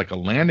serves as like a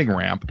landing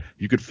ramp.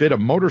 You could fit a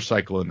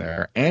motorcycle in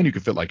there, and you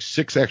could fit like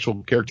 6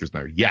 actual characters in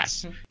there.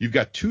 Yes. You've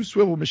got 2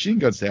 swivel machine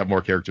guns to have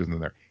more characters in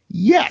there.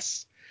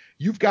 Yes.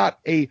 You've got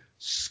a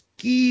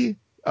ski,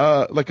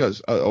 like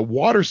a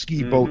water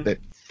ski boat that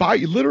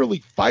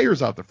literally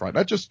fires out the front.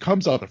 Not just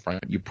comes out the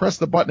front. You press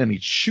the button and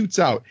it shoots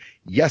out.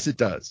 Yes, it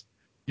does.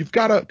 You've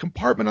got a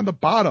compartment on the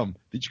bottom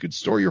that you could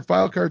store your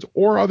file cards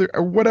or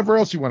whatever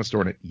else you want to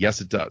store in it.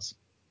 Yes, it does.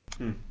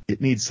 It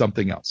needs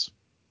something else.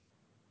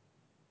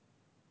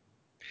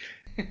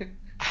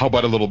 How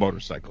about a little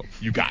motorcycle?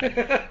 You got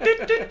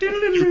it.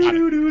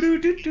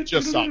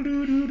 Just solved.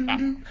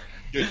 You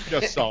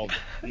just solved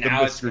the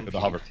mystery of the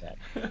hovercraft.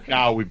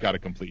 Now we've got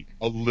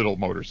a little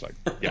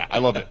motorcycle. Yeah, I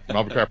love it. The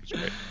hovercraft is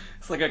great.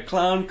 It's like a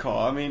clown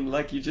car. I mean,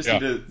 like you just need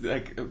to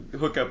like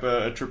hook up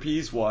a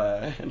trapeze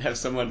wire and have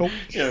someone,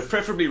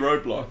 preferably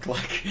roadblock,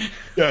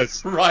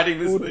 riding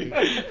this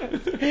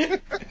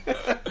thing.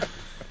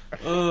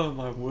 Oh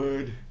my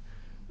word.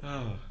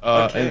 Oh,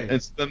 okay.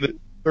 And then the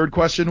third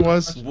question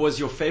was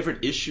your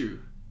favorite issue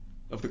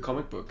of the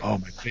comic book? Oh,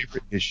 my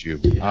favorite issue.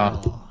 Yeah.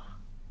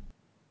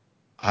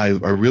 I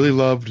really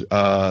loved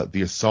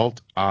the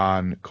assault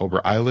on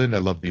Cobra Island. I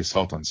loved the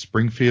assault on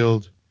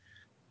Springfield.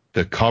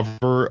 The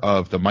cover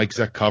of the Mike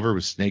Zeck cover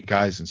with Snake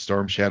Eyes and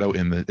Storm Shadow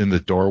in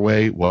the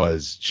doorway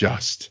was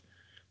just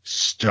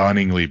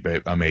stunningly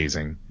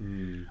amazing.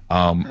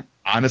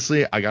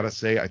 Honestly, I gotta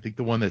say, I think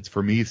the one that's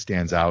for me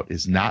stands out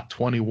is not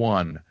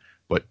 21,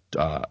 but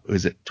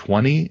is it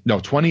 20? No,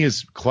 20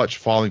 is Clutch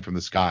falling from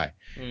the sky.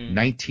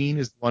 19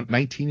 is the one.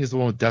 19 is the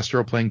one with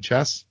Destro playing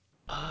chess.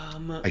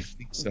 I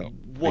think so.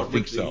 What? I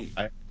think so.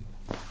 I'm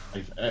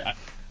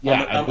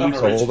gonna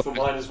reach for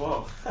mine as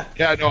well.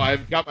 Yeah, no,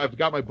 I've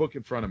got my book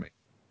in front of me.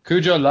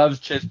 Cujo loves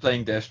chess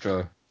playing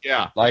Destro.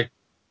 Yeah. Like,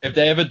 if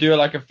they ever do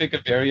like a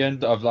figure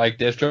variant of like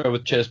Destro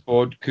with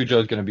chessboard,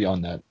 Cujo's gonna be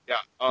on that. Yeah.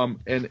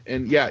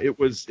 And yeah,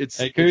 it's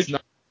 19.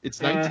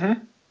 It's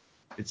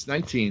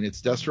 19.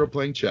 It's Destro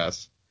playing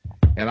chess,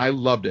 and I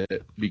loved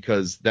it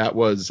because that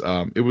was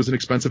it was an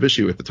expensive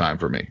issue at the time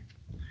for me,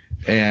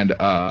 and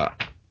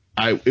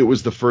it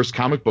was the first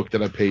comic book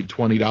that I paid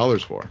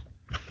 $20 for.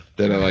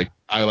 That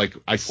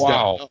I stepped.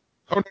 Wow.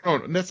 Oh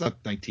no, that's not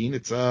 19.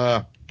 It's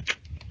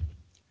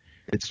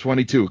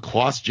 22.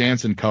 Klaus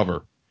Janson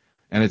cover.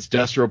 And it's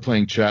Destro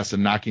playing chess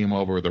and knocking him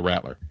over with a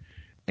rattler.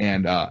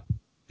 And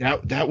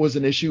that was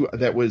an issue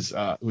that was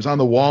it was on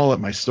the wall at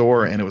my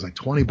store, and it was like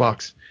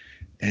 $20,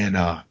 and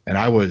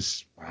I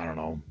was, I don't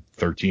know,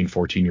 13,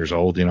 14 years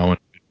old, and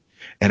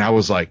I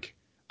was like,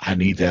 I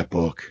need that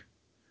book.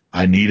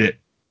 I need it.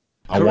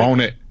 I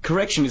want it.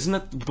 Correction, isn't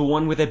that the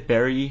one where they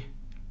bury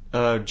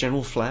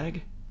General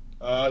Flagg?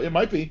 It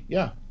might be,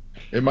 yeah.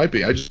 It might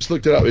be. I just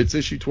looked it up. It's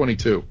issue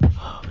 22.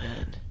 Oh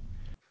man.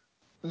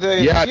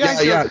 The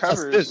Yeah.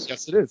 covers.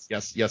 Yes, it is.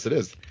 Yes, it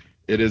is.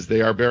 It is.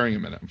 They are burying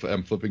him in it.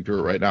 I'm flipping through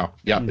it right now.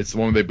 Yeah, it's the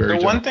one where they bury.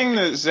 The one thing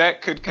that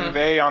Zach could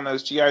convey on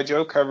those G.I.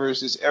 Joe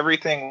covers is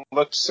everything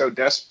looked so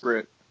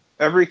desperate.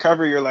 Every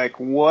cover, you're like,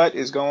 what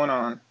is going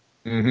on?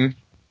 Mm-hmm.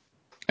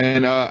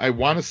 And I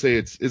want to say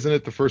isn't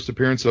it the first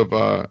appearance of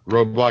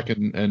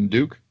Roadblock and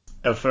Duke?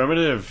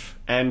 Affirmative.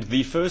 And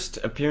the first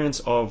appearance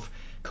of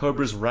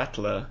Cobra's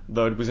Rattler,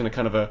 though it was in a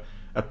kind of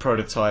a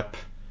prototype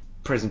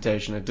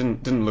presentation. It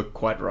didn't look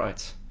quite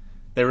right.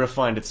 They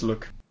refined its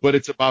look. But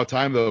it's about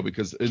time, though,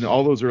 because in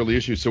all those early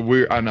issues, so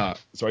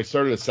I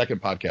started a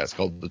second podcast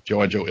called the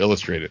Joe and Joe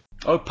Illustrated.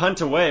 Oh,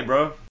 punt away,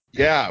 bro.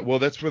 Yeah, well,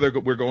 that's where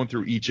we're going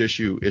through each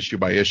issue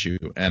by issue,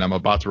 and I'm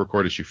about to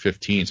record issue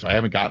 15, so I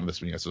haven't gotten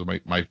this one yet. So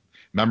my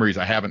memories,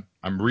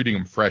 I'm reading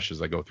them fresh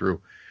as I go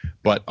through.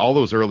 But all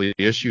those early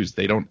issues,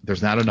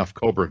 there's not enough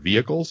Cobra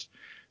vehicles.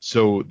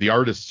 So the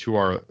artists who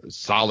are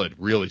solid,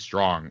 really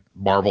strong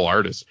Marvel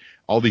artists,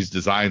 all these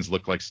designs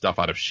look like stuff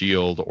out of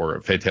S.H.I.E.L.D.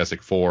 or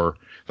Fantastic Four.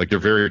 Like they're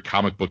very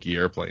comic booky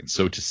airplanes.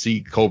 So to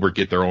see Cobra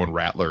get their own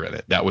Rattler in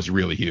it, that was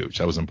really huge.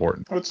 That was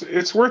important.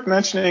 It's worth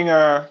mentioning.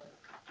 I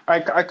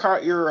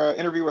caught your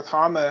interview with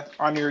Hama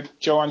on your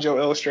Joe on Joe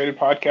Illustrated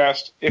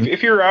podcast.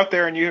 If you're out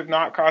there and you have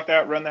not caught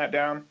that, run that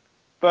down.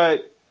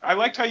 But I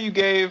liked how you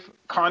gave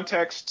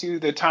context to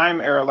the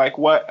time era, like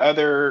what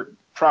other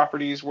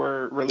properties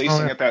were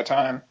releasing at that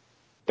time.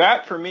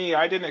 That, for me,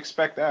 I didn't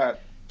expect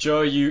that.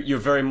 Joe, you're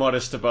very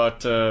modest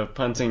about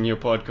punting your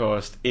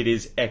podcast. It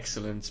is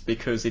excellent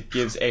because it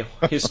gives a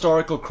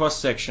historical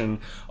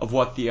cross-section of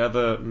what the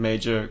other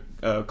major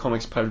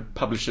comics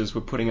publishers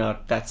were putting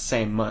out that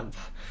same month.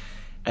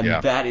 And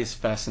that is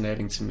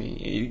fascinating to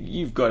me.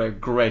 You've got a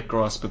great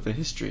grasp of the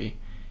history.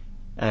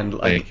 And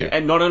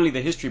and not only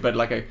the history, but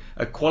like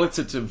a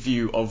qualitative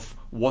view of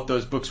what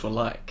those books were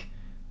like.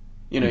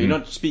 You're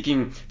not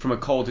speaking from a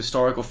cold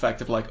historical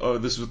fact of like, oh,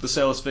 this is what the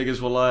sales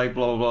figures were like,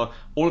 blah, blah, blah.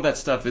 All of that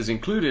stuff is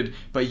included,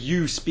 but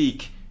you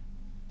speak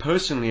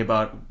personally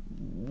about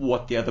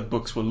what the other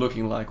books were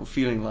looking like or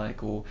feeling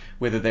like, or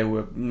whether they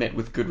were met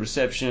with good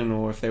reception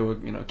or if they were,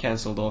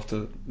 cancelled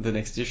after the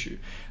next issue.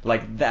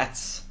 Like,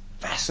 that's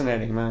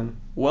fascinating, man.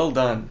 Well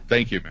done.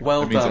 Thank you, man.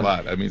 Well done.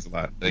 That means a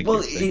lot. Thank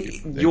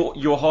you.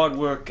 Your hard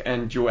work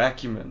and your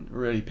acumen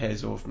really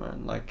pays off,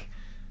 man. Like,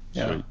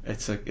 yeah,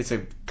 it's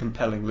a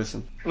compelling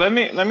listen. Let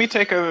me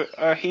take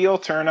a heel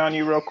turn on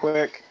you real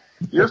quick.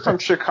 You're from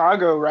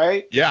Chicago,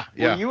 right? Yeah.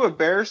 Were you a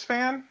Bears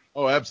fan?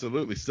 Oh,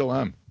 absolutely. Still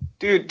am.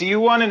 Dude, do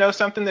you want to know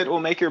something that will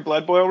make your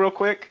blood boil real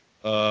quick?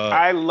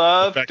 I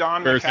love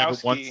Don Bears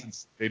haven't won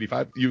since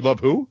 '85. You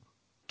love who?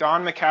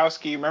 Don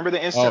Mikowski. Remember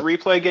the instant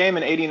replay game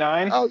in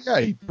 '89? Oh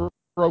yeah, he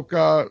broke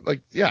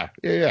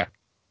yeah.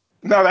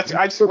 No,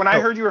 when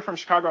I heard you were from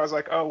Chicago, I was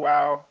like, oh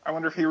wow, I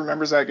wonder if he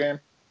remembers that game.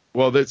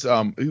 Well,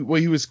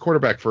 he was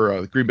quarterback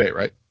for Green Bay,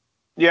 right?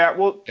 Yeah,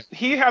 well,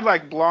 he had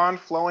like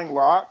blonde flowing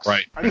locks.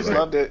 Right. I just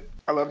loved it.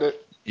 I loved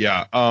it.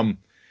 Yeah.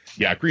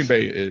 Green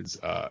Bay is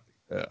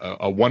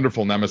a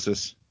wonderful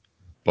nemesis,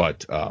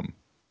 but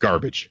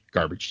garbage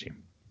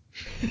team.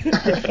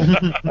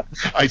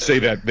 I say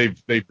that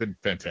they've been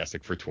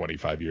fantastic for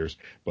 25 years,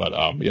 but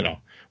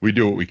we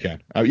do what we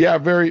can.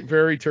 Very,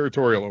 very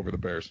territorial over the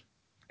Bears.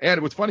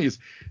 And what's funny is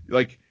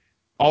like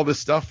all this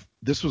stuff.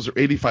 This was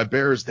 85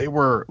 Bears. They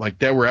were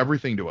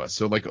everything to us.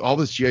 So like all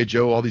this G.I.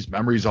 Joe, all these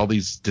memories, all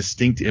these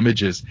distinct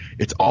images,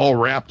 it's all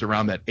wrapped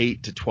around that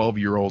 8 to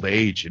 12-year-old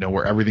age,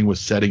 where everything was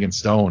setting in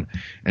stone.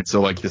 And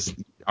so like this,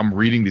 I'm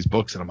reading these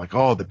books and I'm like,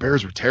 oh, the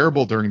Bears were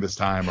terrible during this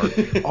time, or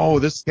oh,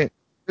 this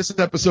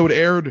episode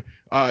aired.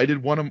 I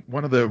did one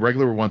of the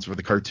regular ones for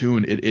the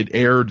cartoon. It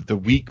aired the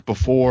week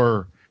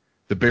before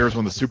the Bears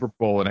won the Super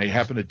Bowl, and I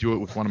happened to do it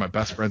with one of my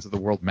best friends in the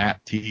world,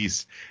 Matt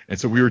Teese. And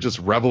so we were just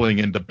reveling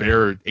in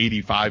the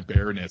 85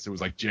 Bearness. It was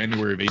like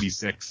January of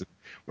 '86.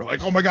 We're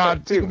like, oh my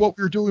God, dude, what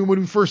we were doing when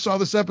we first saw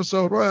this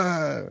episode.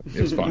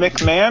 It was fun.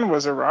 McMahon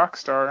was a rock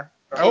star.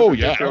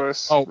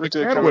 Ridiculous. Yeah. Oh,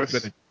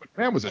 ridiculous.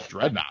 McMahon was a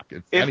dreadnought.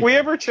 If we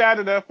ever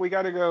chatted up, we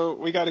got to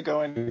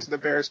go into the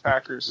Bears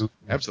Packers.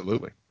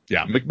 Absolutely.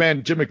 Yeah,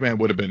 Jim McMahon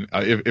would have been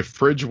if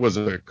Fridge was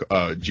a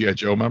G.I.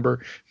 Joe member.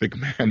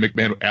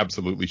 McMahon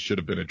absolutely should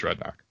have been a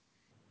dreadnought.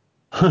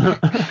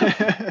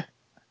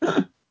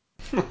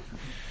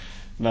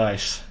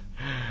 Nice.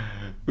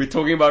 We're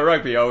talking about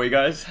rugby, are we,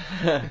 guys?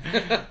 I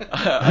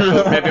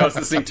thought maybe I was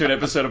listening to an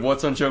episode of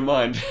What's on Your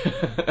Mind.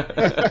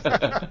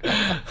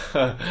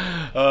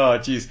 Oh,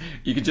 jeez.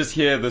 You could just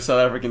hear the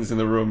South Africans in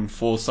the room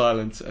fall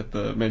silent at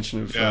the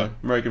mention of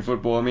American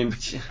football. I mean,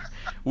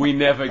 we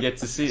never get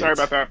to see it. Sorry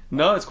about that.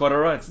 No, it's quite all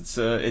right.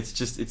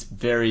 It's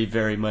very,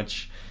 very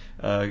much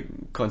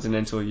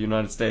continental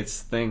United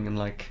States thing, and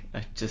like,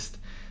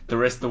 the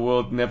rest of the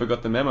world never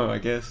got the memo, I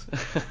guess.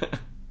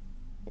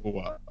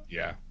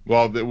 Yeah.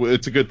 Well,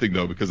 it's a good thing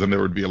though, because then there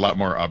would be a lot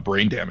more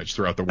brain damage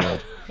throughout the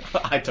world.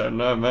 I don't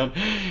know, man.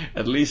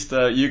 At least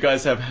you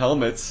guys have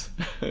helmets.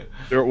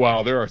 There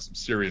are some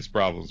serious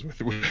problems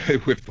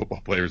with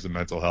football players and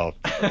mental health.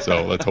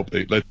 So let's hope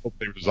they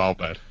resolve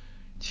that.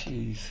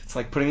 Jeez, it's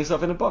like putting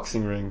yourself in a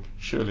boxing ring,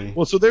 surely.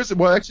 Well,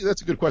 actually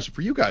that's a good question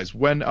for you guys.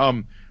 When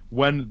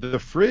the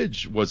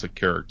fridge was a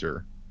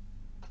character,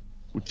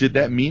 did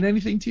that mean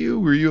anything to you?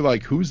 Were you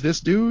like, who's this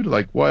dude?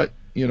 Like, what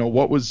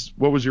was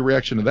your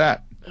reaction to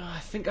that? I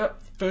think I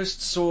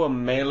first saw a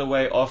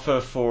mail-away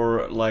offer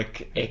for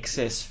like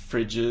excess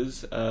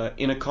fridges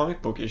in a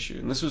comic book issue,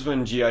 and this was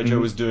when G.I. Joe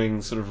was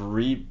doing sort of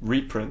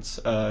reprints,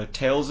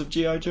 Tales of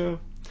G.I. Joe,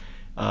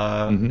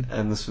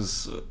 and this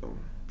was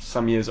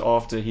some years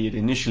after he had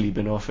initially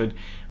been offered.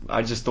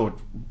 I just thought,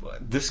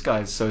 this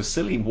guy's so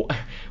silly.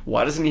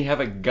 Why doesn't he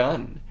have a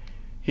gun?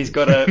 He's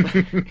got a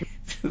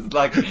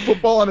like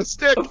football on a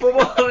stick.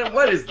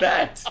 What is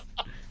that?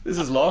 This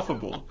is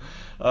laughable.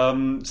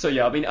 So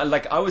yeah, I mean,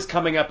 I was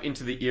coming up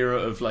into the era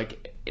of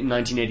like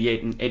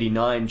 1988 and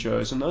 89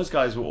 Joes, and those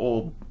guys were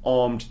all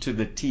armed to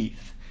the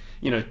teeth.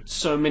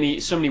 So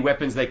many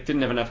weapons, they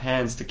didn't have enough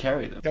hands to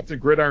carry them. Captain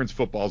Gridiron's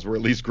footballs were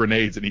at least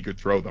grenades, and he could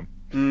throw them.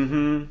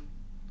 Mm-hmm.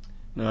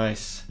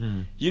 Nice.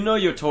 You know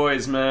your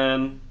toys,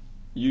 man.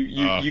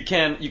 You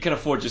can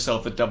afford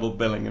yourself a double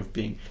billing of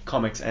being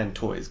comics and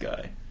toys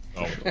guy.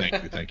 Oh,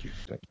 thank you.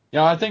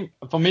 Yeah, I think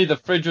for me the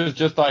fridge was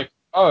just like,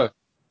 oh,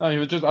 no, he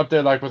was just up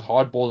there like with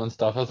hardball and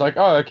stuff. I was like,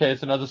 oh, okay,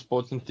 it's another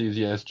sports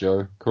enthusiast,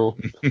 Joe. Cool.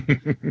 Yeah,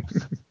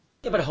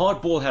 but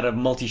Hardball had a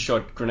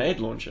multi-shot grenade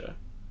launcher.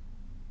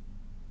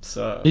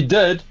 So he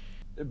did,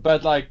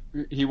 but like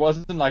he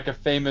wasn't like a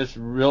famous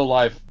real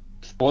life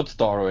sports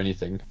star or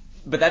anything.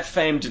 But that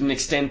fame didn't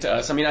extend to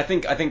us. I mean, I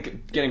think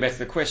getting back to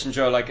the question,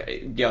 Joe,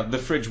 the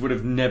fridge would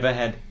have never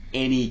had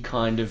any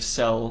kind of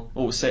sell,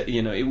 or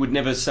it would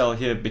never sell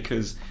here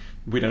because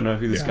we don't know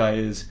who this guy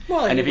is.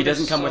 Well, and if he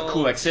doesn't come with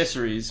cool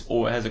accessories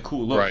or has a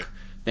cool look, right,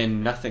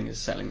 then nothing is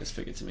selling this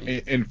figure to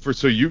me. And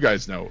so you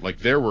guys know, like,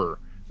 there were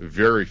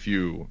very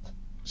few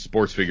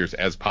sports figures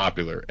as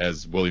popular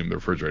as William the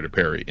Refrigerator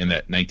Perry in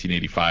that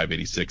 1985,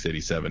 86,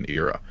 87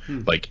 era.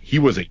 Like, he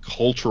was a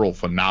cultural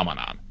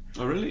phenomenon.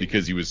 Oh, really?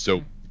 Because he was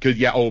so...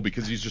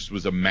 because he just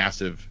was a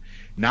massive...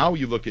 Now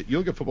you look at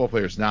football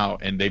players now,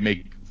 and they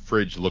make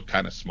Fridge look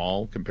kind of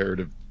small compared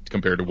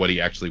to what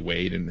he actually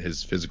weighed and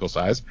his physical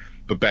size.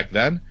 But back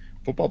then,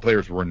 football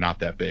players were not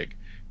that big.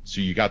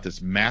 So you got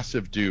this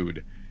massive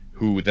dude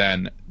who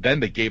then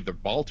they gave the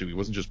ball to. He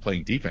wasn't just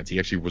playing defense. He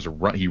actually was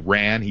he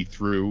ran, he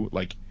threw,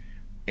 like,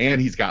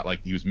 and he's got,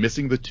 like, he was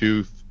missing the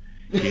tooth.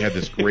 He had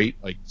this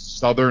great, like,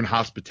 Southern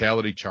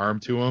hospitality charm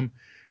to him.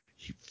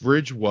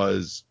 Fridge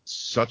was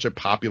such a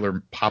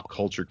popular pop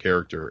culture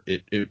character.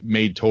 It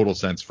made total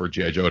sense for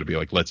G.I. Joe to be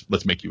like,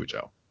 let's make you a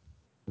Joe.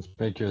 Let's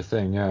make you a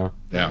thing, yeah.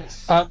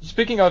 Yeah.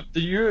 Speaking of, do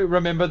you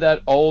remember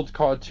that old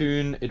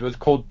cartoon? It was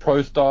called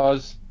Pro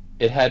Stars.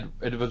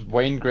 It was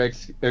Wayne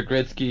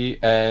Gretzky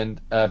and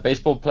a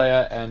baseball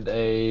player and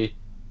a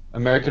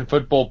American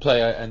football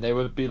player, and they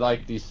would be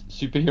like these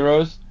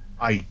superheroes.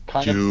 I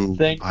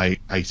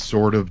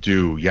sort of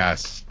do,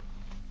 yes.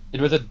 It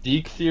was a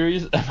Deke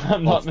series, if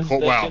I'm not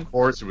mistaken. Wow, of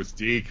course it was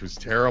Deke. It was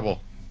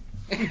terrible.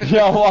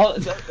 Yeah, well,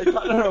 it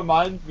kind of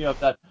reminds me of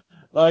that.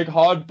 Like,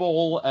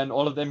 Hardball and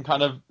all of them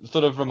kind of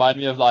sort of remind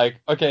me of, like,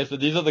 okay, so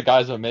these are the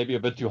guys that are maybe a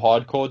bit too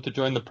hardcore to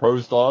join the Pro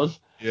Stars.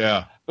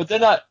 Yeah. But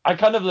then I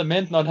kind of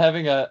lament not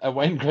having a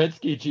Wayne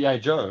Gretzky G.I.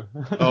 Joe.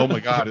 Oh, my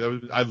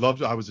God. I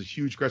was a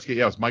huge Gretzky.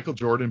 Yeah, it was Michael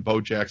Jordan, Bo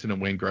Jackson,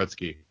 and Wayne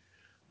Gretzky.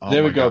 Oh,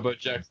 there we go, Bo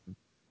Jackson.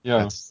 Yeah.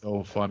 That's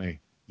so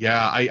funny.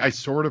 Yeah, I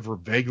sort of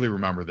vaguely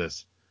remember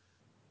this.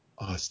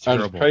 Oh, it's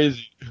terrible. That's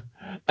crazy.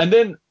 And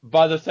then,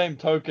 by the same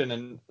token,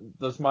 and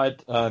this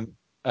might,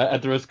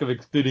 at the risk of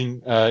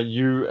excluding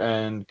you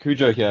and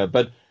Cujo here,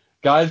 but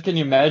guys, can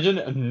you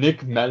imagine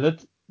Nick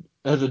Mallet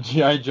as a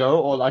G.I. Joe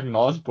or like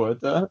Nas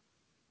Porter?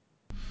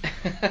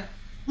 Like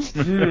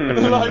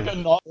a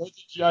Nas Porter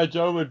G.I.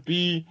 Joe would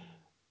be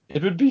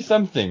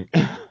something.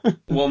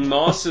 Well,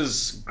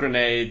 Nas's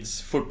grenades,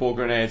 football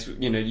grenades,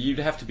 you'd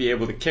have to be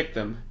able to kick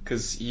them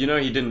because he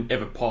didn't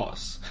ever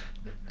pass.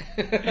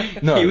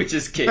 No. He would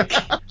just kick.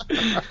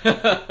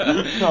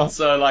 No.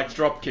 So, like,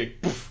 drop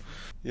kick. Poof.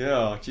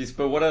 Yeah, geez,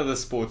 but what other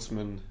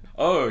sportsmen?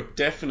 Oh,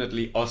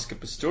 definitely Oscar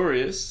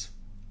Pistorius.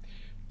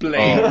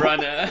 Blade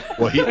Runner.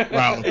 Well, he'd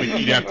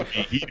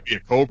be a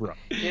Cobra.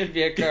 He'd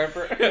be a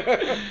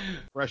Cobra.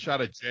 Fresh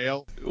out of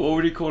jail. What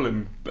would you call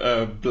him?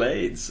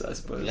 Blades, I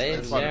suppose.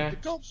 Blades, yeah.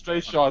 They'd call him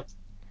Straight shots.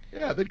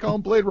 Yeah, they'd call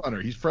him Blade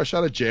Runner. He's fresh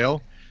out of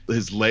jail.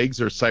 His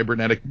legs are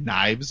cybernetic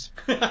knives.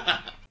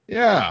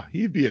 Yeah,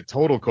 he'd be a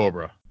total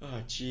Cobra.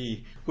 Oh,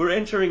 gee. We're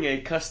entering a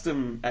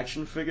custom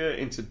action figure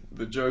into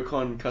the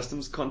JoeCon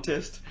Customs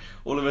contest.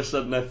 All of a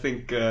sudden, I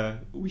think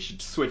we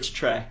should switch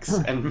tracks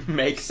and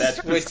make that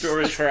Switch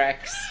story.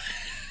 tracks.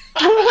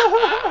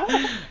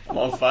 I'm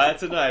on fire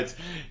tonight.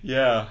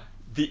 Yeah.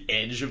 The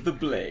Edge of the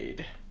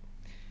Blade.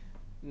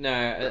 No,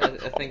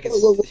 I think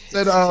What's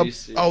that,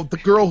 it's too soon. oh, the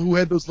girl who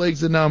had those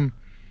legs in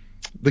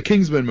the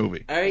Kingsman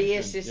movie. Oh,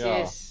 yes, yes, Yeah.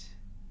 yes.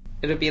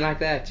 It'll be like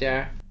that,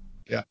 yeah.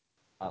 Yeah.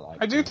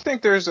 I do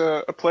think there's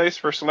a place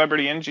for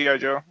celebrity in G.I.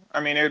 Joe.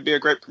 I mean, it would be a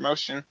great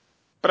promotion.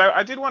 But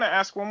I did want to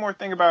ask one more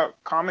thing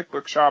about comic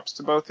book shops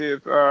to both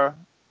of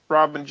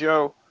Rob and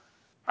Joe.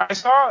 I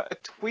saw a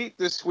tweet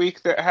this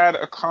week that had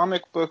a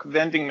comic book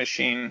vending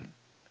machine.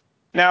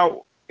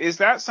 Now, is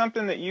that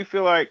something that you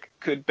feel like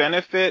could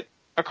benefit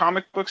a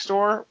comic book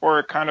store,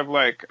 or kind of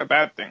like a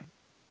bad thing?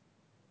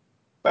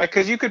 Like,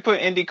 because you could put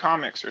indie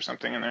comics or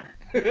something in there.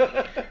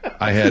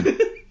 I had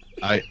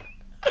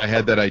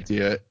that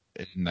idea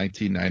in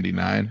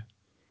 1999. I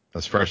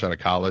was fresh out of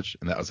college,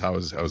 and that was how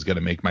I was going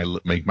to make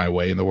my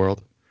way in the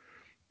world.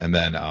 And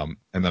then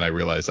I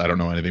realized I don't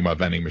know anything about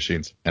vending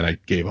machines, and I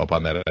gave up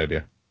on that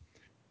idea.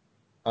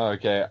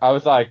 Okay, I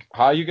was like,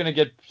 how are you gonna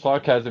get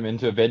sarcasm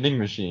into a vending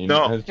machine?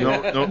 No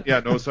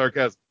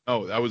sarcasm.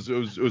 No, it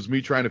was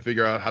me trying to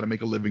figure out how to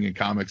make a living in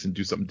comics and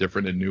do something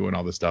different and new and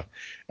all this stuff.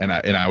 And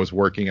I was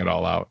working it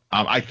all out.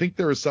 I think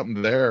there is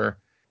something there,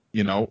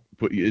 you know.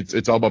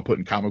 It's all about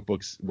putting comic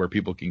books where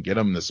people can get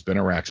them. The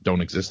spinner racks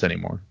don't exist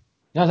anymore.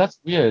 No, that's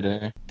weird.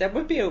 Eh? That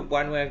would be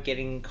one way of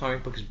getting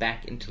comic books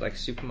back into like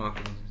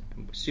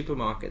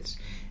supermarkets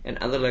and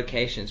other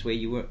locations where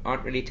you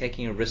aren't really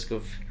taking a risk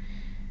of,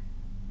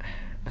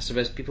 I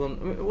suppose, people,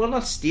 well,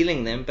 not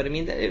stealing them, but I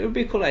mean, it would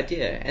be a cool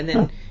idea. And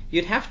then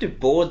you'd have to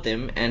board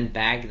them and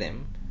bag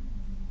them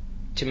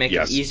to make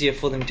it easier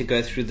for them to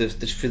go through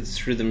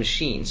the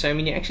machine. So I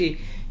mean,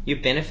 you're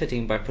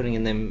benefiting by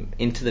putting them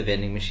into the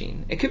vending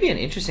machine. It could be an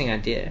interesting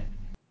idea.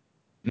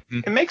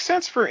 It makes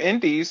sense for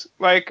indies.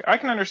 Like, I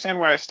can understand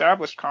why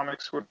established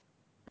comics would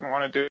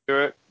want to do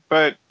it,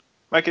 but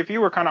like if you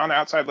were kind of on the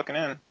outside looking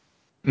in,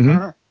 I don't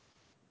know.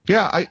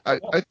 Yeah,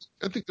 I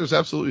think there's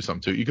absolutely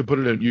something to it. You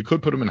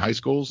could put them in high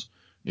schools,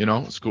 you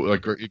know,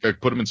 you could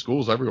put them in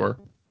schools everywhere.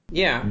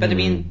 Yeah, but I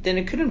mean, then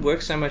it couldn't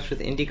work so much with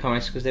indie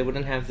comics because they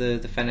wouldn't have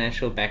the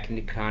financial backing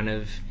to kind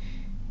of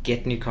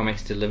get new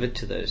comics delivered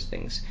to those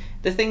things.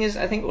 The thing is,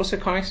 I think also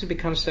comics have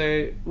become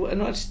so,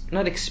 well,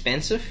 not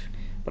expensive,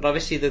 but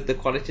obviously the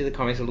quality of the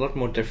comics is a lot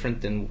more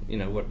different than, you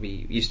know, what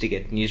we used to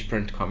get,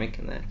 newsprint comic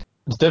and that.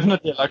 It's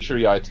definitely a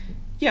luxury item.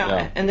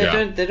 Yeah. And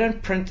they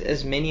don't print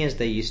as many as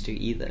they used to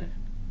either.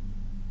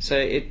 So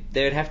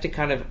they would have to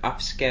kind of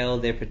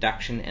upscale their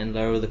production and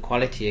lower the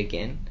quality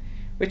again,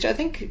 which I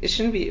think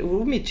it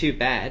wouldn't be too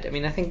bad. I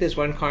mean, I think there's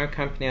one comic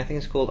company, I think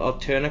it's called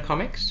Alterna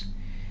Comics,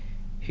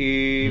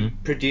 who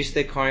produce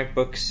their comic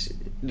books,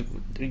 you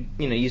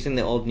know, using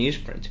the old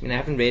newsprint. I mean, I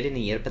haven't read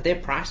any yet, but their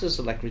prices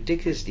are like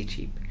ridiculously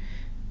cheap.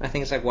 I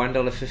think it's like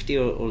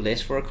 $1.50 or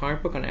less for a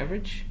comic book on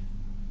average.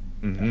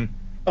 Mm-hmm.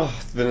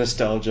 Oh, the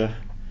nostalgia.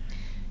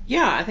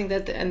 Yeah, I think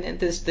that, and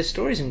the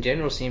stories in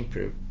general seem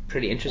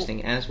pretty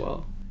interesting as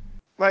well.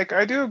 Like,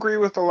 I do agree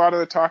with a lot of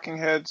the talking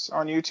heads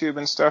on YouTube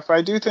and stuff.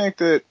 I do think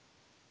that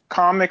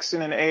comics,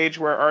 in an age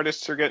where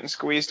artists are getting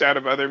squeezed out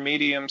of other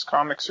mediums,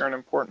 comics are an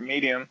important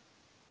medium.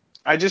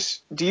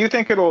 Do you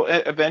think it'll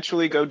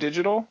eventually go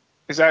digital?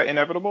 Is that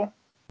inevitable?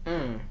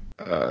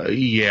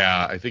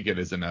 Yeah, I think it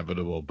is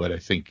inevitable, but I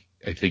think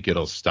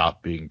it'll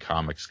stop being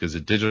comics because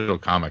a digital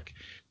comic,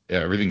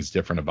 everything's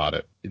different about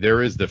it.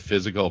 There is the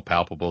physical,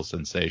 palpable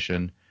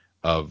sensation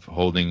of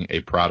holding a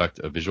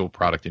visual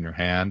product in your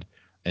hand,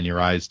 and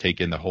your eyes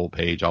take in the whole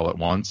page all at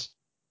once.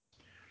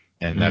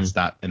 And that's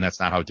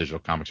not how digital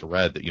comics are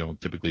read. That, you know,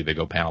 typically they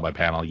go panel by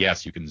panel.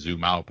 Yes, you can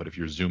zoom out, but if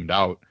you're zoomed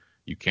out,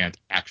 you can't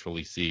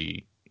actually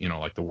see, you know,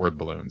 like the word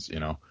balloons.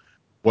 You know,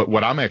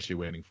 what I'm actually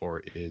waiting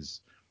for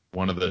is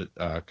one of the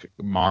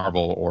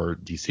Marvel or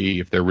DC,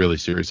 if they're really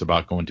serious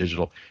about going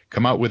digital,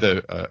 come out with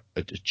a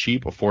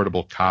cheap,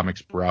 affordable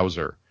comics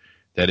browser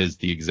that is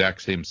the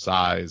exact same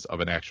size of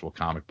an actual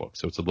comic book.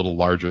 So it's a little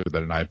larger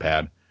than an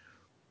iPad.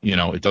 You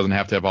know, it doesn't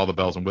have to have all the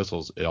bells and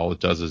whistles. All it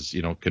does is,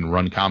 you know, can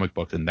run comic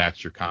books, and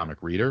that's your comic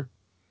reader.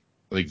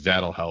 I think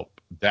that'll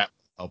help. That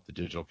will help the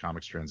digital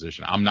comics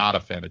transition. I'm not a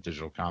fan of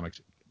digital comics,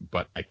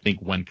 but I think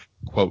when,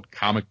 quote,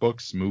 comic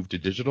books move to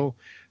digital,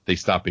 they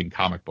stop being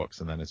comic books,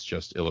 and then it's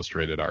just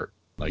illustrated art,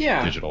 like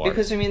digital art.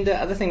 Because I mean, the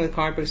other thing with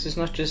comic books is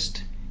not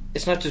just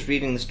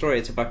reading the story.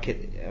 It's about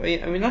I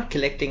mean, not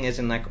collecting as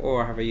in like, oh,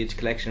 I have a huge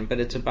collection,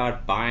 but it's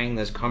about buying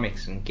those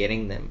comics and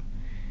getting them.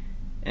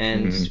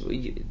 And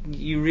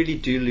you really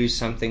do lose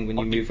something when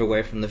you move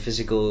away from the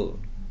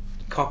physical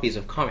copies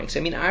of comics. I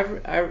mean,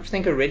 I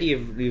think already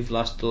we've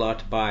lost a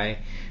lot by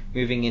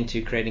moving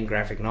into creating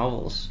graphic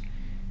novels,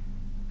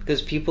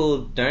 because people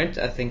don't,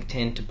 I think,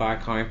 tend to buy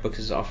comic books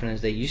as often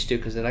as they used to,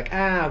 because they're like,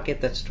 I'll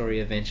get that story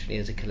eventually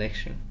as a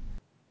collection.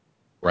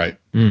 Right.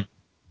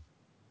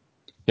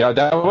 Yeah,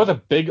 that was a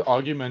big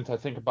argument, I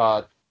think,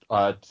 about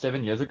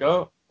 7 years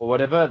ago or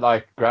whatever,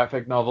 like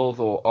graphic novels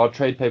or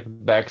trade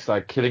paperbacks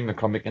like killing the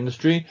comic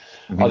industry.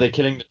 Are they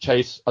killing the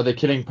chase? Are they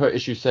killing per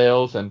issue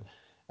sales? And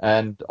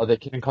are they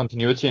killing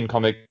continuity in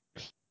comics?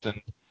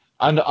 And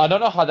I don't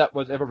know how that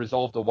was ever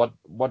resolved or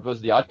what was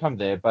the outcome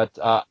there, but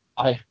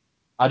I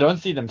don't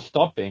see them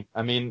stopping.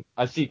 I mean,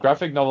 I see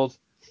graphic novels.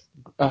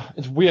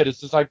 It's weird.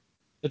 It's just like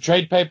the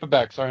trade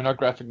paperback, sorry, not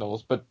graphic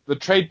novels, but the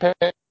trade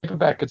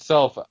paperback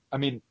itself, I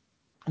mean,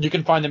 you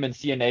can find them in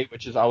CNA,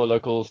 which is our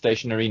local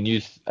stationery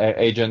news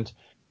agent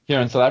here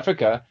in South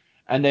Africa.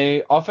 And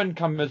they often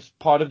come as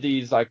part of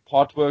these like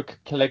partwork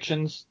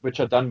collections, which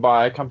are done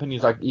by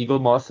companies like Eagle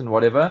Moss and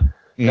whatever,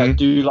 that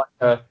do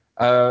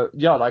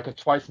like a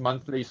twice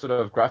monthly sort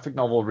of graphic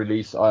novel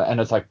release, and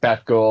it's like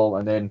Batgirl,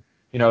 and then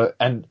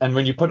and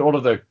when you put all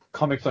of the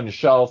comics on your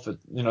shelf,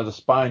 the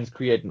spines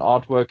create an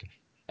artwork,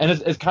 and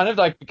it's kind of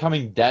like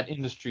becoming that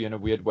industry in a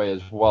weird way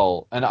as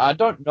well. And I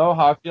don't know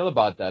how I feel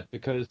about that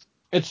because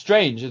it's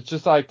strange. It's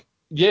just like,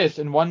 yes,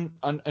 in one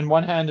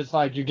hand, it's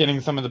like you're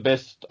getting some of the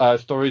best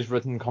stories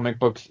written comic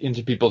books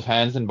into people's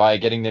hands, and by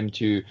getting them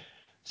to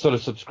sort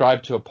of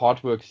subscribe to a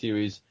partwork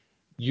series,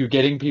 you're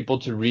getting people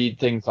to read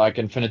things like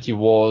Infinity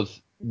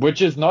Wars,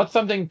 which is not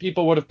something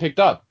people would have picked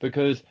up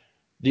because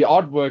the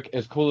artwork,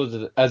 as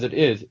cool as it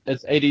is,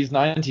 it's 80s,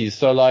 90s.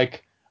 So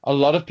like a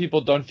lot of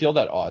people don't feel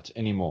that art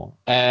anymore,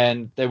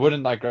 and they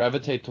wouldn't like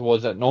gravitate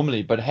towards that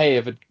normally. But hey,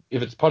 if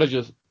it's part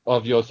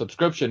of your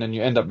subscription and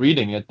you end up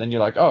reading it, then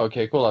you're like, oh,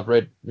 okay, cool. I've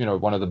read,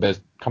 one of the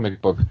best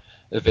comic book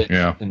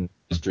events in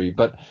history.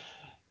 But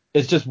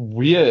it's just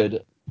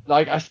weird.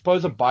 Like, I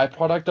suppose a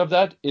byproduct of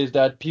that is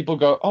that people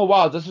go, oh,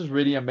 wow, this is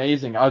really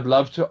amazing. I'd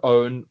love to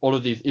own all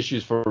of these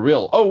issues for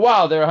real. Oh,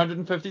 wow, they're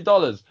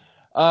 $150.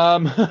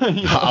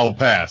 I'll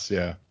pass.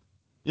 Yeah.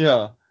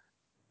 Yeah.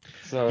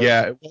 So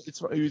yeah,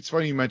 it's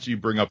funny you mentioned, you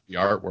bring up the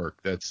artwork.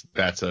 That's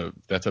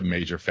a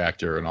major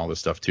factor in all this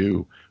stuff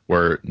too,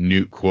 where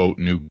new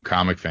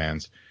comic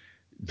fans,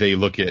 they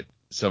look at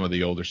some of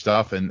the older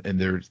stuff and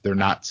they're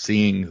not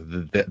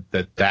seeing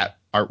that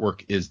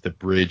artwork is the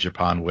bridge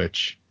upon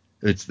which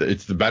it's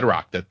the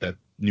bedrock that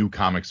new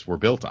comics were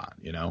built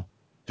on.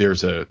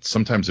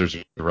 Sometimes there's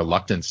a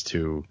reluctance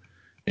to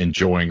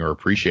enjoying or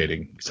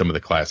appreciating some of the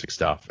classic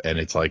stuff, and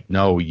it's like,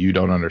 no, you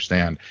don't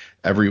understand.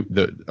 A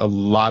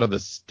lot of the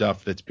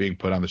stuff that's being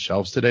put on the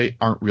shelves today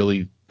aren't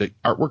really, the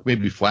artwork may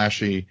be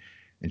flashy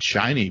and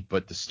shiny,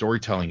 but the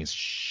storytelling is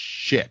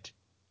shit.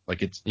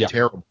 Like, it's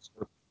terrible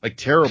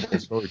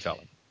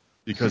storytelling,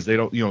 because they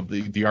don't,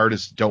 the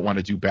artists don't want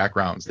to do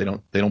backgrounds. They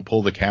don't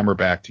pull the camera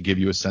back to give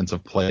you a sense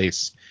of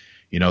place.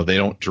 They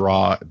don't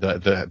draw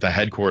the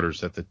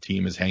headquarters that the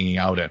team is hanging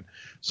out in,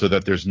 so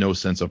that there's no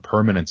sense of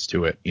permanence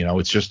to it.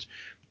 It's just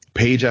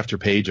page after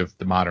page of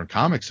the modern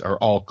comics are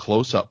all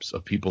close-ups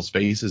of people's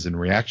faces and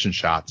reaction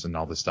shots and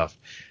all this stuff.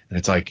 And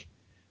it's like,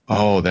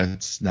 oh,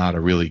 that's not a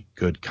really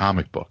good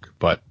comic book,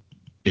 but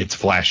it's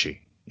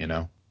flashy,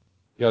 Yeah,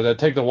 they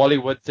take the Wally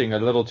Wood thing a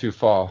little too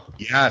far.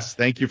 Yes,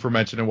 thank you for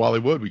mentioning Wally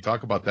Wood. We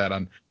talk about that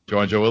on Joe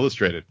and Joe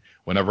Illustrated.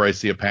 Whenever I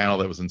see a panel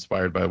that was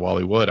inspired by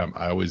Wally Wood,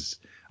 I always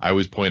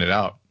point it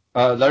out.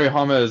 Larry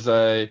Hama is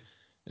a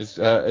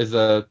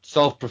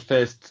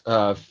self-professed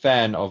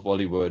fan of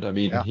Wally Wood. I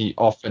mean, He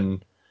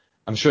often,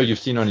 I'm sure you've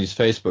seen on his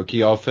Facebook,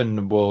 he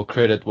often will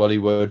credit Wally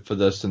Wood for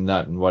this and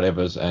that and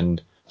whatever's,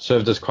 and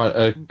served as quite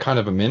a kind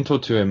of a mentor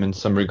to him in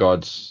some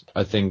regards.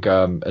 I think,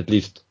 at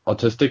least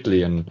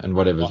artistically and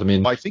whatever's. Well, I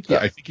mean, I think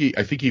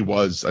it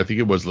was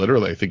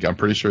literally. I'm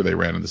pretty sure they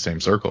ran in the same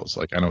circles.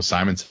 Like, I know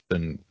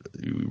Simonson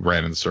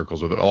ran in the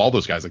circles with all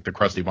those guys, like the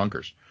Krusty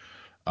Bunkers.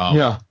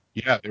 Yeah,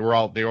 they were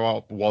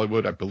all Wally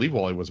Wood. I believe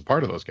Wally was a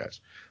part of those guys.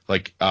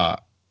 Like,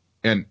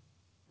 and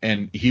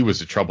he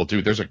was a trouble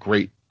dude. There's a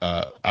great.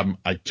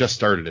 I just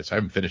started it, so I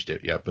haven't finished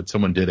it yet. But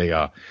someone did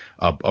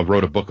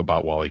wrote a book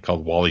about Wally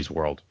called Wally's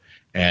World,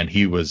 and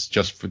he was,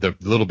 just for the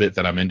little bit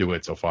that I'm into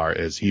it so far,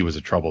 is he was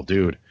a trouble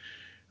dude,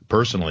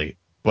 personally.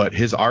 But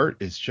his art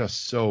is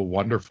just so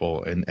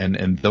wonderful,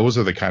 and those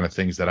are the kind of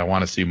things that I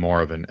want to see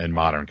more of in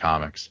modern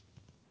comics.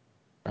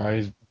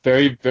 He's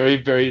very, very,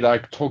 very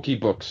like talky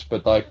books,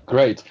 but like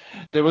great.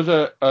 There was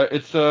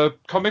it's a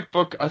comic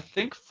book. I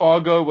think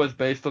Fargo was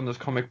based on this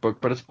comic book,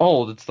 but it's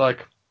old. It's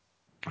like,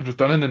 it was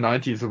done in the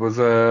 90s. It was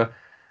I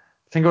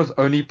think it was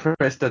only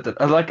pressed at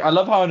I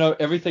love how I know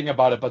everything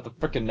about it, but the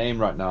freaking name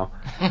right now.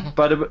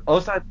 But it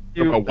also had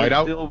to do about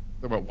Whiteout.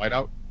 About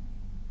Whiteout.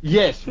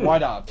 Yes,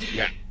 Whiteout.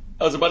 Yeah.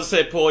 I was about to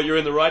say, Paul, you're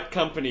in the right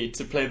company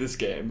to play this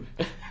game.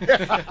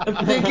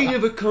 I'm thinking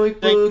of a comic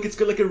book. It's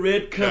got like a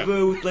red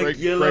cover with like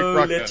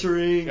yellow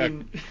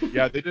lettering.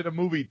 Yeah, they did a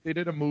movie. They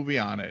did a movie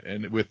on it,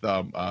 and with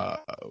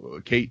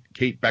Kate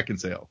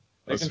Beckinsale.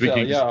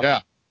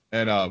 Yeah.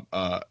 And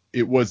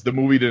the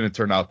movie didn't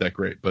turn out that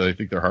great, but I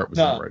think their heart was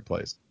in the right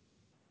place.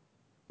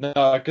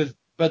 No,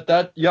 but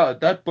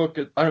that book,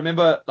 I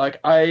remember, like,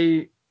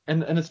 and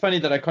it's funny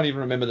that I can't even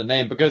remember the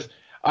name, because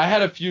I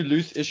had a few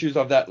loose issues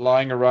of that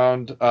lying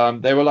around.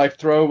 They were like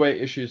throwaway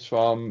issues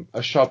from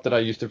a shop that I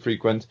used to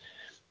frequent.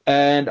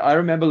 And I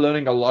remember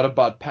learning a lot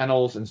about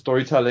panels and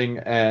storytelling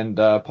and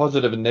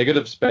positive and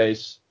negative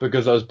space,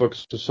 because those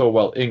books were so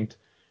well inked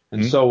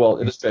and so well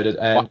illustrated.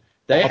 And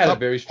they had a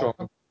very strong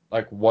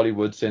like Wally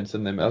Wood sense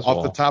in them as well.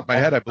 Off the top of my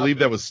head, I believe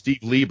that was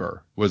Steve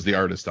Lieber was the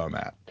artist on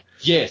that.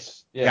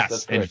 Yes,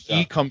 that's correct, and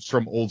he comes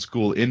from old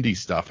school indie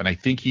stuff, and I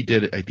think he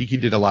did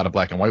a lot of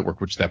black and white work,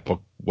 which that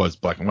book was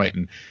black and white.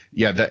 And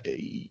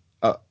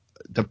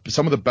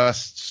some of the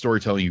best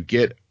storytelling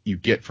you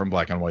get from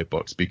black and white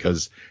books,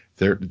 because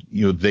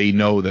they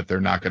know that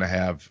they're not going to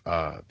have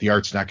the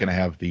art's not going to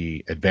have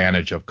the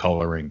advantage of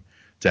coloring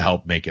to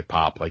help make it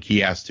pop. Like, he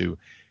has to,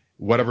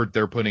 whatever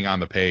they're putting on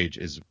the page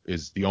is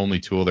the only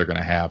tool they're going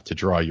to have to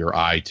draw your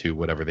eye to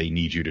whatever they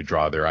need you to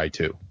draw their eye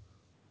to.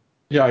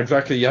 Yeah,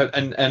 exactly. Yeah,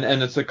 and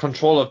it's a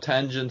control of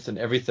tangents and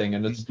everything,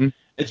 and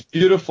it's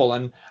beautiful.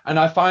 And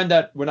I find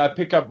that when I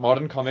pick up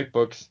modern comic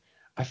books,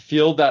 I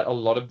feel that a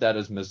lot of that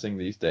is missing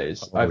these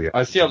days.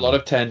 I see a lot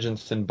of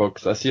tangents in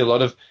books. I see a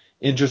lot of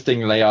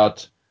interesting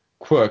layout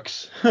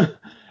quirks.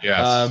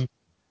 Yes.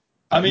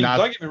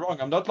 Don't get me wrong.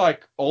 I'm not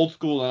like old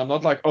school, and I'm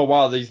not like, oh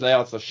wow, these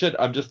layouts are shit.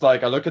 I'm just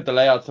like, I look at the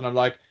layouts and I'm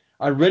like,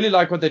 I really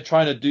like what they're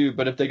trying to do,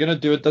 but if they're gonna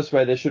do it this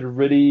way, they should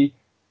really,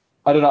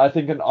 I don't know. I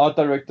think an art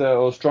director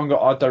or stronger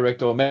art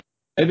director, or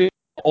maybe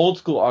old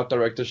school art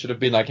director should have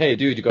been like, hey,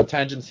 dude, you got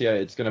tangents here.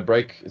 It's gonna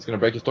break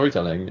your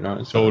storytelling. You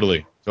know. So,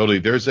 Totally.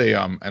 There's a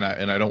and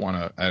I don't want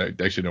to.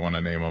 I actually don't want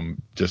to name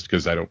him just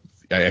because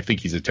I think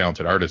he's a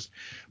talented artist,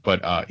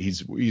 but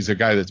he's a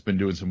guy that's been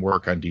doing some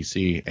work on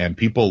DC, and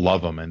people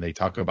love him, and they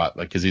talk about,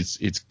 like, because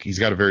he's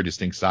got a very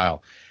distinct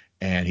style,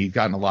 and he's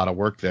gotten a lot of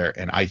work there,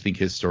 and I think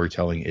his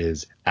storytelling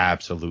is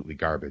absolutely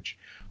garbage,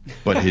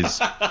 but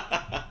his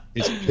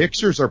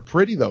pictures are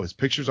pretty though. His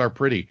pictures are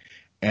pretty.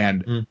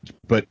 And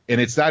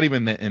it's not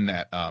even in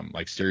that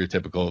like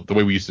stereotypical, the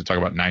way we used to talk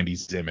about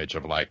 90s image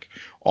of like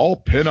all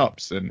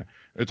pinups and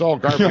it's all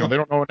garbage. They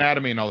don't know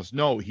anatomy and all this.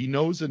 No, he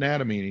knows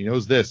anatomy and he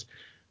knows this,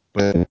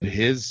 but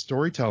his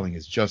storytelling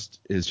is just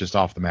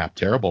off the map,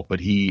 terrible. But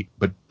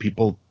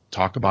people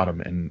talk about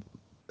him,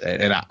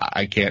 and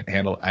I can't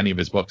handle any of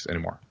his books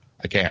anymore.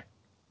 I can't.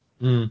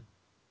 And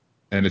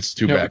it's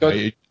too bad.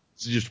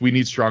 It's just, we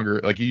need stronger.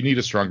 Like, you need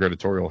a stronger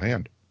editorial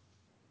hand.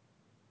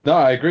 No,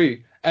 I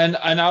agree. And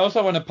I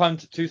also want to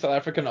punt two South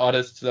African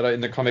artists that are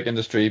in the comic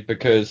industry,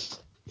 because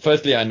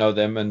firstly, I know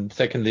them, and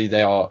secondly,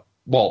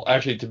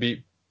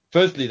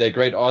 firstly, they're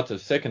great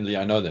artists. Secondly,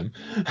 I know them.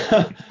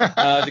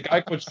 The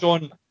guy called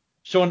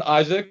Sean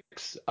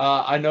Isaacs.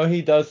 I know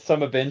he does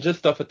some Avengers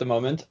stuff at the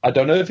moment. I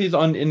don't know if he's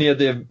on any of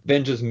the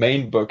Avengers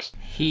main books.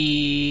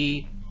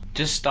 He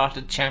just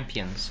started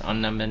Champions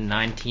on number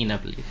 19, I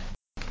believe,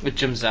 with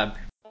Jim Zub.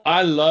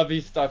 I love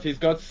his stuff. He's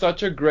got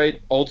such a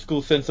great old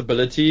school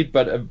sensibility,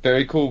 but a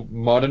very cool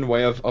modern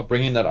way of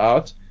bringing that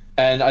out.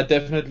 And I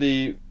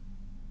definitely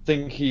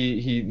think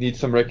he needs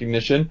some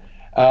recognition.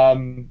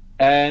 And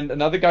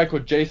another guy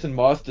called Jason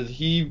Masters,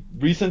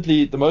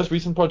 the most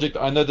recent project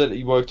I know that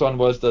he worked on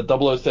was the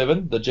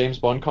 007, the James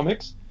Bond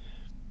comics.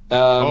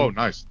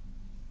 Nice.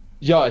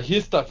 Yeah,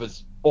 his stuff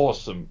is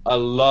awesome. I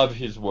love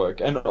his work.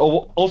 And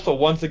also,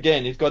 once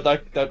again, he's got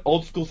that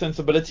old school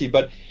sensibility,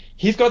 but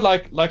he's got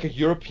like a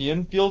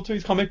European feel to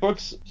his comic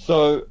books.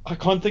 So I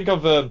can't think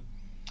of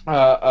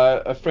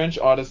a French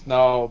artist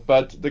now,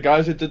 but the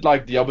guys who did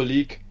like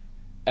Diabolique,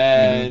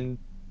 and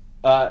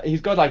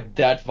he's got like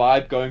that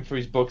vibe going through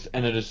his books,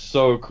 and it is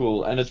so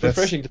cool, and it's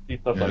refreshing to see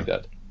stuff like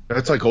that.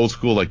 That's like old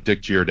school, like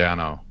Dick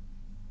Giordano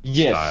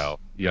style.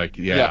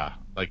 Yeah.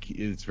 Like,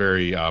 it's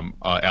very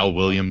Al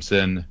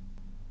Williamson.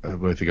 I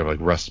think of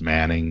like Russ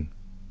Manning,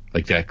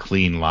 like that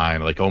clean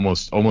line, like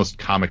almost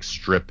comic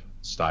strip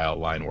style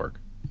line work.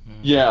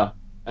 Yeah,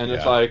 and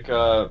it's like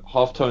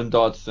half-tone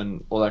dots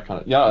and all that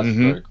kind of. Yeah, it's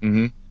very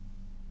cool.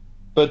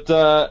 But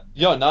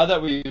now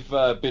that we've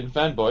been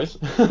fanboys,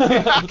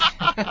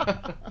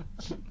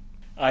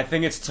 I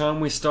think it's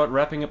time we start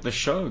wrapping up the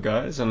show,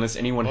 guys. Unless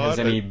anyone has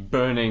any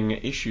burning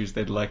issues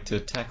they'd like to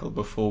tackle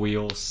before we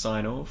all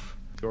sign off.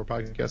 Your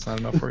podcast not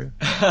enough for you?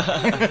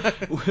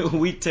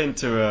 We tend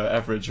to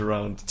average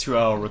around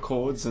 2-hour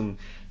records and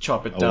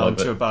chop it down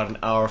to about an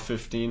hour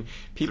 15.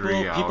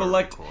 People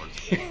like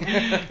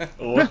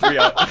or 3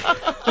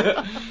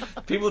 hours.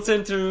 People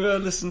tend to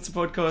listen to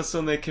podcasts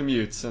on their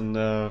commutes, and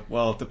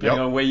depending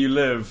on where you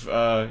live,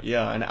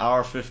 an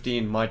hour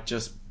 15 might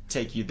just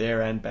take you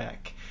there and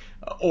back,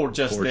 or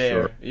just for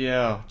there. Sure.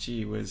 Yeah,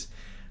 gee whiz.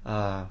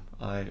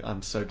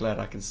 I'm so glad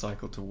I can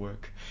cycle to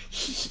work.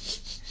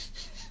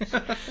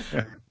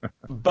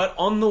 But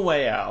on the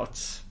way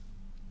out,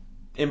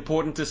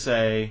 important to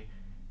say,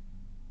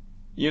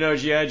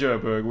 G.I. Joe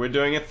Berg, we're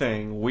doing a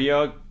thing. We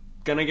are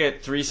gonna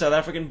get 3 South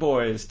African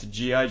boys to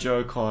G.I.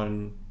 Joe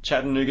Con,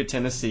 Chattanooga,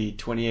 Tennessee,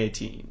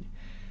 2018.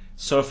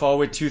 So far,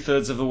 we're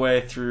 2/3 of the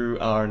way through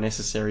our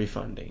necessary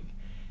funding.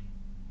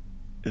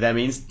 That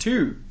means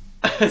 2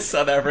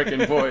 South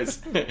African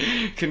boys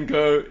can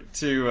go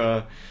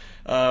to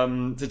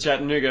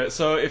Chattanooga.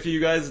 So if you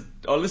guys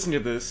are listening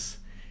to this,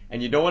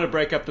 and you don't want to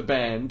break up the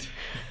band,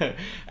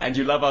 and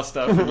you love our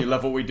stuff, and you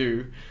love what we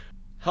do,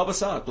 help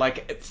us out.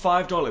 Like,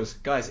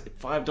 $5. Guys,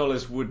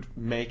 $5 would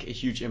make a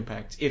huge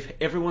impact. If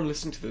everyone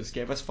listening to this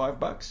gave us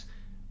 $5,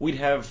 we'd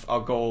have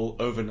our goal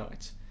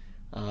overnight.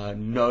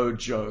 No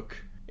joke.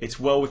 It's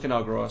well within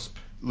our grasp.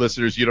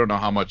 Listeners, you don't know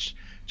how much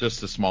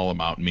just a small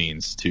amount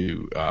means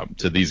to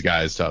these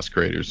guys, to us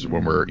creators,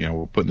 when we're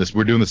putting this,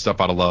 we're doing this stuff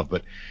out of love,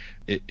 but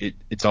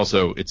it's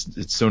also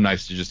it's so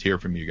nice to just hear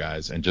from you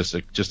guys, and just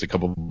a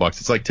couple of bucks.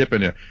 It's like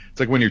tipping it. It's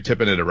like when you're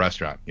tipping at a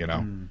restaurant,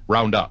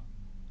 round up.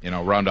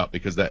 Round up,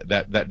 because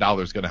that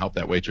dollar is going to help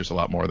that waitress a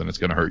lot more than it's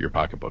going to hurt your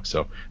pocketbook.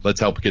 So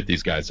let's help get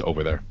these guys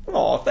over there.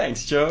 Oh,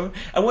 thanks, Joe.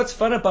 And what's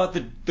fun about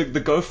the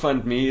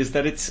GoFundMe is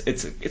that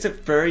it's a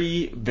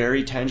very,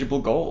 very tangible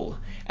goal,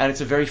 and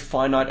it's a very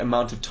finite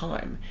amount of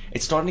time.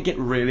 It's starting to get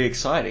really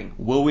exciting.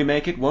 Will we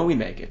make it? Won't we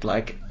make it?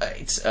 Like,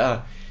 it's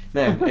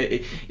man,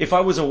 if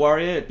I was a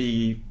warrior, it'd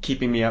be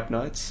keeping me up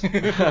nights.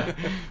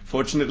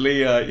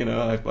 Fortunately,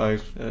 I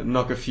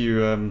knock a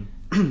few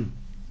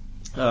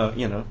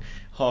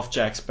half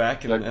jacks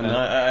back, and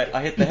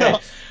I hit the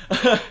head.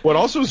 What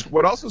also is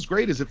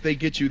great is if they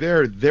get you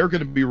there, they're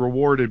going to be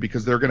rewarded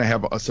because they're going to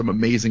have some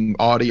amazing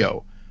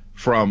audio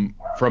from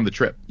the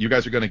trip. You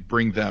guys are going to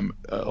bring them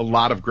a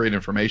lot of great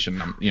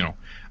information.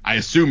 I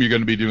assume you're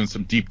going to be doing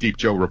some deep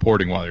Joe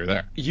reporting while you're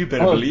there. You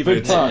better believe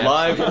it.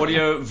 Live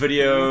audio,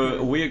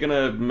 video. We are going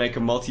to make a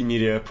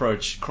multimedia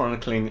approach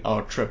chronicling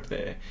our trip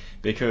there,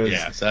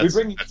 because that's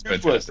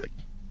fantastic.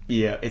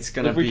 Yeah, it's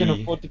going to be. If we can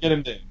afford to get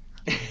him there.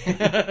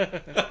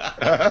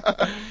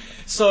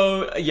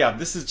 So yeah,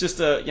 this is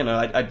just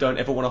I don't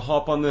ever want to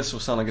harp on this or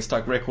sound like a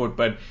stuck record,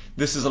 but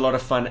this is a lot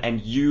of fun, and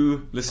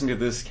you listening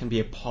to this can be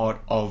a part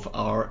of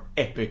our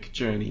epic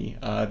journey.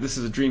 This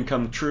is a dream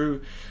come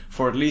true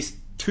for at least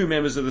 2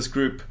 members of this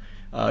group.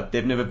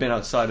 They've never been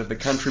outside of the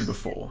country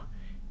before.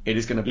 It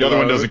is going to be. The other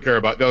one doesn't care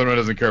about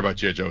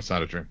G.I. Joe. It's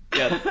not a dream.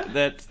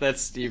 Yeah, that's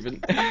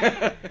Steven.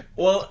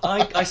 Well,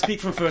 I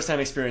speak from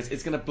first-hand experience.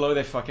 It's going to blow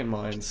their fucking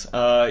minds.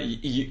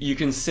 You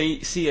can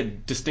see a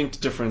distinct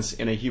difference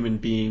in a human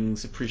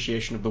being's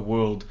appreciation of the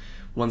world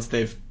once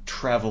they've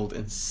traveled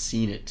and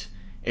seen it.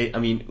 I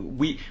mean,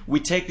 we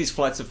take these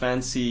flights of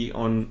fancy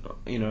on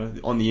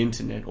the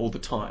internet all the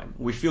time.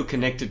 We feel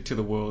connected to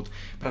the world,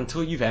 but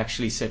until you've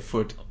actually set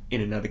foot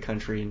in another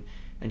country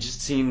and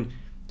just seen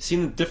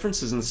the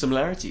differences and the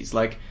similarities,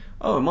 like,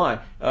 oh my,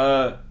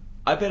 I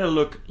better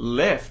look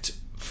left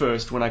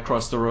first when I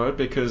cross the road,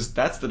 because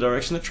that's the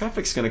direction the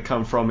traffic's going to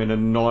come from in a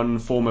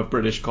non-former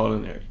British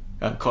colony.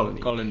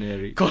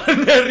 Culinary.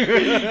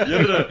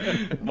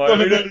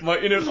 My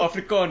inner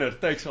Afrikaner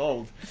takes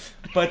hold.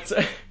 But,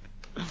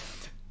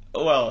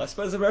 well, I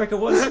suppose America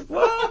was,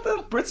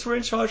 the Brits were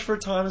in charge for a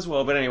time as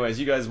well. But anyways,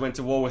 you guys went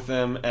to war with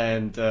them,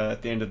 and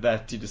at the end of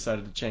that, you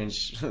decided to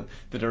change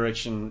the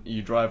direction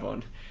you drive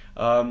on.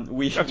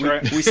 We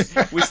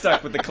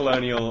stuck with the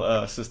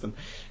colonial system.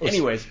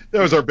 Anyways,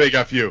 that was our big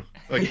FU.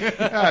 Like,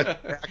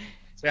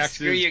 taxes,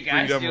 screw you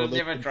guys, freedom, you'll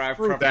religion, never drive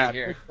screw properly that.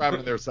 here. We're driving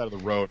on their side of the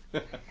road.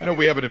 I know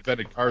we haven't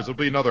invented cars. It'll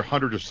be another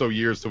 100 or so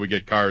years till we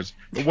get cars.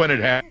 But when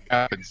it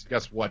happens,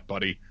 guess what,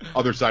 buddy?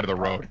 Other side of the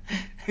road.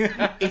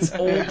 It's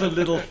all the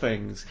little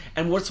things.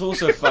 And what's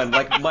also fun,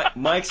 like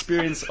my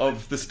experience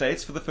of the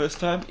States for the first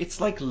time, it's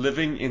like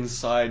living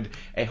inside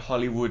a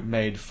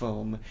Hollywood-made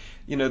film.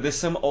 There's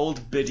some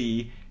old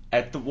biddy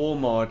at the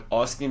Walmart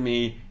asking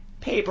me,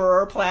 paper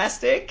or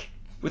plastic?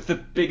 With the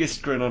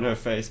biggest grin on her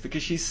face,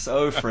 because she's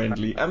so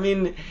friendly. I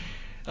mean,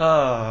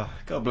 God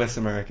bless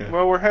America.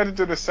 Well, we're headed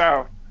to the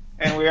south,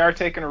 and we are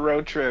taking a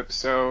road trip,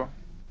 so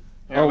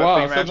Oh let wow,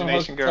 the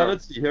imagination go.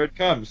 hospitality, here it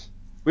comes.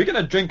 We're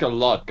gonna drink a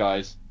lot,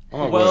 guys. Oh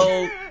my word.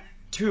 Well,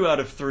 2 out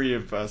of 3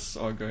 of us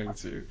are going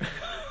to.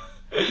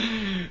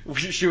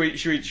 Should we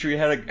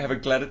have a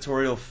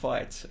gladiatorial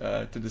fight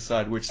to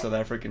decide which South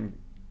African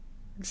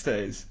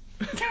stays?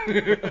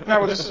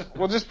 No,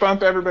 we'll just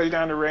bump everybody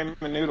down to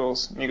ramen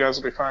noodles, and you guys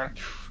will be fine.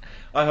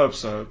 I hope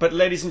so. But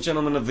ladies and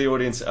gentlemen of the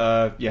audience,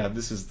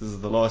 this is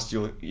the last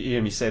you'll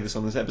hear me say this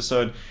on this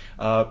episode.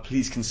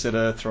 Please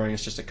consider throwing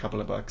us just a couple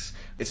of bucks.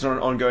 It's not an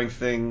ongoing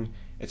thing.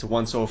 It's a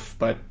once-off,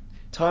 but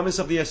time is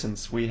of the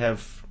essence. We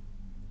have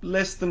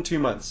less than 2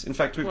 months. In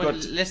fact, we've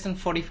got less than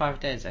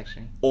 45 days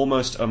actually.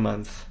 Almost a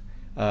month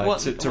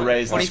to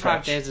raise the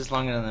 45 days is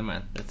longer than a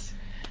month.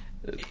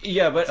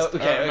 Yeah, but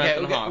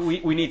okay.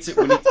 We need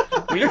to.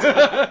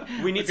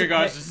 Okay,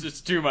 guys,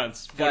 it's 2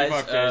 months.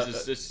 45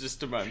 days. It's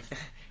just a month.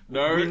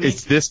 No,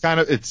 it's this kind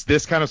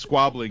of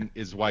squabbling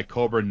is why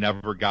Cobra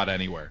never got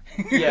anywhere.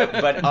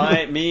 Yeah, but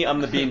I'm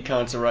the bean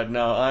counter right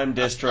now. I'm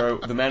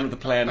Destro, the man with the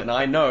plan, and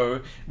I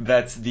know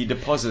that the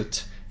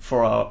deposit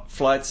for our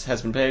flights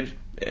has been paid.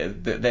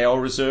 They are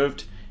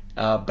reserved,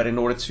 but in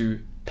order to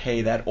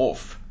pay that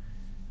off,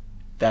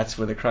 that's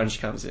where the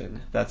crunch comes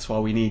in. That's why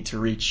we need to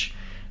reach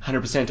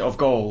 100% of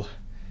goal,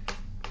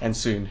 and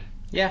soon.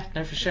 Yeah,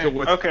 no, for sure. So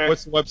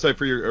what's the website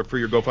for your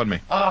GoFundMe?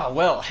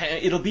 Well,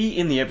 it'll be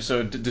in the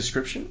episode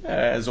description,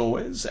 as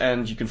always,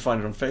 and you can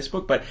find it on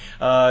Facebook, but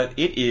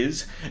it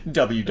is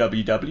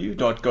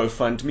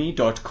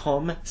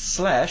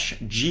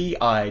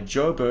www.gofundme.com/G.I.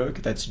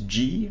 Joburg, that's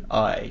GIJOBURG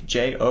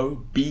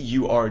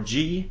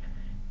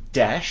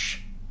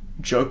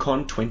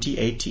 -JoeCon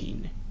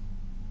 2018.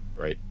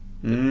 Right.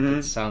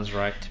 That sounds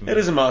right to me. It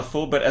is a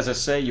mouthful, but as I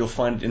say, you'll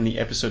find it in the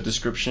episode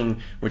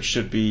description, which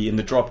should be in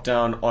the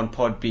drop-down on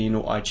Podbean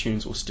or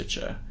iTunes or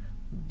Stitcher.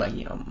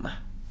 Bam.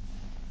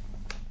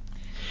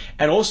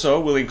 And also,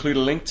 we'll include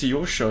a link to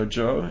your show,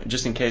 Joe,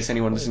 just in case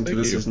anyone listening to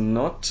this is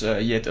not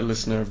yet a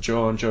listener of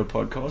Joe on Joe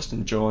podcast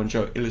and Joe on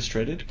Joe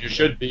Illustrated. You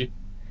should be.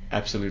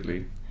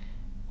 Absolutely.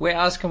 Where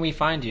else can we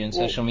find you in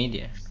social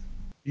media?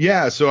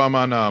 Yeah, so I'm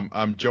on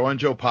I'm Joe on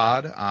Joe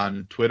Pod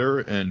on Twitter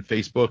and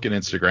Facebook and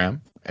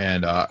Instagram,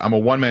 and I'm a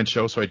one-man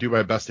show, so I do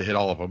my best to hit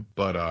all of them.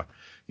 But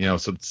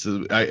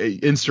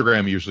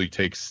Instagram usually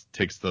takes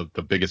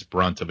the biggest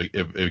brunt of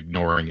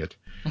ignoring it.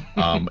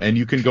 And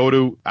you can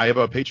I have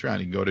a Patreon.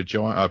 You can go to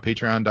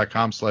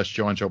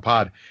patreon.com/Joe on Joe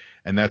Pod.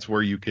 And that's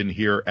where you can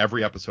hear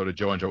every episode of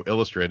Joe and Joe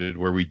Illustrated,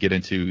 where we get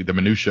into the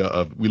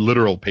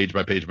literal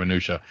page-by-page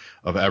minutia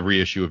of every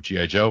issue of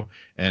G.I. Joe.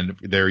 And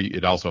there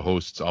it also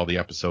hosts all the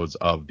episodes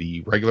of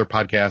the regular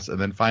podcast. And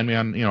then find me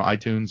on,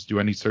 iTunes,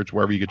 do any search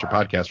wherever you get your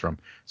podcast from.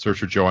 Search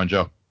for Joe on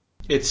Joe.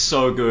 It's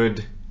so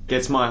good.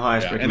 Gets my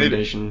highest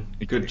recommendation.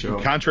 Good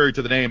job. Contrary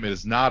to the name, it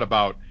is not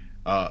about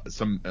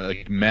some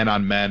men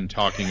on men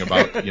talking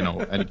about,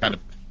 any kind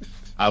of.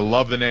 I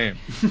love the name.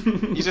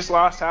 You just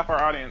lost half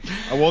our audience.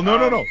 Well,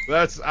 no.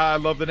 I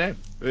love the name,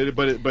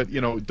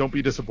 but don't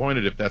be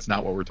disappointed if that's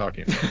not what we're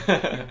talking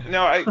about.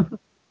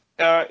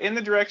 No, in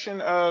the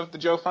direction of the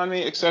Joe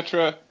Fund.Me,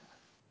 etc.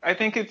 I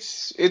think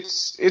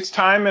it's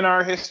time in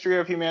our history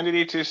of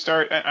humanity to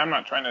start. I'm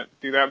not trying to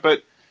do that,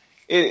 but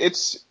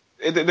it's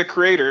the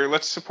creator.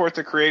 Let's support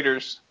the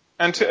creators.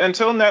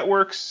 Until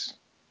networks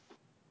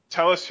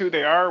tell us who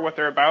they are, what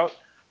they're about,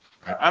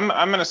 I'm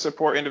going to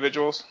support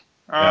individuals.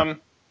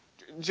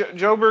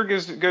 Joeberg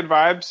is good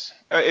vibes.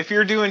 If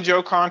you're doing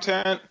Joe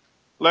content,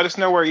 let us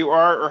know where you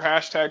are or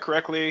hashtag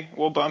correctly.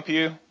 We'll bump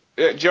you.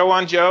 Joe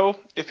on Joe,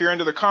 if you're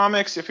into the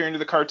comics, if you're into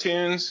the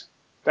cartoons,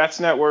 that's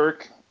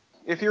network.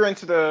 If you're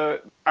into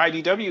the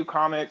IDW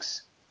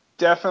comics,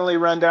 definitely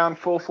run down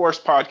Full Force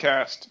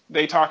podcast.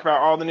 They talk about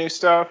all the new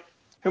stuff.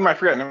 Who am I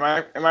forgetting?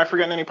 Am I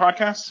forgetting any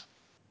podcasts?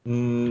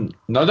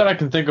 Not that I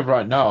can think of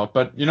right now,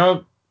 but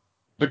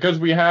because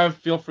we have,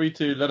 feel free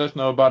to let us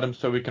know about them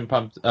so we can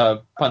punt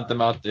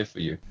them out there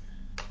for you,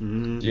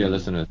 dear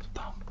listeners.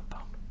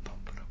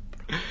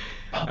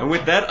 And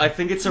with that, I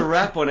think it's a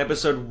wrap on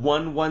episode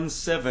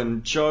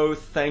 117. Joe,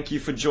 thank you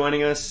for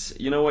joining us.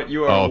 You know what?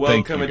 You are a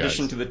welcome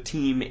addition to the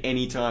team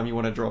anytime you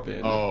want to drop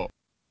in. Oh,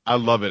 I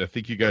love it. I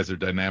think you guys are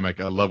dynamic.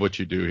 I love what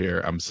you do here.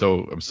 I'm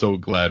so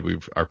glad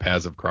our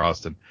paths have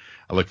crossed, and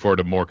I look forward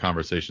to more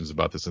conversations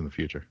about this in the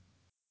future.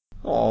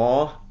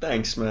 Aw,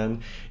 thanks,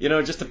 man.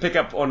 Just to pick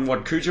up on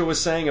what Cujo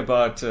was saying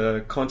about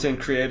content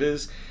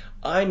creators,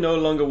 I no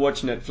longer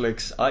watch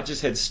Netflix. I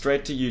just head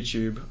straight to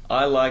YouTube.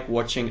 I like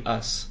watching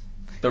us,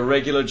 the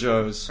regular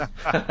Joes.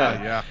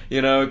 Yeah.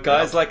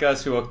 Guys like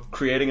us who are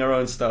creating our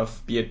own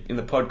stuff, be it in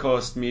the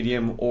podcast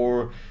medium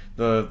or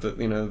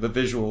the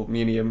visual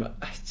medium.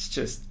 It's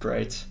just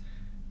great.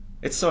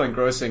 It's so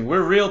engrossing.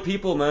 We're real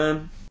people,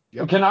 man.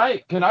 Yep. Can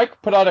I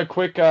put out a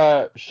quick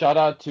shout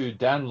out to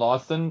Dan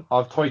Larson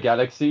of Toy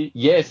Galaxy?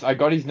 Yes, I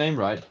got his name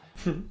right.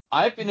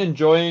 I've been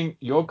enjoying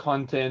your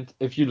content.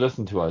 If you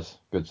listen to us,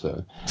 good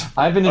sir,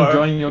 I've been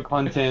enjoying your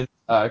content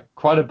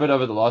quite a bit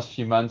over the last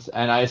few months,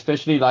 and I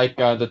especially like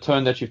the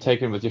turn that you've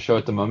taken with your show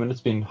at the moment.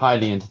 It's been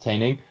highly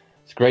entertaining.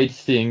 It's great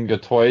seeing your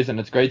toys, and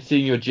it's great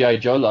seeing your G.I.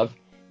 Joe love.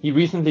 He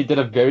recently did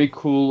a very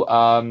cool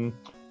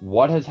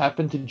What Has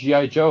Happened to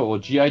G.I. Joe, or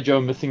G.I.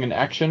 Joe Missing in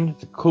Action.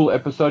 It's a cool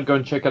episode. Go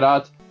and check it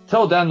out.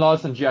 Tell Dan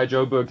Larson G.I.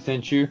 Joe Berg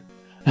sent you.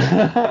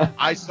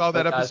 I saw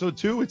that episode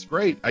too. It's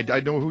great.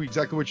 I know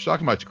exactly what you're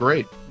talking about. It's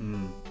great.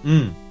 I'm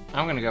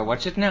going to go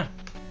watch it now.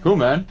 Cool,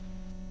 man.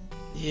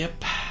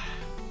 Yep.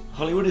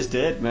 Hollywood is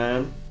dead,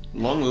 man.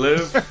 Long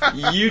live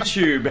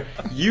YouTube.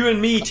 You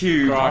and me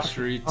too.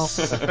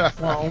 Grassroots.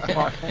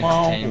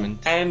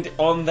 Entertainment. And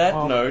on that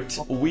note,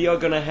 we are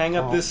going to hang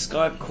up this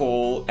Skype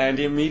call and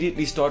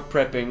immediately start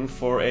prepping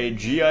for a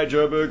G.I.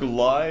 Joeberg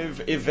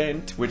live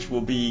event, which will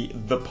be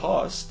the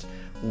past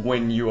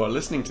when you are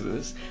listening to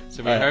this.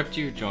 So we hoped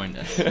you joined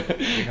us.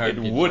 It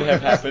would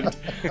have happened,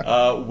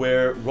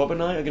 where Rob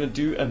and I are going to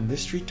do a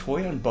mystery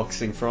toy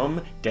unboxing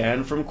from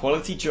Dan from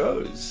Quality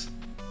Joe's.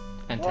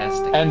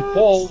 Fantastic. And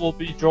Paul will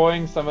be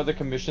drawing some of the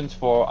commissions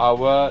for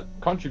our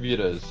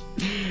contributors.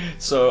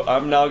 So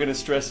I'm now going to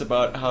stress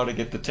about how to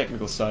get the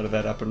technical side of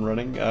that up and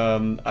running.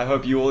 I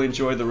hope you all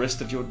enjoy the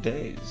rest of your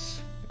days.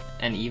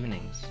 And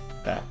evenings.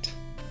 That.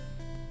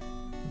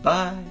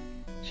 Bye.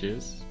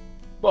 Cheers.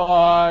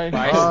 Bye.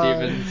 Bye,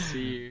 Steven.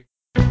 See you.